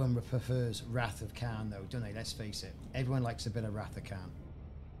 Everyone prefers Wrath of Khan, though, don't they? Let's face it. Everyone likes a bit of Wrath of Khan.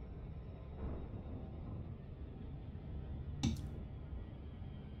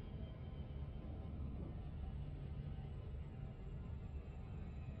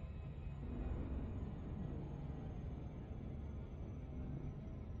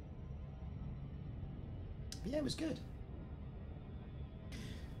 Yeah, it was good.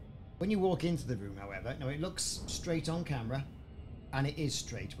 When you walk into the room, however, no, it looks straight on camera, and it is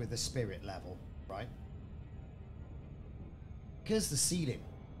straight with the spirit level, right? Because the ceiling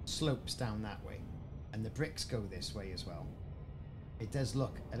slopes down that way, and the bricks go this way as well, it does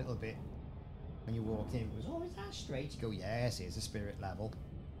look a little bit, when you walk in, it goes, oh, is that straight? You go, yes, here's the spirit level.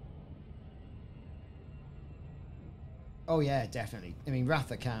 Oh yeah, definitely. I mean,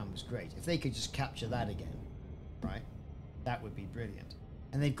 Wrath of Khan was great. If they could just capture that again, right, that would be brilliant.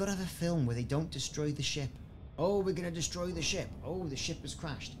 And they've got to have a film where they don't destroy the ship. Oh, we're going to destroy the ship. Oh, the ship has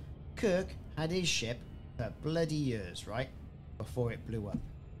crashed. Kirk had his ship for bloody years, right, before it blew up.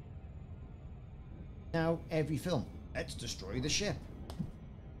 Now, every film, let's destroy the ship.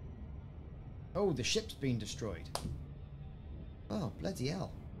 Oh, the ship's been destroyed. Oh, bloody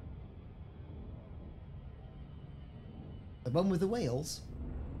hell. The one with the whales?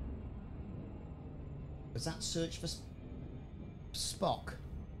 Was that Search for Spock?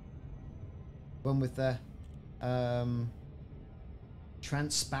 One with the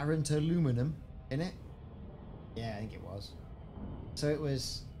transparent aluminum in it? Yeah, I think it was. So it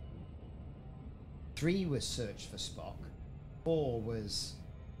was 3 was Search for Spock, 4 was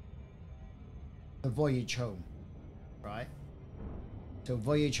The Voyage Home, right? So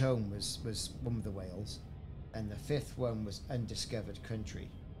Voyage Home was one with the whales, and the 5th one was Undiscovered Country,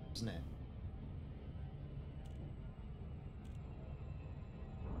 wasn't it?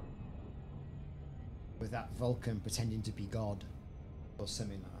 With that Vulcan pretending to be God, or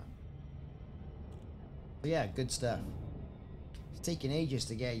something like that. But yeah, good stuff. It's taking ages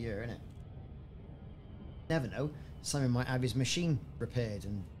to get here, innit? Never know, Simon might have his machine repaired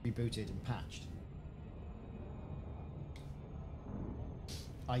and rebooted and patched.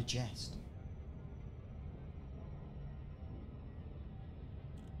 I jest.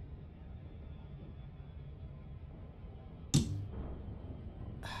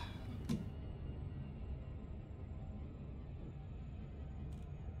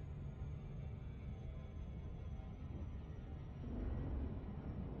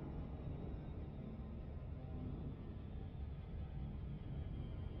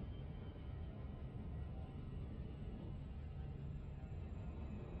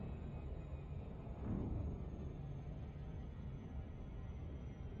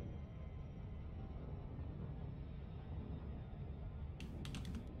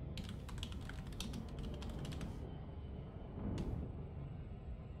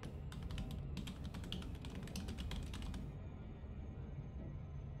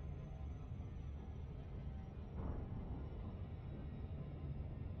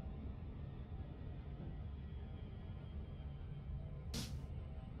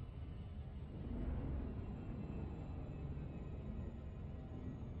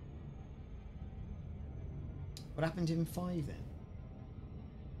 What happened in 5 then?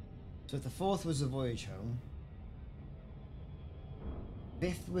 So if the 4th was the Voyage Home,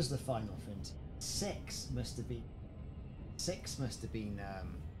 5th was the Final Fantasy, 6 must have been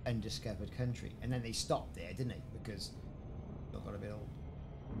Undiscovered Country, and then they stopped there, didn't they? Because it got a bit old.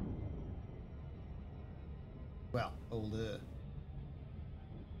 Well, older.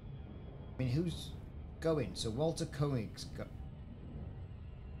 I mean, who's going? So Walter Koenig's got.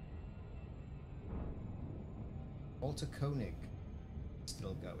 Walter Koenig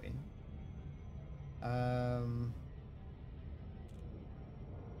still going.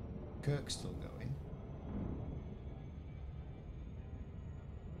 Kirk's still going.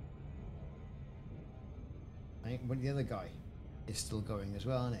 I think the other guy is still going as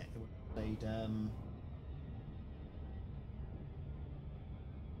well, isn't it? Played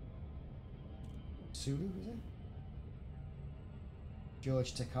Sulu, was it?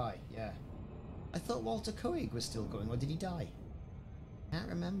 George Takei, yeah. I thought Walter Koenig was still going, or did he die? Can't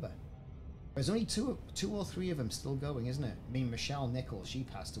remember. There's only two or three of them still going, isn't it? I mean, Michelle Nichols, she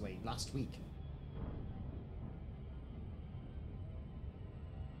passed away last week.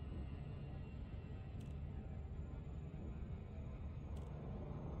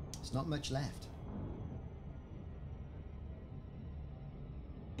 There's not much left.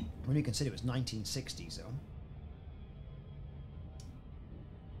 When you consider it was 1960s, though.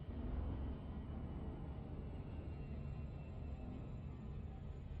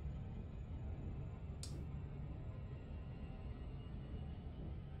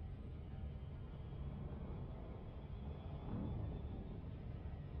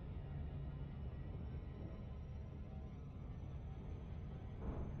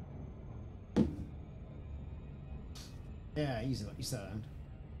 Yeah, he's around.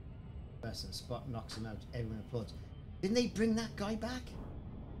 Person Spock knocks him out. Everyone applauds. Didn't they bring that guy back?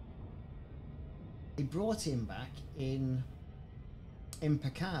 They brought him back in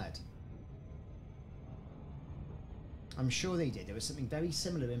Picard. I'm sure they did. There was something very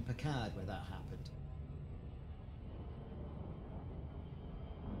similar in Picard where that happened.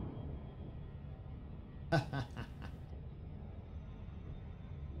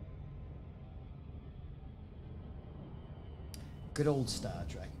 Good old Star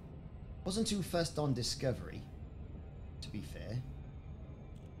Trek. Wasn't too fussed on Discovery, to be fair.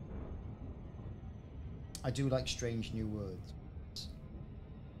 I do like Strange New Worlds.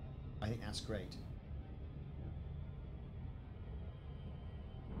 I think that's great.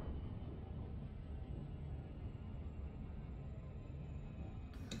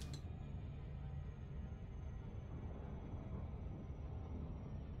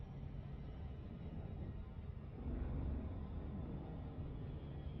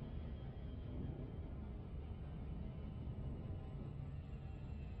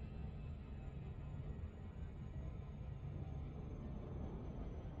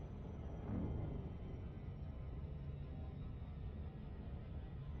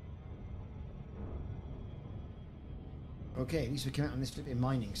 Okay, at least we came out on this flipping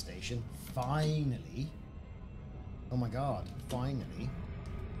mining station. Finally. Oh my god, finally.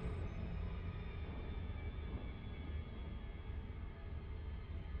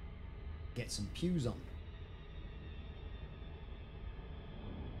 Get some pews on.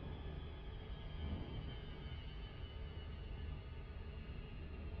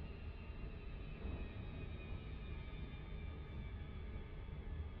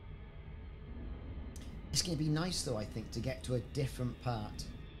 It's going to be nice, though, I think, to get to a different part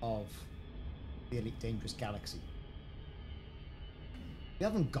of the Elite Dangerous Galaxy. You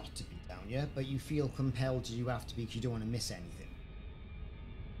haven't got to be down yet, but you feel compelled to, you have to be because you don't want to miss anything.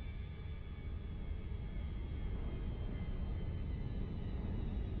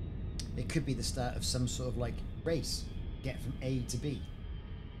 It could be the start of some sort of, like, race. Get from A to B.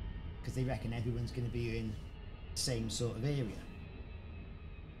 Because they reckon everyone's going to be in the same sort of area.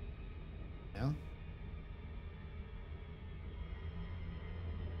 You know?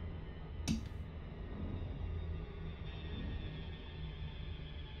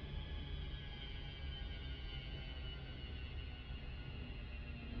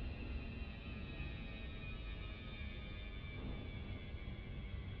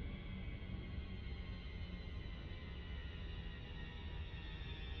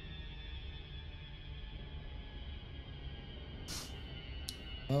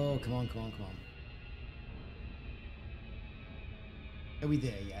 Oh, come on, come on, come on. Are we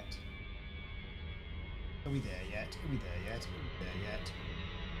there yet? Are we there yet? Are we there yet? Are we there yet?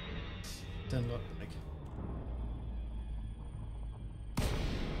 Don't look like.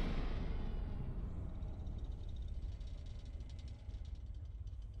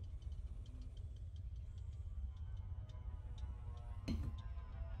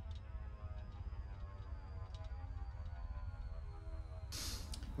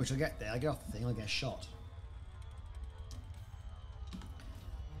 Which I'll get there, I get off the thing, I'll get shot.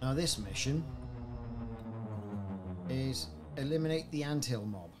 Now this mission is eliminate the anthill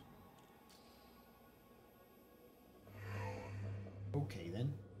mob. Okay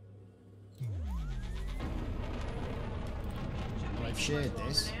then. Well, I've shared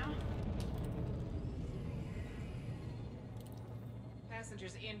this.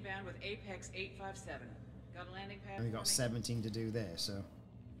 Passengers inbound with Apex 857. Got a landing pad. And we got 17 to do there, so.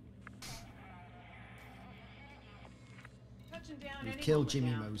 We've killed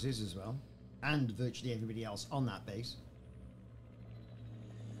Jimmy Moses as well, and virtually everybody else on that base.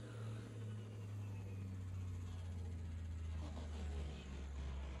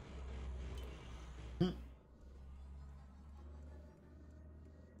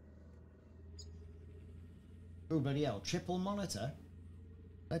 Oh, bloody hell, triple monitor?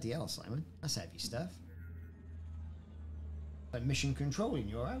 Bloody hell, Simon, that's heavy stuff. Like mission control in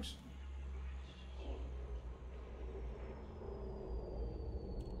your house.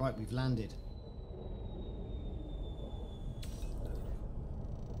 Right, we've landed.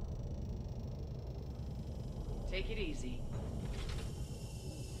 Take it easy.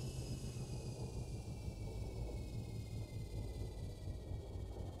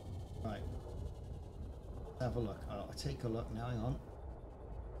 Right. Have a look. I'll take a look now, hang on.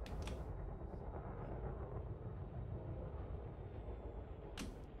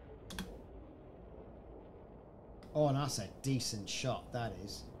 Oh, and that's a decent shot, that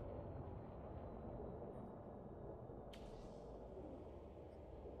is.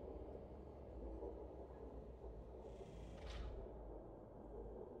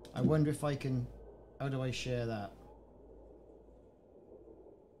 I wonder if I can... How do I share that?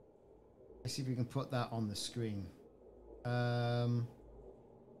 Let's see if we can put that on the screen.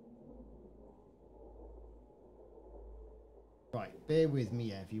 Right, bear with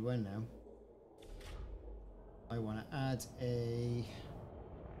me everyone now. I want to add a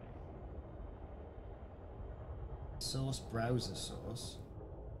source, browser source,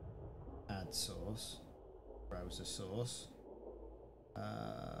 add source, browser source.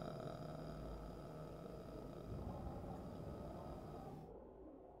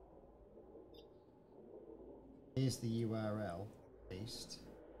 Here's the URL, paste.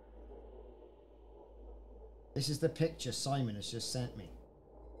 This is the picture Simon has just sent me.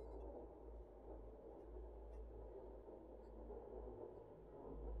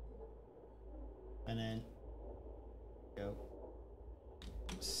 And then go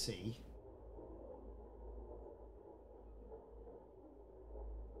C.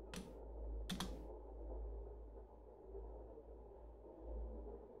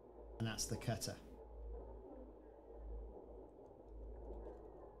 And that's the cutter.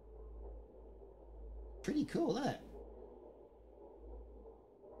 Pretty cool, isn't it?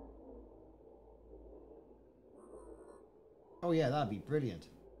 Oh yeah, that'd be brilliant.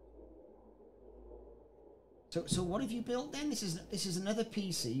 So what have you built then? This is another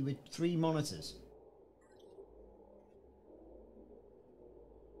PC with 3 monitors.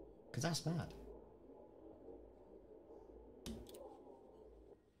 Because that's bad.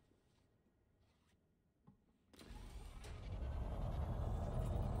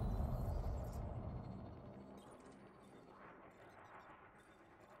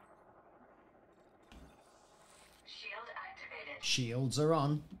 Shield activated. Shields are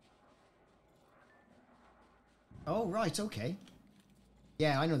on. Oh, right, okay.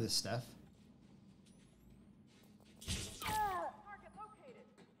 Yeah, I know this stuff. Target located.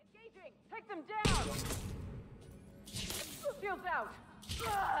 Engaging. Take them down. Shields out.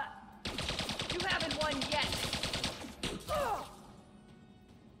 You haven't won yet.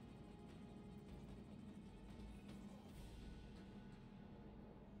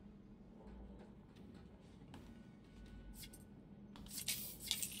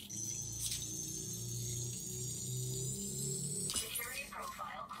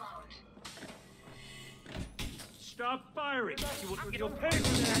 Stop firing! You'll pay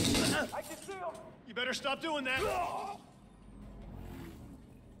for that! I can see him. You better stop doing that!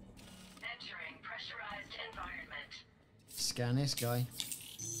 Entering pressurized environment. Scan this guy.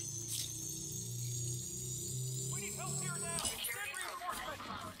 We need help here now. Security profile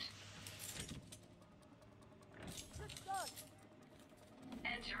cloned.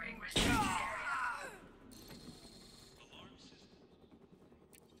 Entering restricted area.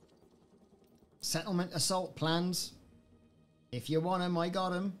 Settlement assault plans. If you want them, I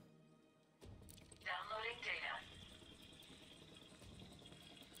got them. Downloading data.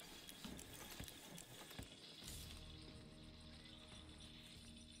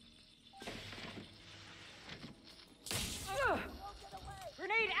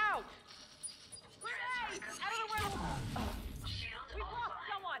 Grenade out. Grenade out of the way. Shield We've lost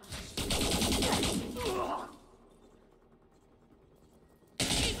someone. Enough.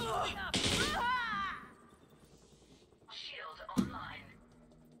 Shield online.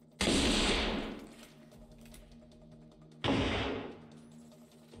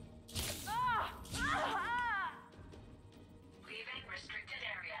 Leaving restricted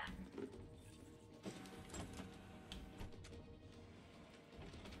area.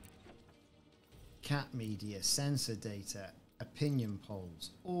 Cat media, sensor data, opinion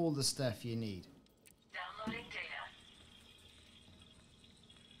polls, all the stuff you need. Downloading data.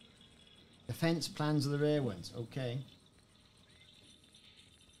 Defense plans are the rare ones, okay.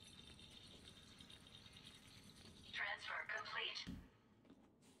 Transfer complete.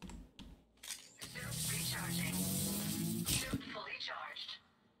 Suit recharging. Suit fully charged.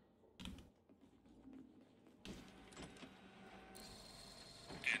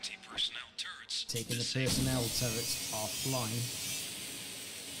 Anti-personnel turrets. Taking the personnel turrets offline.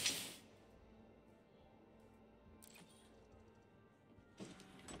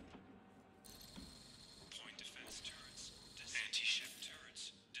 Point defense turrets. Anti-ship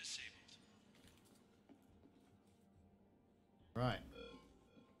turrets disabled. Right.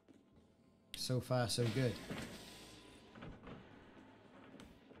 So far, so good.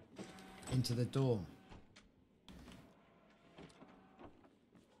 Into the dorm.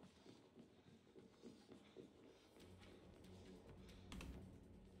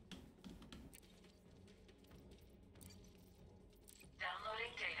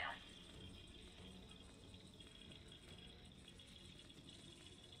 Downloading data.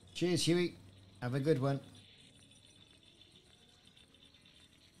 Cheers, Huey. Have a good one.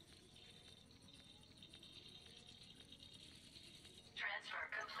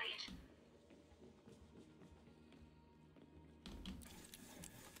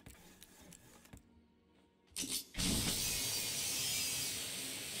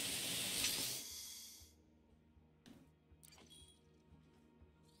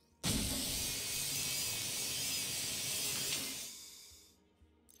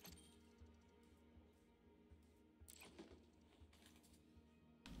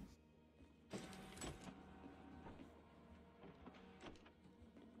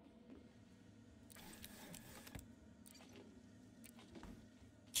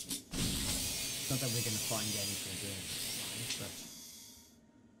 Not that we're going to find anything during this time,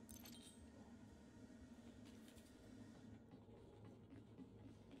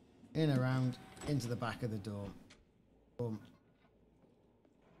 but... In, around, into the back of the door. Boom.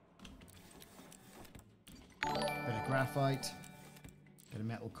 Bit of graphite. Bit of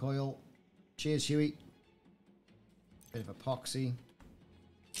metal coil. Cheers, Huey. Bit of epoxy.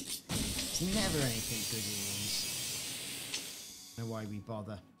 It's never anything good in these. Know why we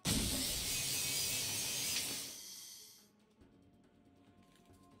bother.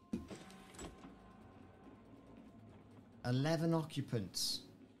 $11 occupants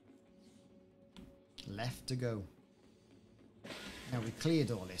left to go. Now we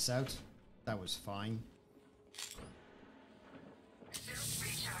cleared all this out. That was fine. Suit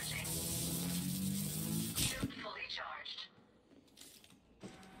recharging. Suit fully charged.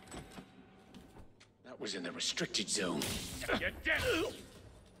 That was in the restricted zone. You're dead!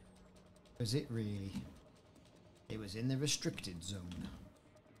 Was it really? It was in the restricted zone.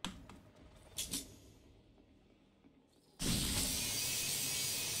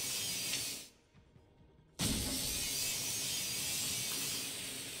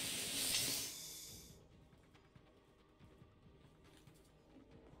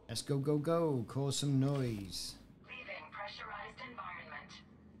 Let's go, go, go. Cause some noise. Leaving pressurized environment.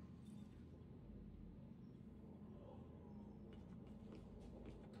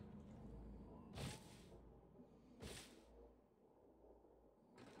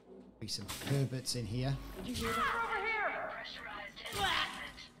 Be some Herberts in here. Did you hear that? Over here! Pressurized environment.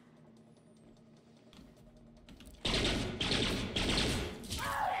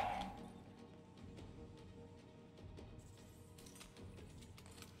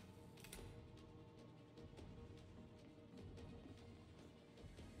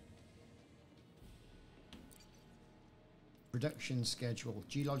 Production schedule,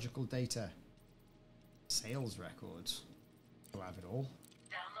 geological data, sales records. We'll have it all.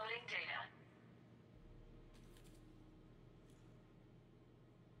 Downloading data.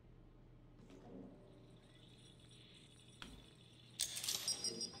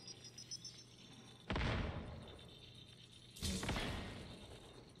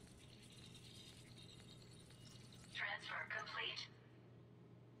 Transfer complete.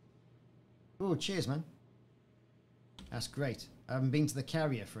 Oh, cheers, man. That's great. I haven't been to the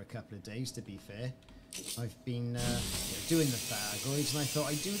carrier for a couple of days, to be fair. I've been doing the Thargoids, and I thought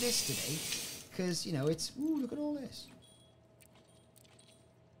I'd do this today, because, you know, it's... Ooh, look at all this.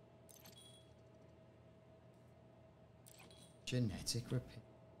 Genetic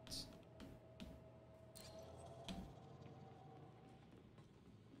repairs.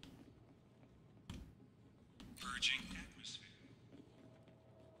 Purging atmosphere.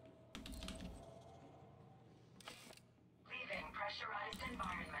 Leaving pressurized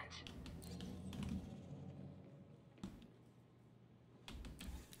environment.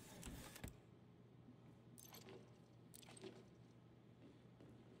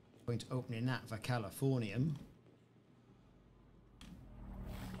 Going to opening that for Californium.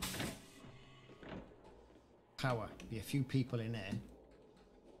 Power. Be a few people in there.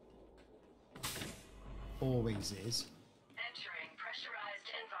 Always is. Entering pressurized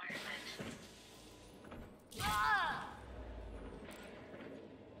environment.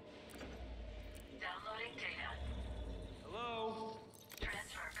 Downloading data. Hello?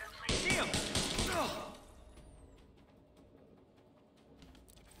 Transfer complete. Damn! Ugh.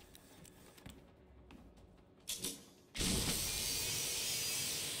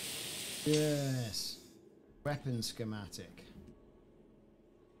 Yes. Weapon schematic.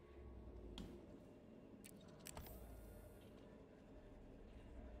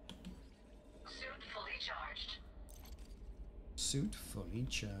 Suit fully charged. Suit fully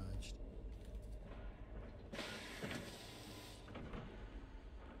charged.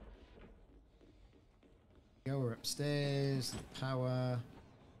 Go, we're upstairs. Power.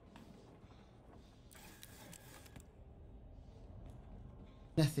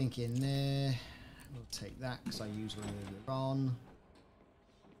 Nothing in there. We'll take that because I used one earlier on.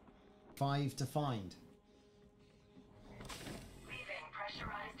 5 to find. Leaving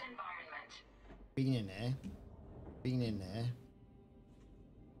pressurized environment. Been in there. Been in there.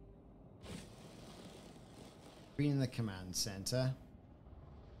 Been in the command center.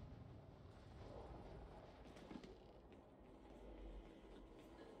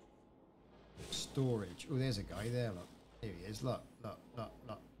 Storage. Oh, there's a guy there, look. Here he is. Look, look, look,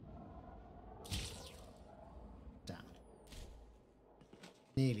 look. Damn.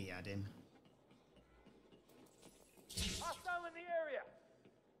 Nearly had him. Hostile in the area!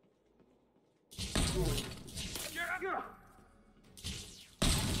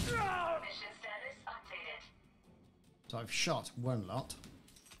 Mission status So I've shot one lot.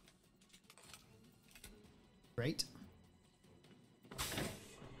 Great.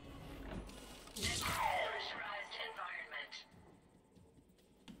 Pressurized environment.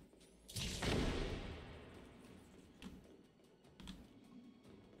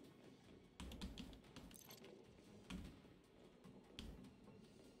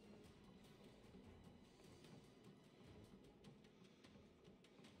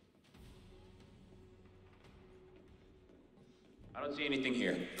 I don't see anything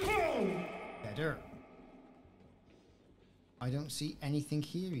here. Better. I don't see anything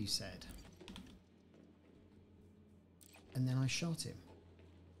here, he said. And then I shot him.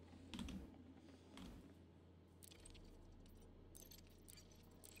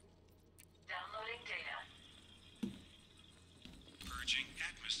 Downloading data. Purging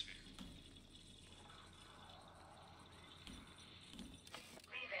atmosphere.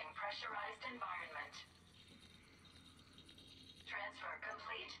 Leaving pressurized environment. Transfer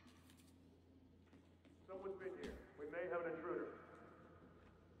complete. Someone's been here. We may have an intruder.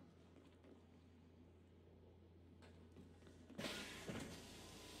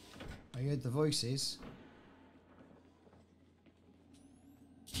 I heard the voices.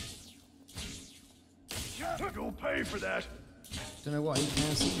 You'll pay for that. Don't know why he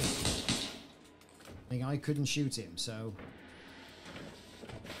can't see me. I think I couldn't shoot him, so.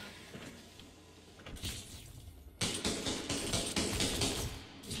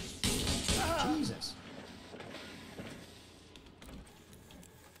 Jesus.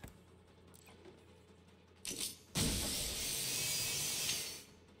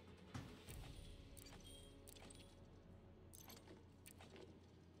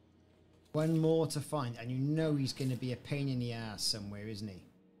 One more to find, and you know he's going to be a pain in the ass somewhere, isn't he?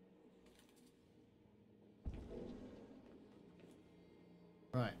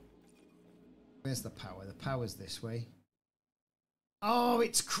 Right. Where's the power? The power's this way. Oh,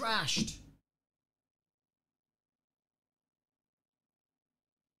 it's crashed!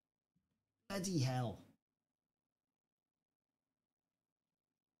 Bloody hell.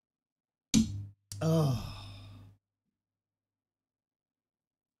 Oh.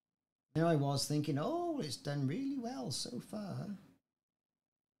 There I was thinking, oh, it's done really well so far.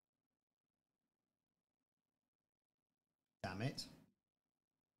 Damn it.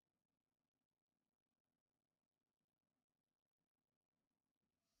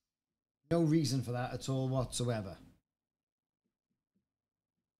 No reason for that at all whatsoever.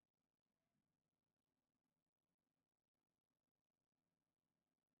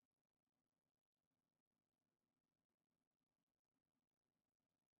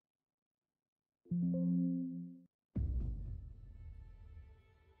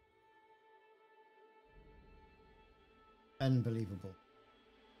 Unbelievable.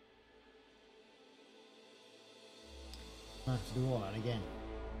 I have to do all that again.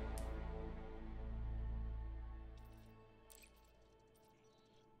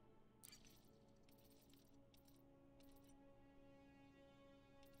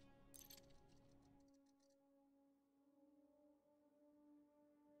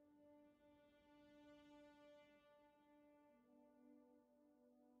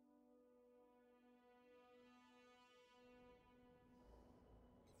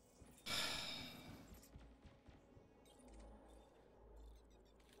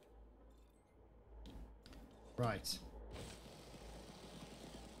 Right.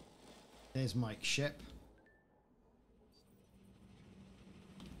 There's Mike's ship.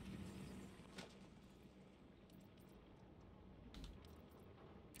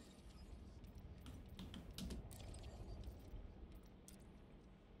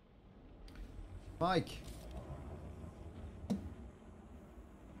 Mike.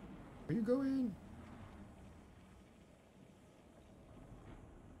 Where you going?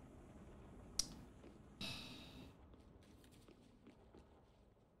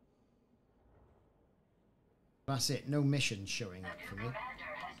 That's it. No mission showing up for me.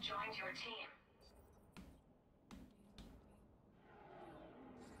 Commander has joined your team.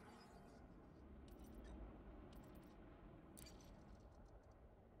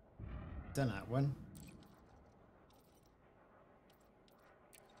 Done that one.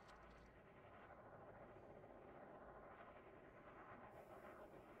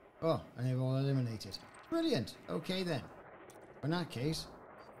 Oh, and they're all eliminated. Brilliant. Okay then. In that case,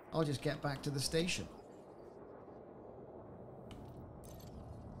 I'll just get back to the station.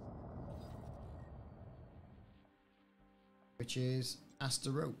 Which is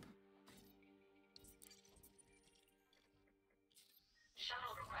Asta Rope.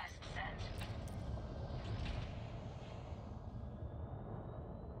 Shuttle request sent.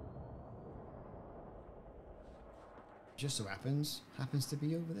 just so happens to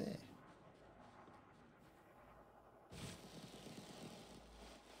be over there.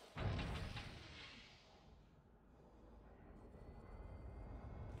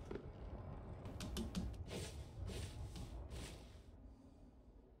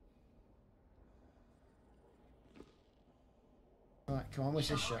 Alright, come on, where's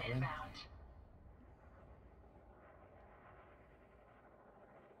this shot then?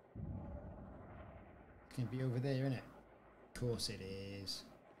 Can be over there, innit? Of course it is.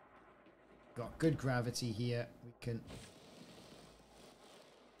 Got good gravity here. We can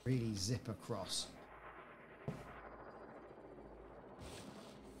really zip across.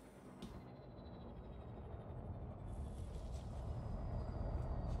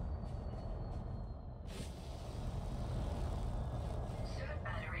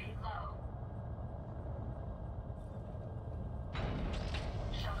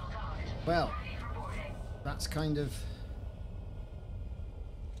 Well, that's kind of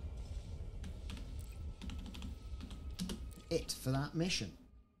it for that mission.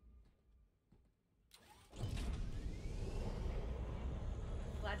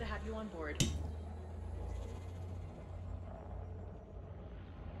 Glad to have you on board.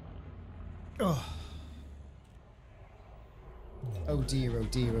 Oh. Oh dear, oh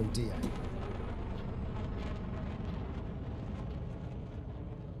dear, oh dear.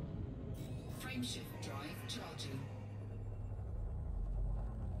 Frameshift drive charging.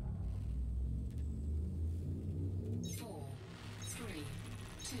 4, 3,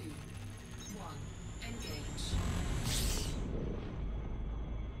 2, 1. Engage.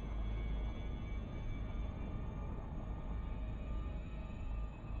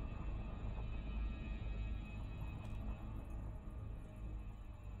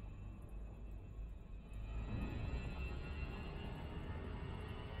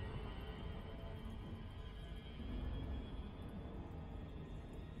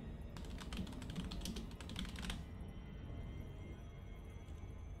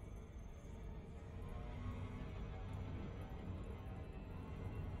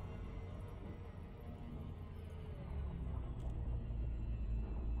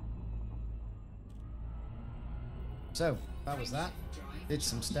 So, that was that. Did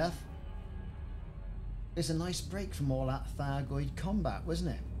some stuff. It's a nice break from all that Thargoid combat,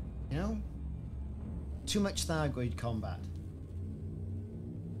 wasn't it? You know? Too much Thargoid combat.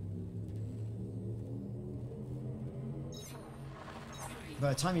 By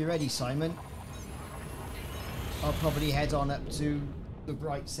the time you're ready, Simon, I'll probably head on up to the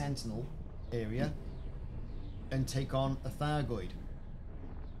Bright Sentinel area and take on a Thargoid.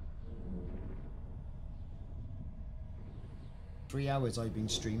 Three hours I've been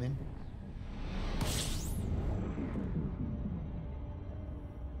streaming.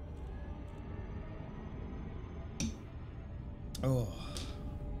 Oh.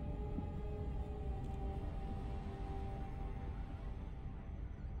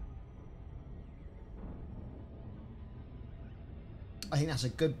 I think that's a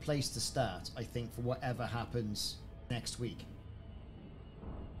good place to start, I think, for whatever happens next week.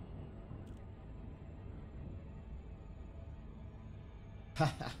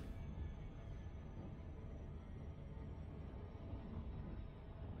 Haha.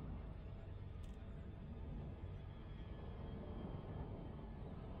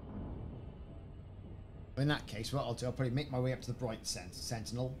 In that case, what I'll do, I'll probably make my way up to the Bright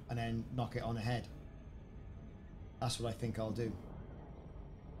Sentinel and then knock it on ahead. That's what I think I'll do.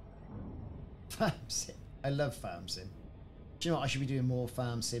 Farm sim. I love farm sim. Do you know what? I should be doing more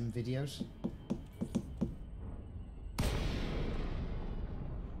farm sim videos.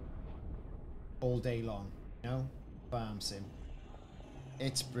 All day long, you know? Farm sim.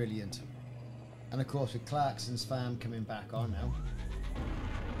 It's brilliant. And of course with Clarkson's farm coming back on now.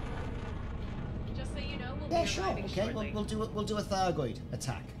 Just so you know, we'll Yeah, be sure. arriving Okay, shortly. we'll do a Thargoid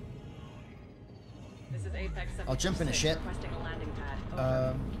attack. This is Apex I'll jump in a 746, ship. requesting a landing pad.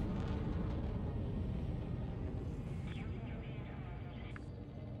 Over.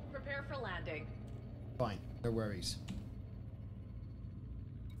 Prepare for landing. Fine, no worries.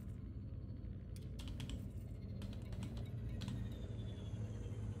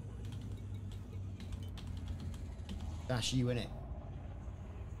 That's you in it.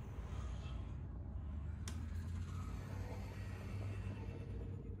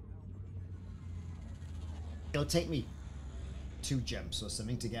 It'll take me 2 jumps or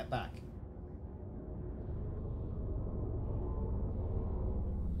something to get back.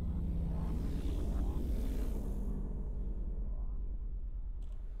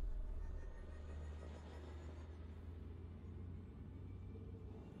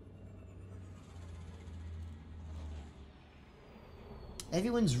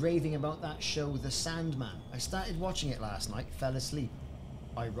 Everyone's raving about that show, The Sandman. I started watching it last night, fell asleep,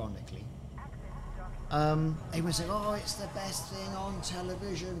 ironically. Everyone's saying, oh, it's the best thing on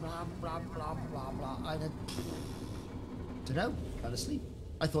television, blah, blah, blah, blah, blah. I don't know, fell asleep.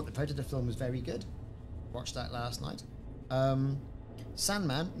 I thought the Predator film was very good. Watched that last night.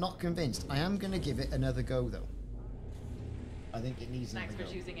 Sandman, not convinced. I am going to give it another go, though. I think it needs another go.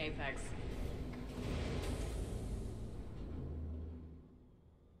 Thanks for choosing Apex.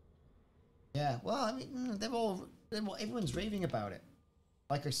 Yeah, well, I mean, everyone's raving about it.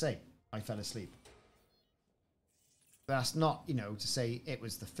 Like I say, I fell asleep. That's not, you know, to say it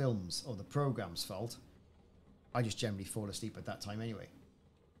was the film's or the program's fault. I just generally fall asleep at that time anyway.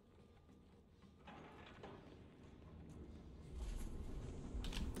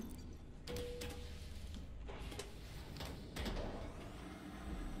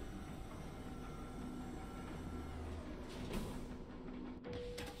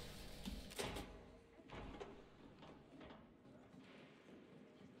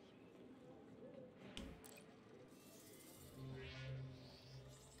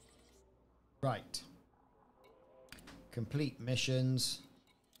 Right. Complete missions.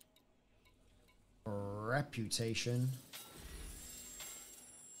 Reputation.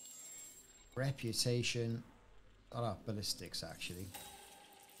 Reputation. Oh, ballistics, actually.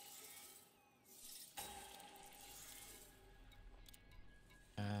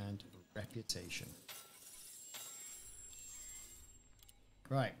 And reputation.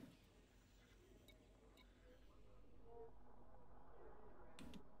 Right.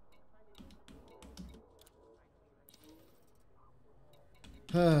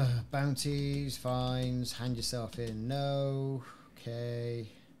 Bounties, fines, hand yourself in, no. Okay.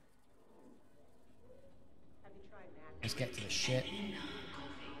 Let's get to the ship.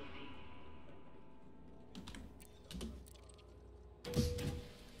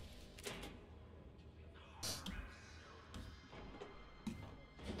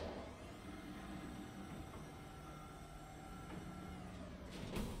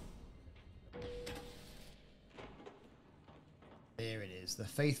 There it is, the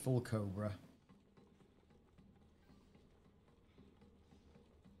faithful Cobra.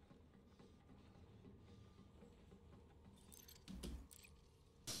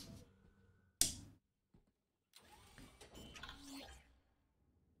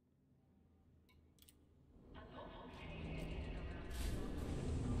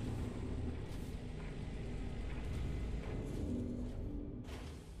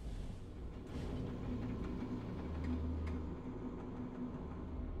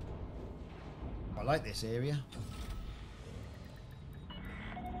 I like this area.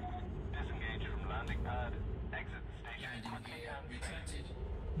 Disengage from landing pad. Exit the station quickly and straight.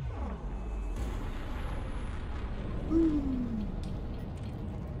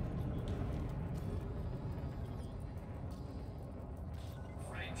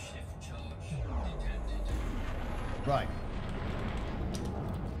 Frame shift charge detected. Right.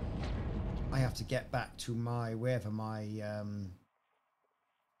 I have to get back to my wherever my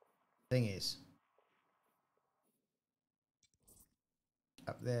thing is.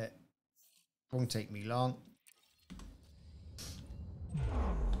 Up there. Won't take me long.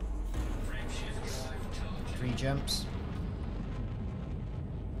 Frame shift drive charge. 3 jumps.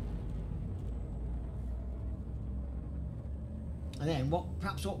 And then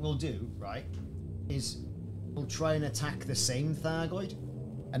perhaps what we'll do, right, is we'll try and attack the same Thargoid,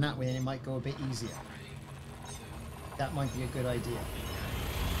 and that way then it might go a bit easier. That might be a good idea.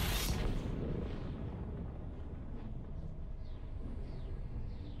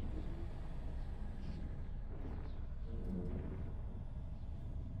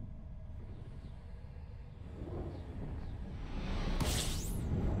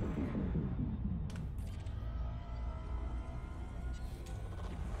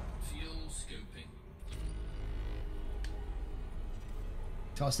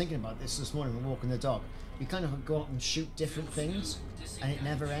 I was thinking about this morning when walking the dog. We kind of go out and shoot different things, and it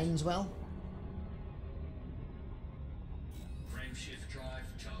never ends well. Frame shift drive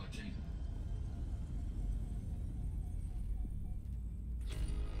charging.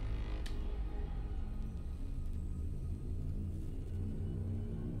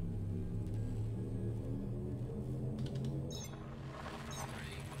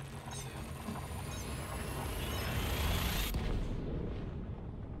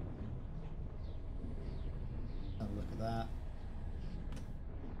 That.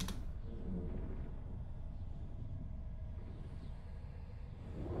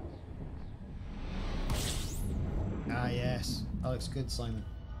 Ah, yes. That looks good, Simon.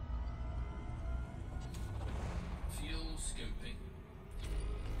 Fuel scoping.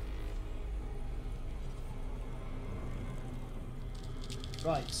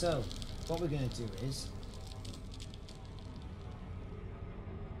 Right, so what we're going to do is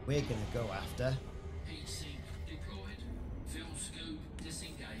we're going to go after Heat sink deployed. Fuel scoop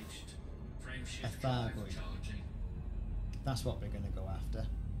disengaged. a Frameshift drive Thargoid. charging. That's what we're going to go after.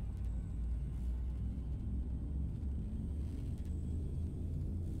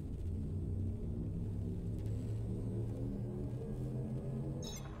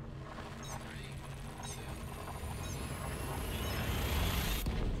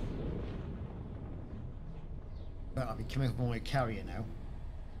 But I'll be coming up on my carrier now.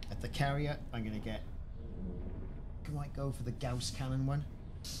 At the carrier, I'm going to get... I might go for the Gauss cannon one.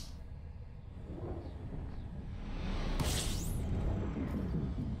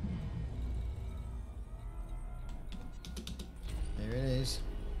 There it is.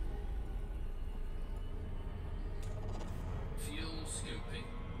 Fuel scooping.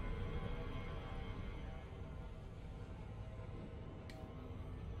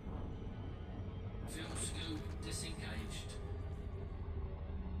 Fuel scoop disengaged.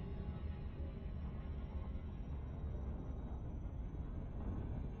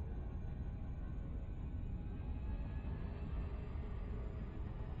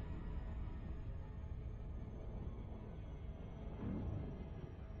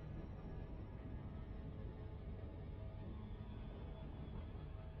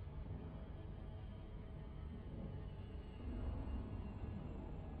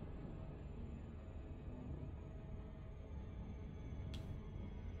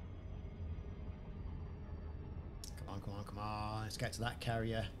 Come on, come on, come on. Let's get to that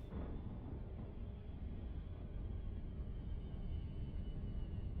carrier.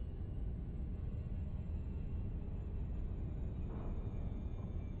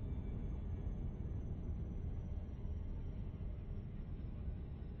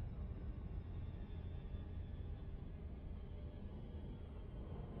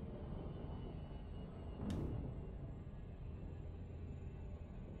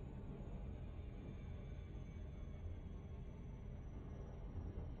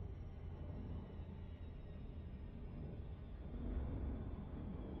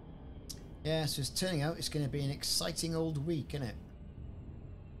 Yeah, so it's turning out it's going to be an exciting old week, isn't it?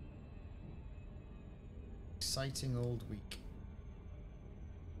 Exciting old week.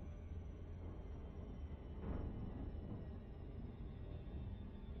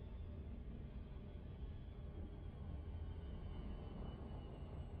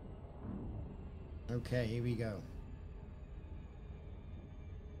 Okay, here we go.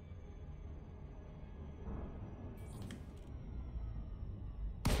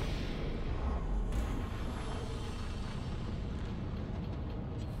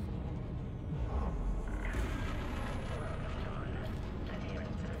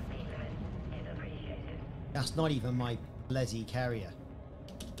 That's not even my bloody carrier.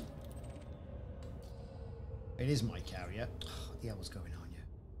 It is my carrier. What the hell was going on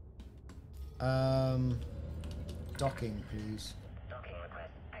here? Docking, please. Docking request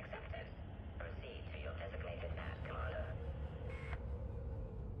accepted. Proceed to your designated path, Commander.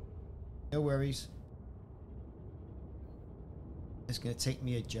 No worries. It's going to take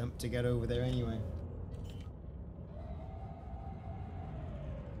me a jump to get over there anyway.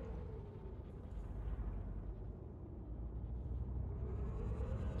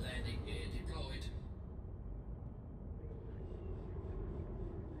 Landing gear deployed.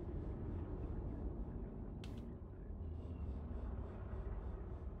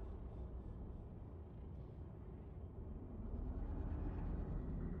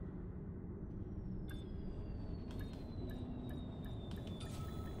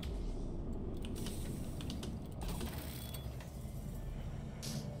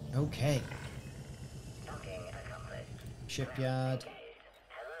 Okay. Docking accomplished. Shipyard.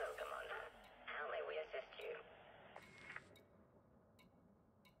 Hello, Commander. How may we assist you?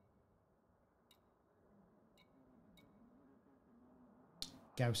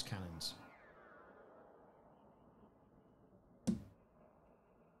 Gauss cannons.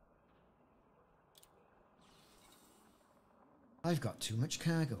 I've got too much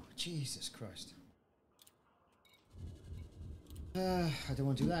cargo. Jesus Christ. I don't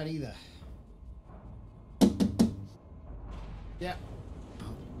want to do that either. Yeah.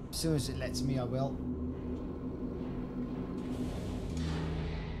 As soon as it lets me, I will.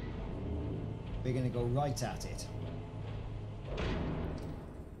 We're going to go right at it.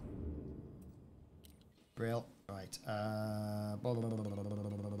 Brill. Right.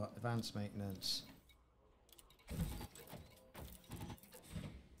 Advanced maintenance.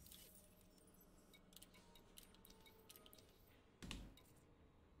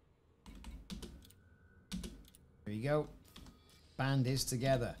 There you go. Band is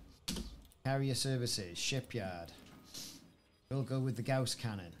together. Carrier services, shipyard. We'll go with the Gauss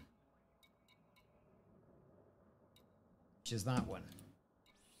cannon. Which is that one.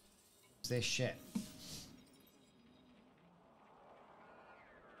 It's this ship.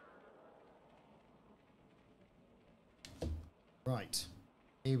 Right.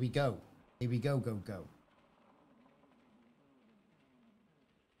 Here we go. Here we go, go, go.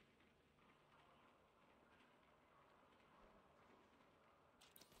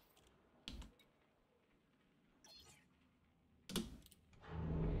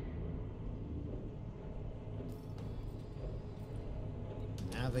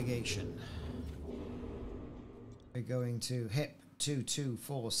 Navigation. We're going to HIP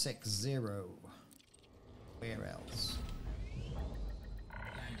 22460. Where else?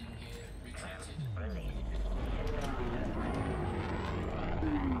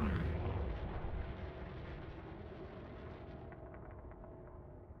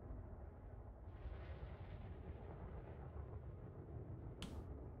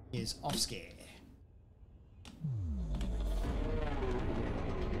 Is off scare.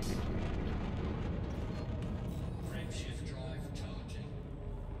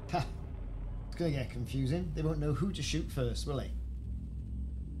 Ha! It's gonna get confusing. They won't know who to shoot first, will they?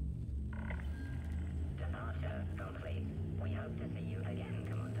 Departure complete. We hope to see you again,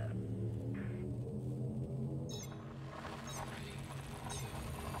 Commander.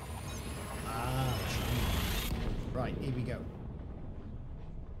 Ah, right, here we go.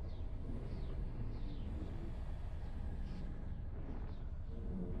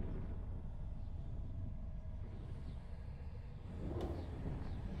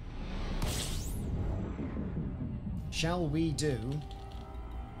 Shall we do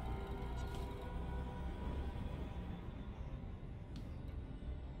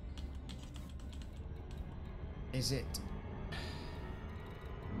is it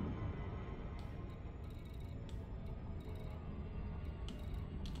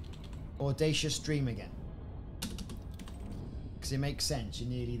Audacious Dream again? Because it makes sense, you're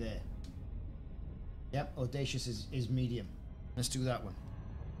nearly there. Yep, Audacious is medium. Let's do that one.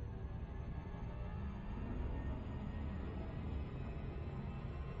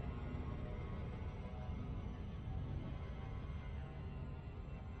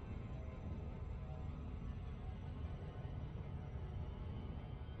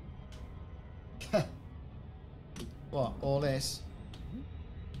 What, all this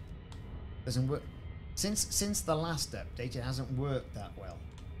doesn't work since the last update. It hasn't worked that well.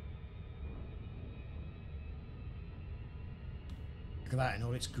 Look at that in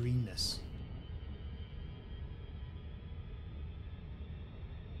all its greenness.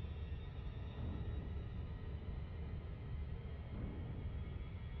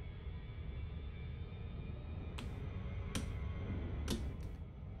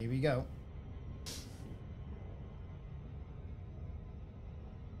 Here we go.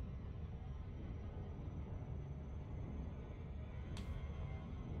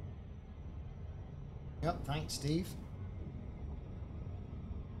 Yep, thanks, Steve.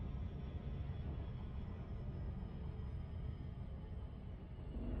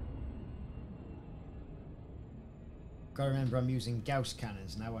 Gotta remember I'm using Gauss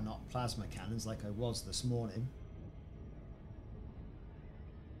cannons now and not plasma cannons like I was this morning.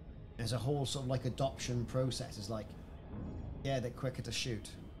 There's a whole sort of like adoption process. It's like, yeah, they're quicker to shoot.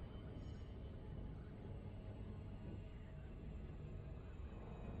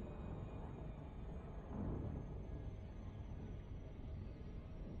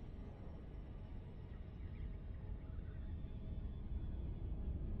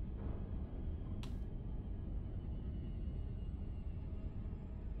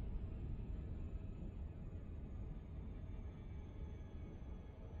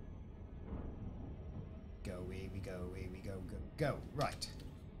 Go, right.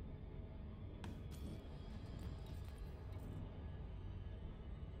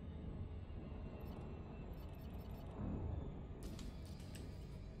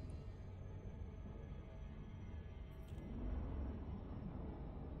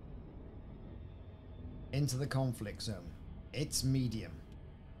 Into the conflict zone. It's medium.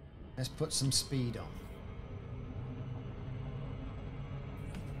 Let's put some speed on.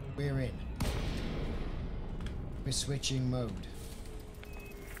 We're in. We're switching mode.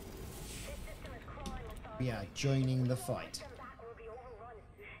 We are joining the fight.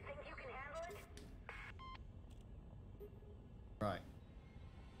 Right.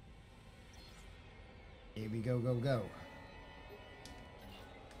 Here we go, go, go.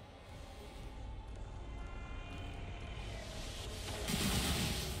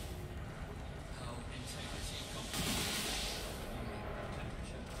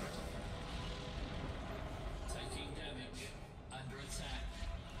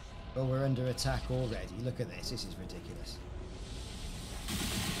 Oh, we're under attack already. Look at this. This is ridiculous.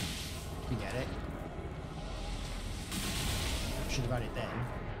 We get it. Should have had it then.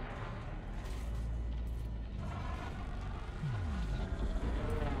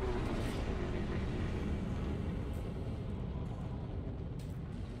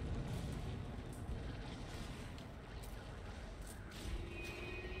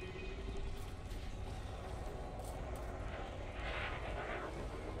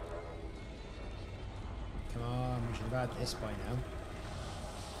 Come on, we should have had this by now.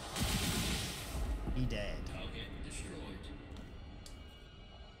 He dead. Target destroyed.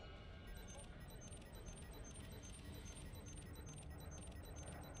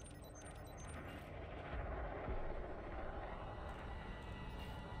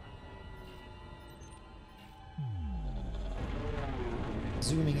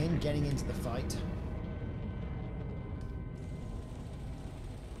 Zooming in, getting into the fight.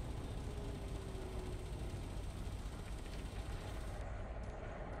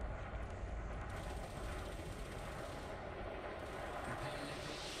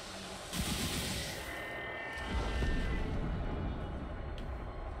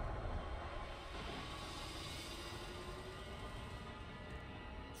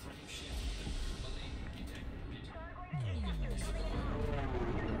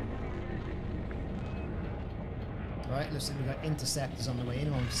 Right, looks like we've got interceptors on the way in.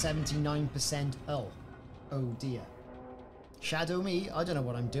 I'm on 79% hull. Oh dear. Shadow me, I don't know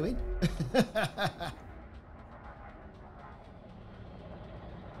what I'm doing. Energy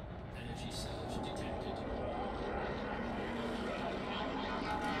surge detected.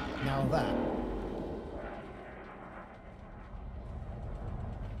 Now that.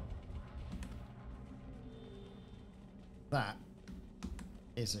 That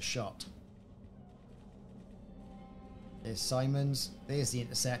is a shot. There's Simon's. There's the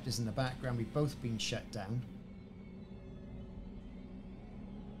interceptors in the background. We've both been shut down.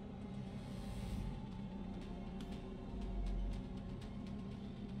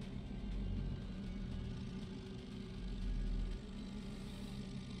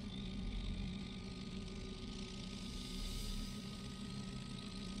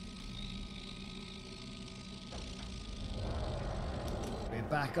 We're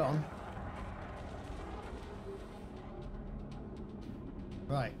back on.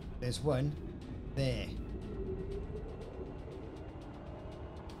 Right, there's one there.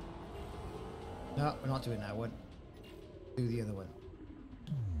 No, we're not doing that one. Do the other one.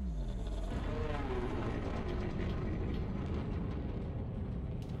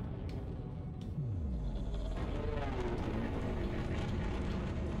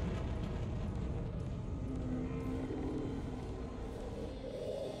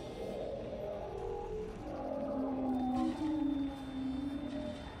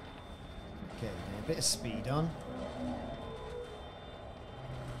 Bit of speed on.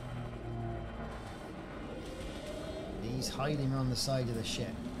 He's hiding around the side of the ship.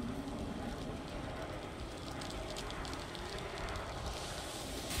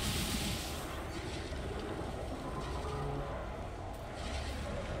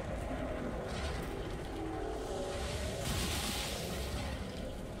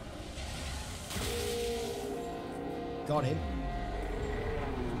 Got him.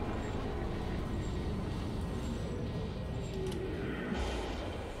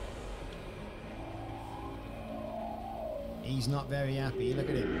 He's not very happy. Look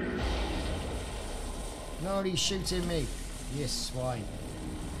at him. No, he's shooting me. You swine.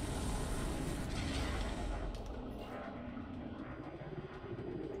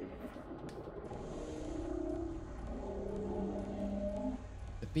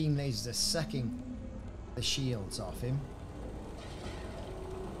 The beam lasers are sucking the shields off him.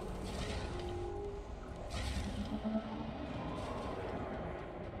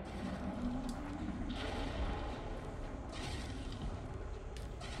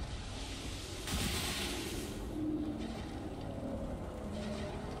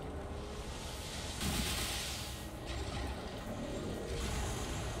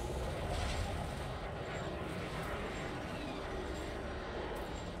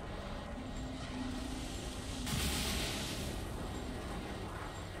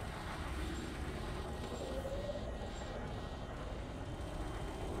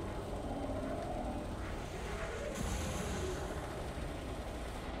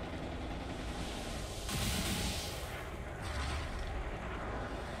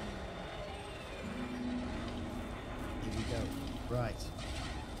 Right.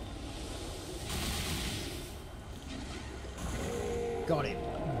 Got him.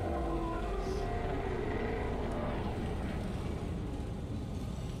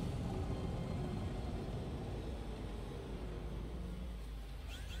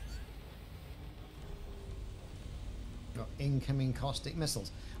 incoming caustic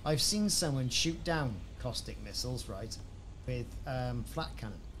missiles. I've seen someone shoot down caustic missiles, right, with flat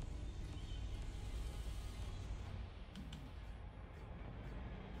cannon.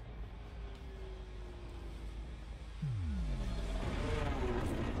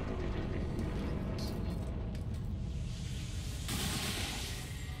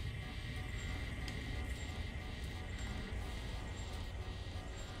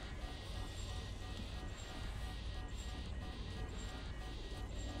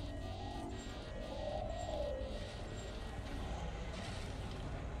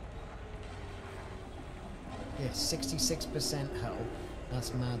 Yeah, 66% hull.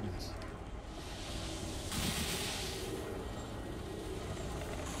 That's madness.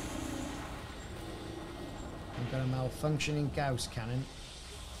 I've got a malfunctioning Gauss cannon,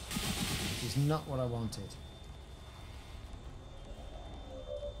 which is not what I wanted.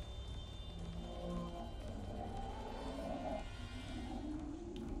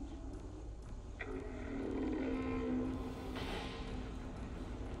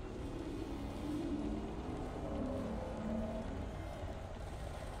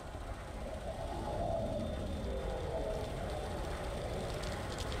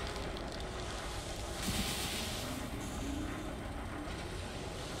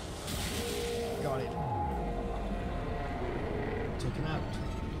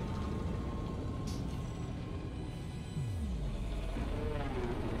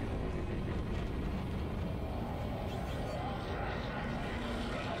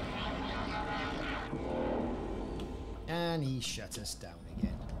 And he shut us down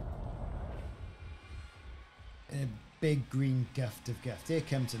again. A big green guft of guft. Here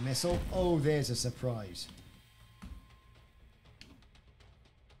comes a missile. Oh, there's a surprise.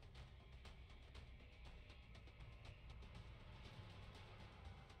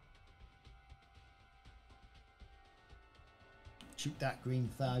 Shoot that green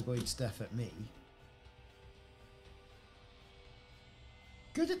Thargoid stuff at me.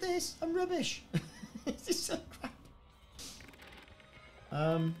 Good at this. I'm rubbish. This is so crap.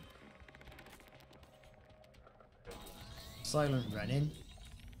 Silent running.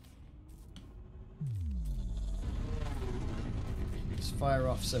 Just fire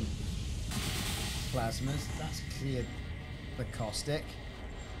off some plasmas. That's cleared the caustic.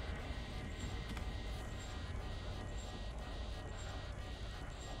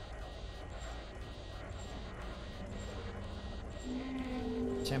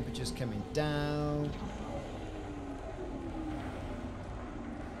 Temperature's coming down.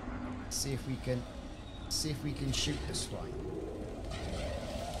 See if we can shoot the swine.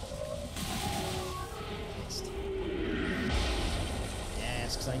 Missed.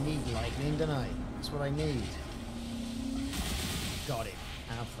 Yes, because I need lightning, don't I? That's what I need. Got it.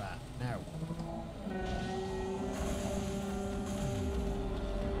 Have that. Now.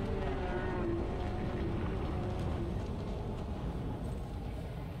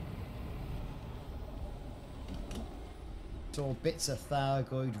 It's all bits of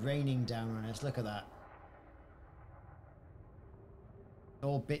Thargoid raining down on us. Look at that.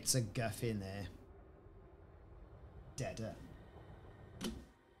 All bits of guff in there. Deader.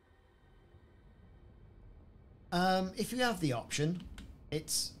 If you have the option,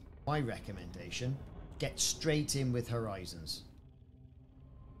 it's my recommendation. Get straight in with Horizons.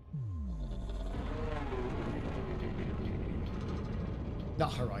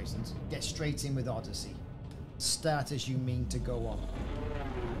 Not Horizons. Get straight in with Odyssey. Start as you mean to go on.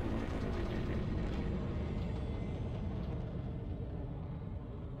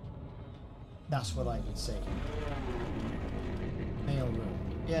 That's what I would say. Mail room.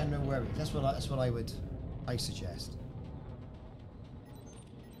 Yeah, no worries. That's what I suggest.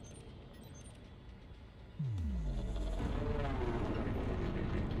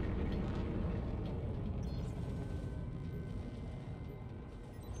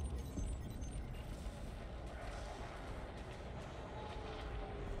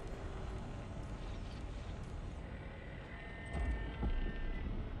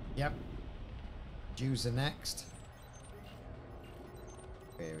 Yep. Jews are next.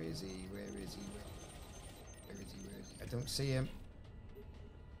 Where is he? Where is he? Where is he? Where is he? I don't see him.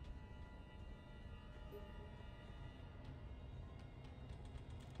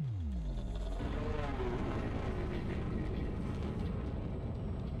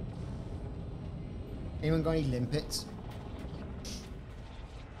 Anyone got any limpets?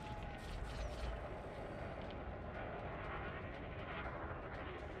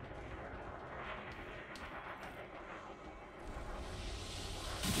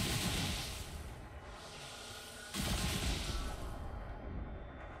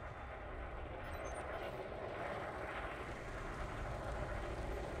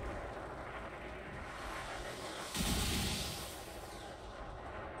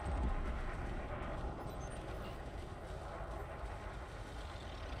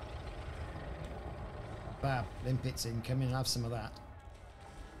 Bab, limpets in, come in and have some of that.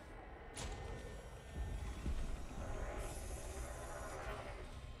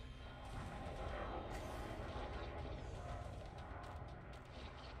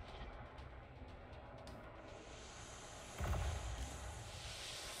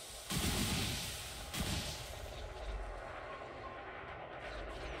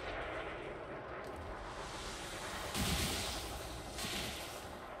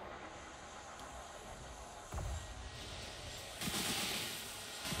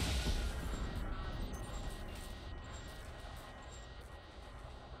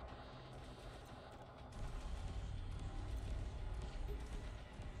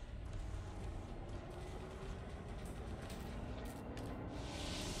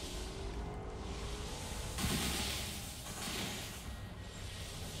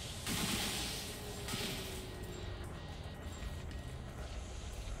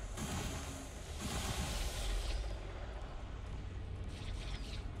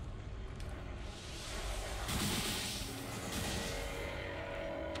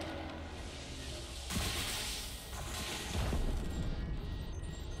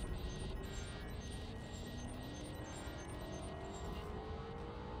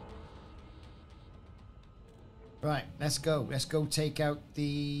 Right, let's go. Let's go take out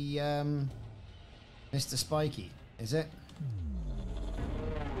the Mr. Spiky. Is it?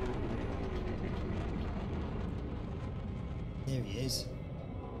 Here he is.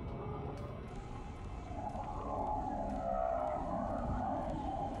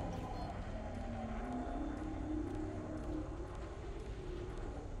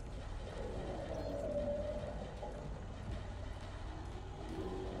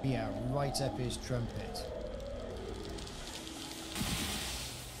 Yeah, right up his trumpet.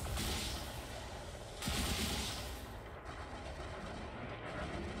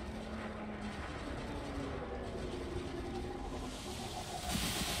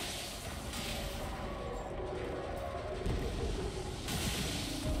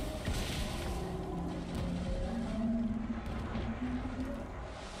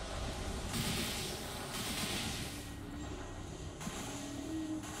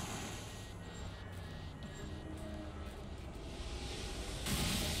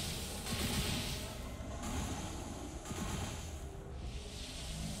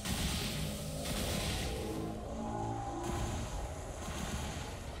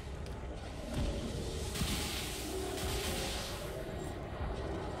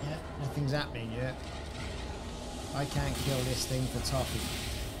 Nothing's happening yet. I can't kill this thing for toffee.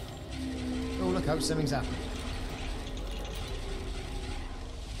 Oh, look out, something's happening.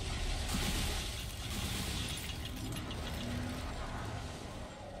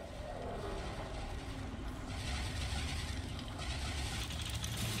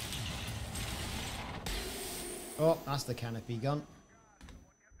 Oh, that's the canopy gun.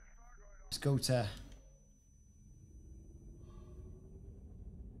 Let's go to...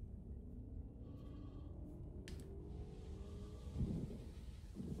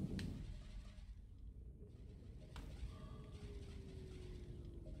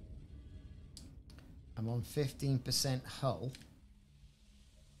 I'm on 15% hull.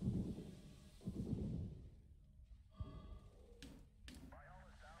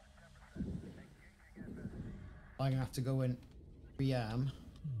 I'm gonna have to go and rearm.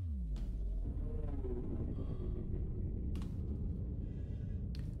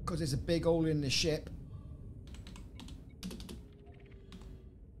 Because there's a big hole in the ship.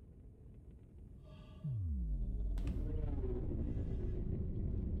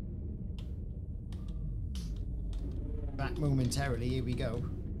 Back momentarily, here we go.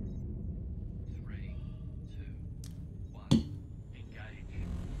 3, 2, 1, engage.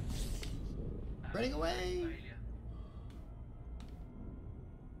 Running away!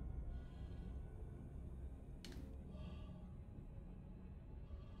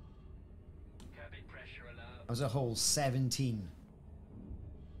 That was a whole 17.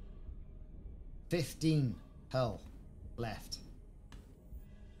 15 hull left.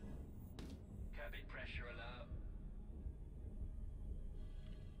 Cabin pressure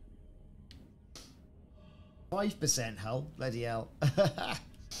alert. 5% hull, bloody hell.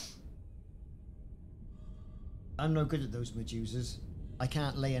 I'm no good at those Medusas. I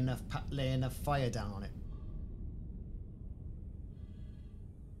can't lay enough fire down on it.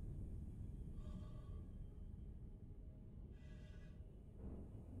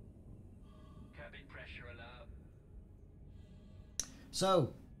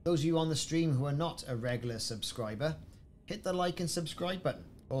 So, those of you on the stream who are not a regular subscriber, hit the like and subscribe button.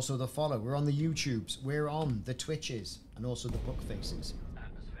 Also the follow. We're on the YouTubes, we're on the Twitches, and also the book faces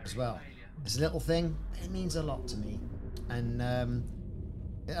as well. It's a little thing, but it means a lot to me. And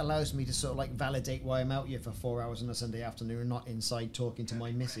it allows me to sort of like validate why I'm out here for 4 hours on a Sunday afternoon and not inside talking to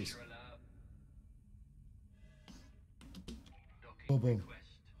my missus. Boom, boom.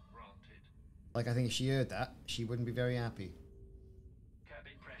 Like, I think if she heard that, she wouldn't be very happy.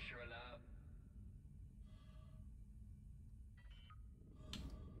 Cabin pressure alert.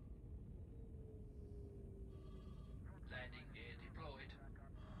 Landing gear deployed.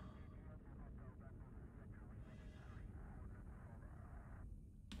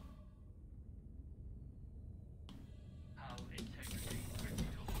 Hull integrity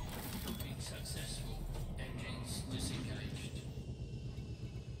critical. Docking successful. Engines disengaged.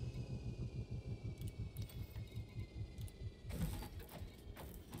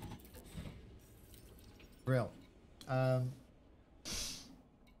 Brill.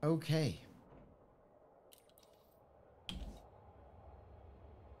 Okay.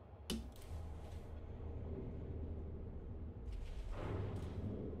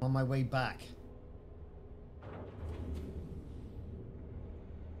 On my way back.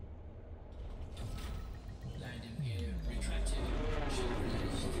 Landing gear retracted. Ship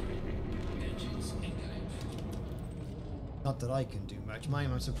released. Engines engaged. Not that I can do much.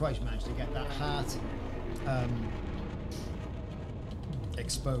 I'm surprised I managed to get that heart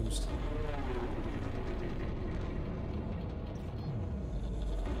exposed.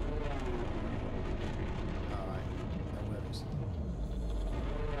 Alright, no worries.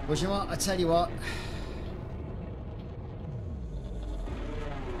 Well, you know what? I tell you what.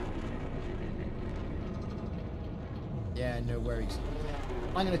 Yeah, no worries.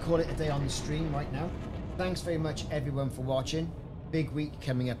 I'm going to call it a day on the stream right now. Thanks very much, everyone, for watching. Big week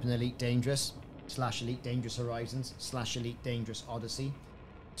coming up in Elite Dangerous / Elite Dangerous Horizons / Elite Dangerous Odyssey.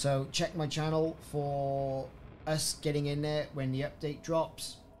 So check my channel for us getting in there when the update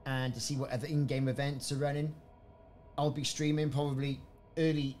drops and to see what other in-game events are running. I'll be streaming probably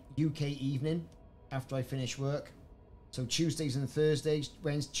early UK evening after I finish work. So Tuesdays and Thursdays,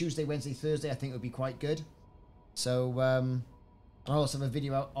 Tuesday, Wednesday, Thursday, I think would be quite good. So I'll also have a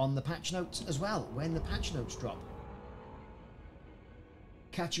video out on the patch notes as well when the patch notes drop.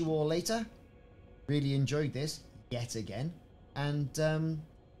 Catch you all later. Really enjoyed this yet again, and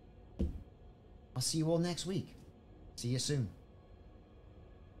I'll see you all next week. See you soon.